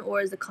salesman,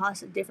 or is the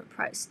cost a different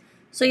price?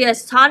 So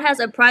yes, Todd has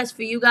a price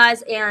for you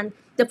guys, and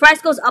the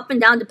price goes up and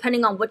down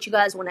depending on what you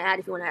guys want to add.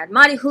 If you want to add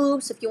mighty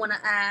hoops, if you want to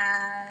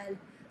add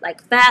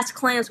like fast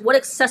clamps, what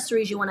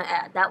accessories you want to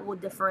add, that will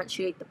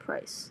differentiate the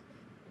price.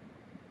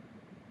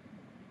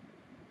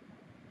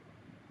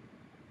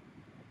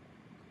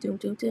 Doom.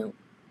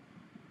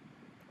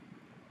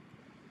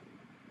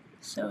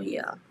 So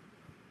yeah.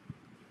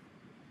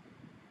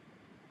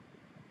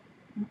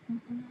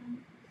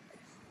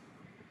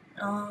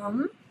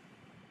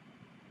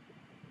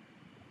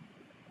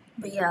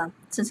 But yeah,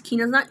 since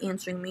Keena's not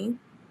answering me,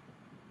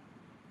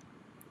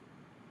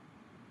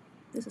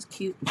 this is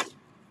cute.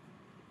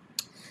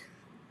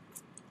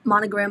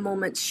 Monogram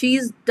moment.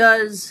 She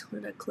does.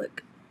 Where did I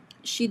click?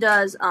 She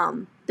does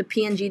the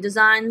PNG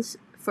designs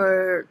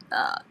for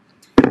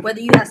whether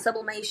you have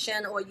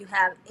sublimation or you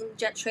have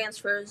inkjet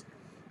transfers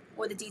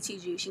or the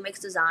DTG. She makes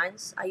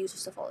designs. I use her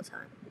stuff all the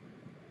time.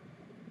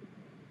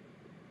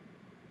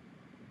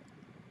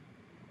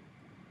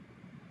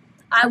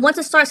 I want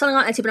to start selling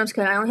on Etsy, but I'm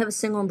scared. I don't have a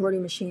single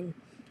embroidery machine.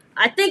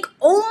 I think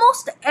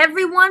almost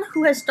everyone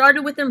who has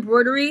started with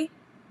embroidery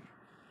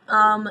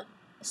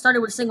started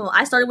with a single.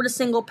 I started with a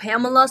single.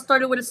 Pamela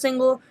started with a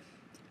single.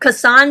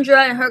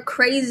 Cassandra and her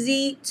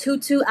crazy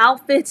tutu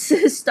outfits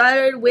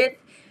started with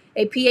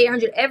a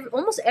P800.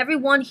 Almost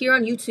everyone here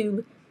on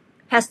YouTube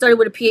has started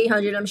with a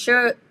P800. I'm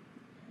sure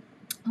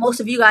most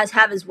of you guys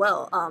have as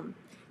well.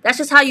 That's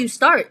just how you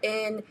start,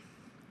 and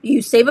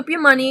you save up your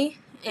money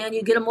and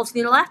you get a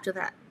multi-needle after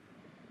that.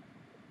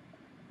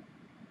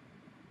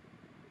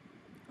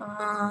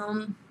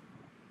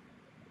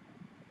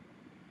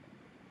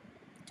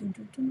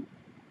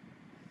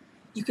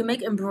 You can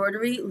make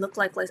embroidery look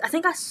like lace. I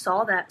think I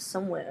saw that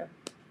somewhere.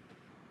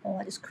 Oh,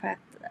 I just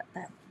cracked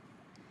that.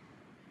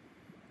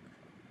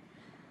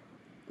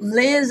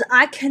 Liz,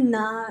 I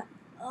cannot.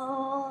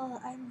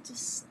 Oh, I'm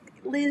just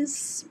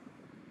Liz.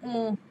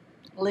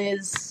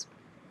 Liz.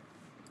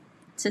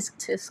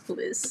 Tisk,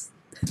 Liz.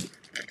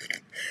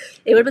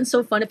 It would have been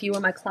so fun if you were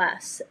in my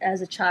class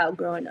as a child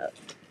growing up.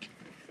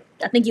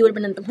 I think you would have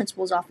been in the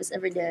principal's office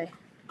every day.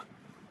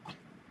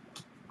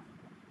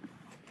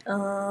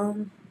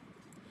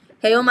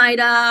 Hey,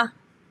 Omaida.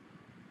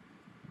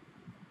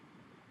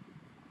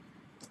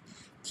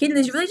 Keaton,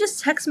 did you really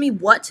just text me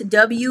what?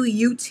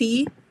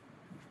 W-U-T?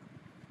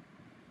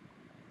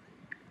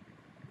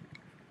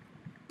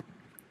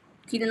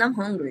 Keaton, I'm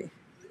hungry.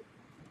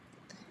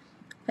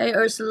 Hey,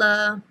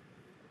 Ursula.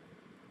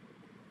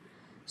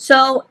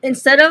 So,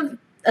 instead of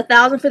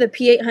 1,000 for the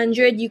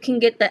P800, you can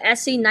get the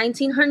SE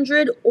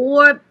 1900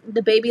 or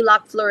the Baby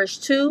Lock Flourish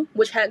 2,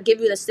 which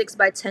give you the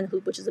 6x10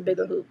 hoop, which is a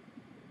bigger hoop.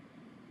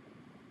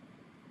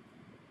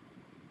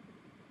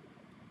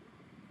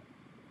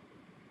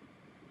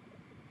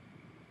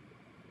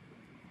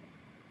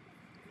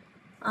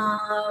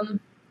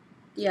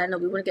 Yeah, no,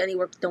 we wouldn't get any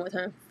work done with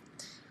her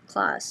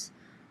class.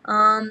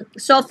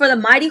 So for the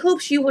Mighty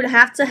Hoops, you would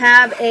have to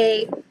have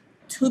a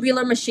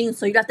tubular machine.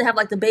 So you'd have to have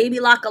like the Baby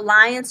Lock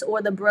Alliance or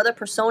the Brother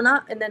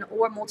Persona, and then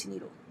or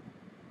multi-needle.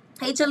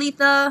 Hey,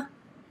 Chalitha.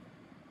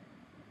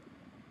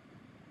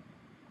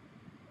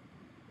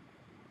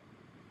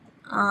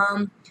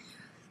 The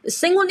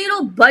single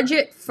needle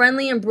budget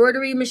friendly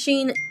embroidery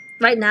machine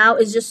right now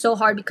is just so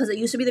hard because it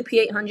used to be the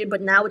P800,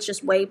 but now it's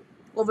just way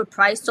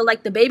overpriced. So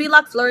like the Baby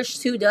Lock Flourish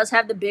 2 does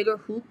have the bigger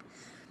hoop.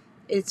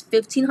 It's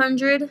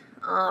 $1,500,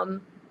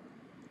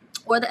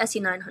 or the SE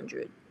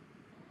 900.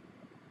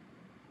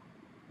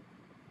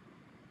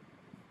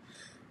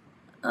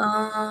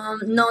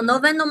 No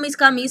vendo mis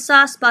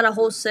camisas para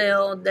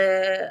wholesale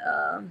de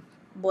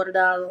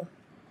bordado.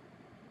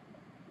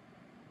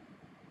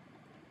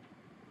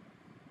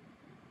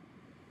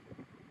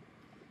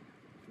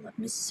 Let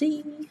me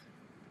see.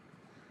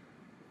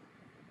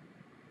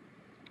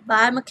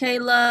 Bye,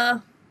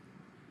 Michaela.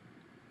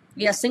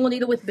 Yeah, single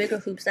needle with bigger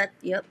hoops.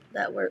 Yep,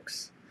 that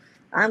works.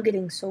 I'm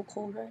getting so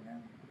cold right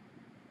now.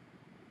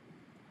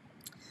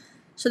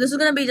 So this is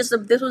gonna be this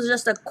was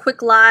just a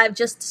quick live,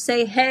 just to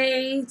say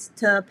hey,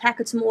 to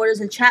package some orders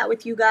and chat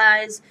with you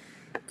guys.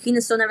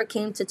 Keenan still never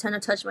came to tender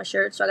touch my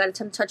shirts, so I gotta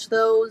tender touch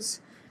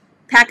those,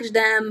 package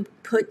them,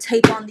 put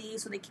tape on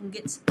these so they can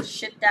get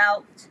shipped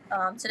out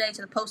today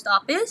to the post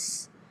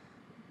office.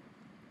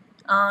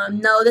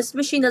 No, this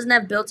machine doesn't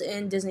have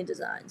built-in Disney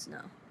designs,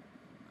 no.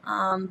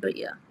 But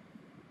yeah.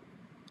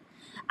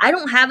 I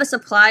don't have a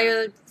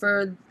supplier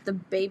for the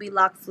Baby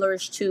Lock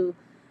Flourish 2.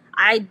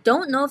 I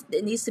don't know if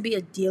it needs to be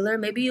a dealer.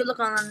 Maybe you look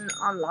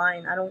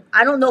online.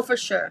 I don't know for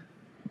sure.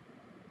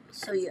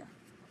 So yeah.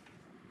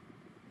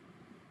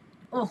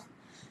 Oh.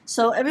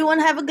 So everyone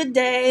have a good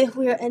day.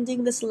 We are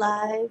ending this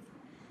live.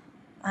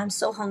 I'm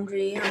so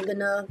hungry. I'm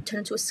gonna turn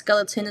into a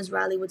skeleton, as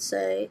Riley would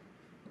say.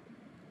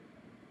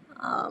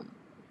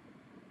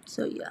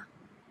 So yeah.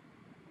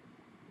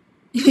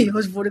 He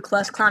was voted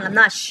class clown. I'm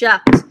not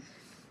shocked.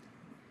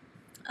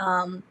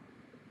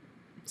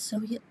 So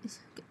yeah,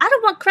 I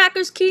don't want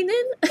crackers, Keenan.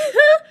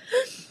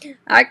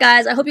 Alright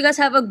guys, I hope you guys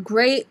have a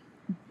great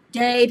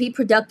day. Be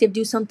productive,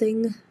 do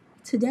something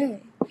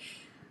today.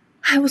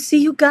 I will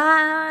see you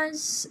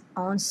guys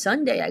on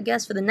Sunday, I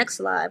guess, for the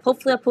next live.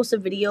 Hopefully I'll post a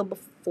video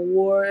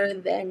before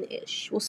then-ish. We'll see.